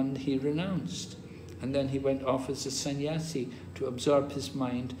later on he renounced. And then he went off as a sannyasi to absorb his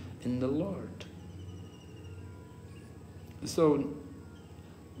mind in the Lord. So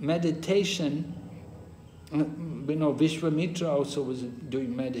meditation, you know, Vishwamitra also was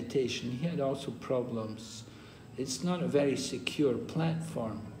doing meditation. He had also problems. It's not a very secure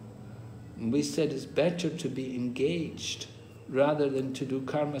platform. We said it's better to be engaged rather than to do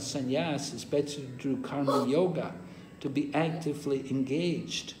karma sannyas. It's better to do karma yoga, to be actively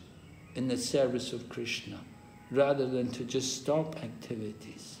engaged in the service of Krishna rather than to just stop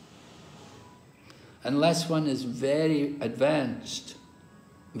activities. Unless one is very advanced,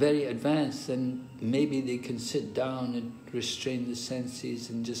 then maybe they can sit down and restrain the senses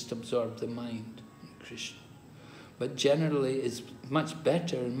and just absorb the mind in Krishna. But generally, it's much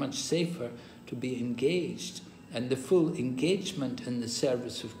better and much safer to be engaged. And the full engagement in the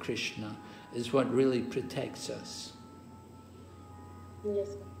service of Krishna is what really protects us. Yes.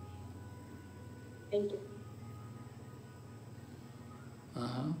 Thank you.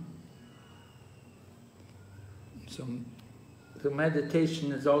 So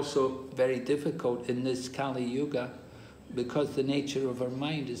meditation is also very difficult in this Kali Yuga because the nature of our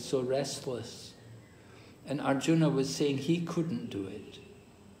mind is so restless. And Arjuna was saying he couldn't do it.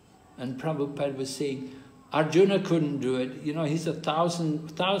 And Prabhupada was saying, Arjuna couldn't do it. You know, he's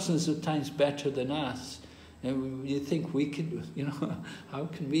thousands of times better than us. And you think we could, you know, how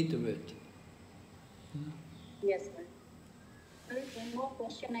can we do it? Yes, sir. One more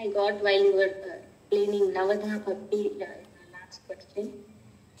question I got while you were explaining Navadha Bhakti, last question.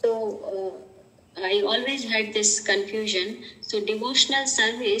 So, I always had this confusion. So devotional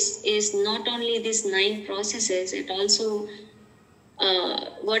service is not only these 9 processes, it also,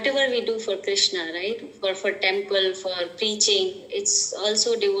 whatever we do for Krishna, right? For temple, for preaching, it's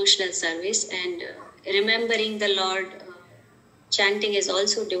also devotional service. And remembering the Lord, chanting is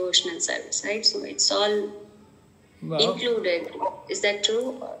also devotional service, right? So it's all included. Is that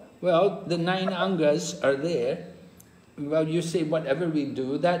true? Well, the 9 angas are there. Well, you say whatever we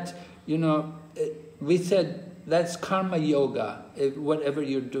do, that, you know, we said that's karma yoga. Whatever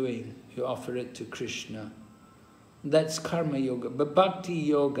you're doing, you offer it to Krishna. That's karma yoga. But bhakti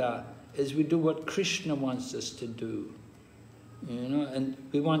yoga is we do what Krishna wants us to do. You know, and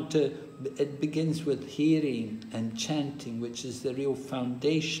we want to, it begins with hearing and chanting, which is the real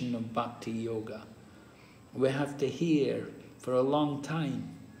foundation of bhakti yoga. We have to hear for a long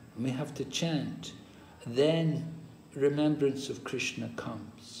time, and we have to chant. Then remembrance of Krishna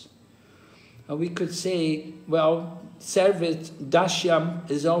comes. We could say, well, service, dashyam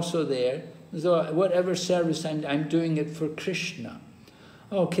is also there. So whatever service I'm doing it for Krishna.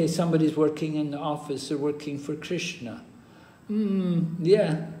 Okay, somebody's working in the office, they're working for Krishna.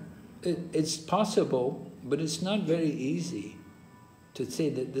 Yeah, it's possible, but it's not very easy to say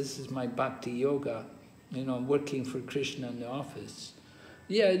that this is my bhakti yoga, you know, working for Krishna in the office.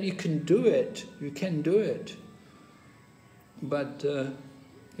 Yeah, you can do it, but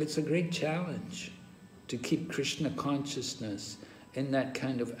it's a great challenge to keep Krishna consciousness in that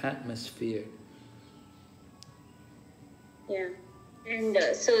kind of atmosphere. Yeah. And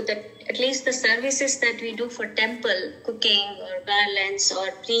so that at least the services that we do for temple, cooking or garlands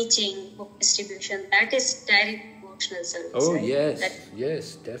or preaching, book distribution, that is direct devotional service. Oh, right? yes,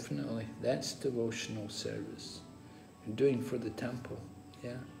 yes, definitely. That's devotional service. Doing for the temple,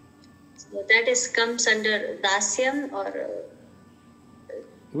 yeah. So that comes under dasyam or...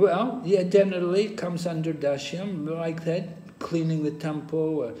 Well, yeah, generally it comes under dasyam, like that. Cleaning the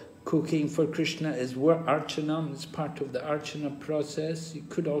temple, or cooking for Krishna is archana, it's part of the archana process. You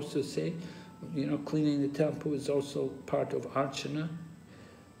could also say, you know, cleaning the temple is also part of archana.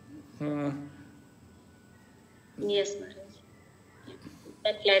 Yes, Maharaj.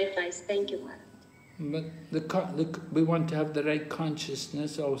 That clarifies. Thank you, Maharaj. But we want to have the right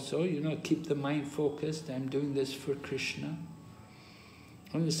consciousness also, you know, keep the mind focused. I'm doing this for Krishna.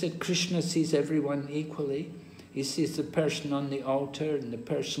 And we said Krishna sees everyone equally. He sees the person on the altar and the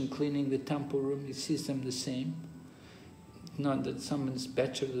person cleaning the temple room. He sees them the same. Not that someone's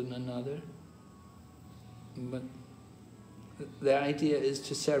better than another. But the idea is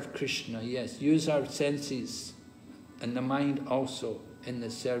to serve Krishna, yes. Use our senses and the mind also in the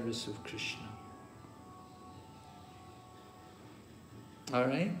service of Krishna. All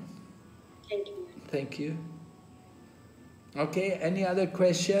right? Thank you. Thank you. Okay, any other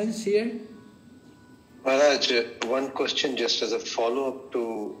questions here? Maharaj, one question just as a follow-up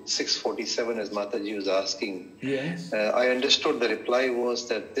to 647 as Mataji was asking. Yes. I understood the reply was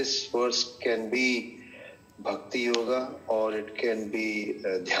that this verse can be Bhakti Yoga or it can be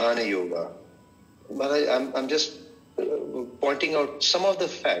Dhyana Yoga. Maharaj, I'm just pointing out some of the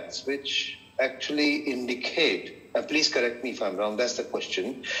facts which actually indicate, please correct me if I'm wrong, that's the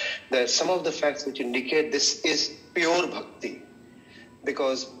question, that some of the facts which indicate this is pure Bhakti.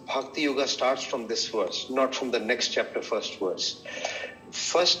 Because Bhakti Yoga starts from this verse, not from the next chapter, first verse.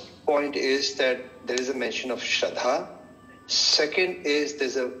 First point is that there is a mention of Shraddha. Second is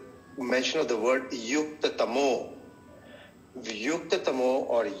there's a mention of the word Yukta Tamo. Yukta Tamo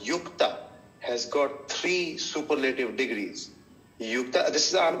or Yukta has got 3 superlative degrees.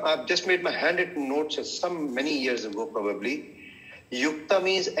 Yukta, I've just made my handwritten notes many years ago probably. Yukta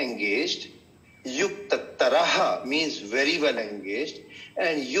means engaged. Yukta Taraha means very well engaged.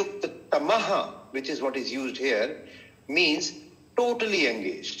 And Yukta Tamaha, which is what is used here, means totally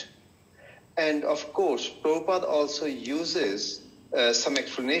engaged. And of course, Prabhupada also uses some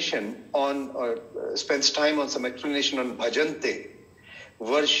explanation on, or spends time on some explanation on bhajante,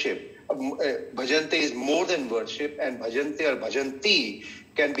 worship. Bhajante is more than worship, and bhajante or bhajanti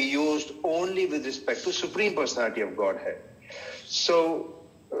can be used only with respect to Supreme Personality of Godhead. So,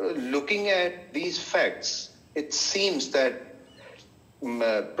 looking at these facts, it seems that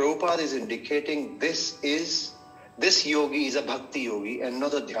Prabhupada is indicating this yogi is a bhakti yogi and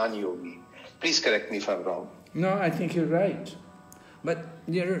not a dhyana yogi. Please correct me if I'm wrong. No, I think you're right. But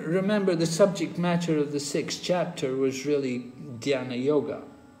you remember the subject matter of the 6th chapter was really dhyana yoga.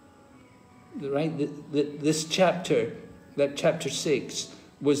 Right? This chapter, that chapter 6,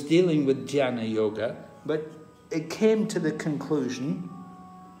 was dealing with dhyana yoga, but it came to the conclusion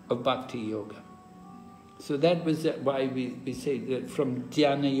of bhakti yoga. So that was why we say that from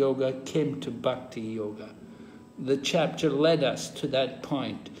dhyana yoga came to bhakti yoga. The chapter led us to that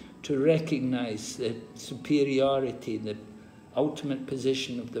point, to recognize the superiority, the ultimate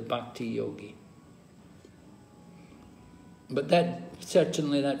position of the bhakti yogi. But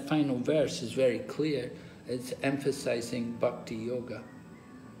certainly that final verse is very clear. It's emphasizing bhakti yoga.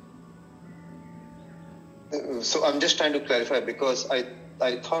 So I'm just trying to clarify because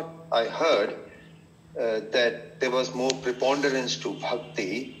I thought I heard that there was more preponderance to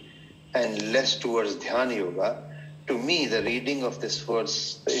bhakti and less towards dhyana yoga. To me, the reading of this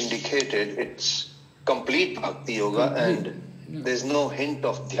verse indicated it's complete bhakti yoga and there's no hint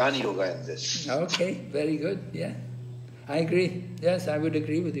of dhyana yoga in this. Okay, very good, yeah. I agree. Yes, I would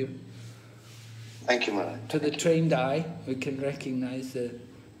agree with you. Thank you, Maharaj. To the trained eye, we can recognize the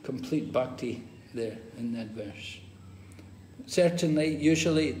complete bhakti there in that verse. Certainly,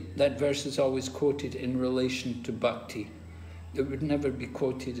 usually that verse is always quoted in relation to bhakti. It would never be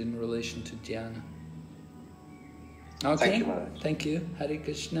quoted in relation to dhyana. Okay, thank you, Maharaj. Thank you. Hare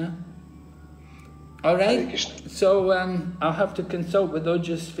Krishna. All right, so I'll have to consult with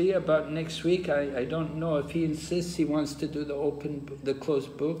Ojasvi about next week. I don't know if he insists he wants to do the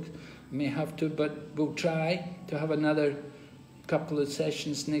closed book. May have to, but we'll try to have another couple of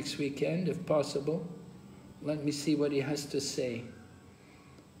sessions next weekend if possible. Let me see what he has to say.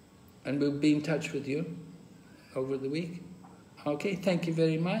 And we'll be in touch with you over the week. Okay, thank you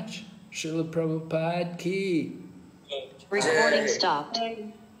very much. Srila Prabhupada ki. Recording stopped.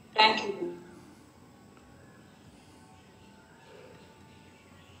 Thank you.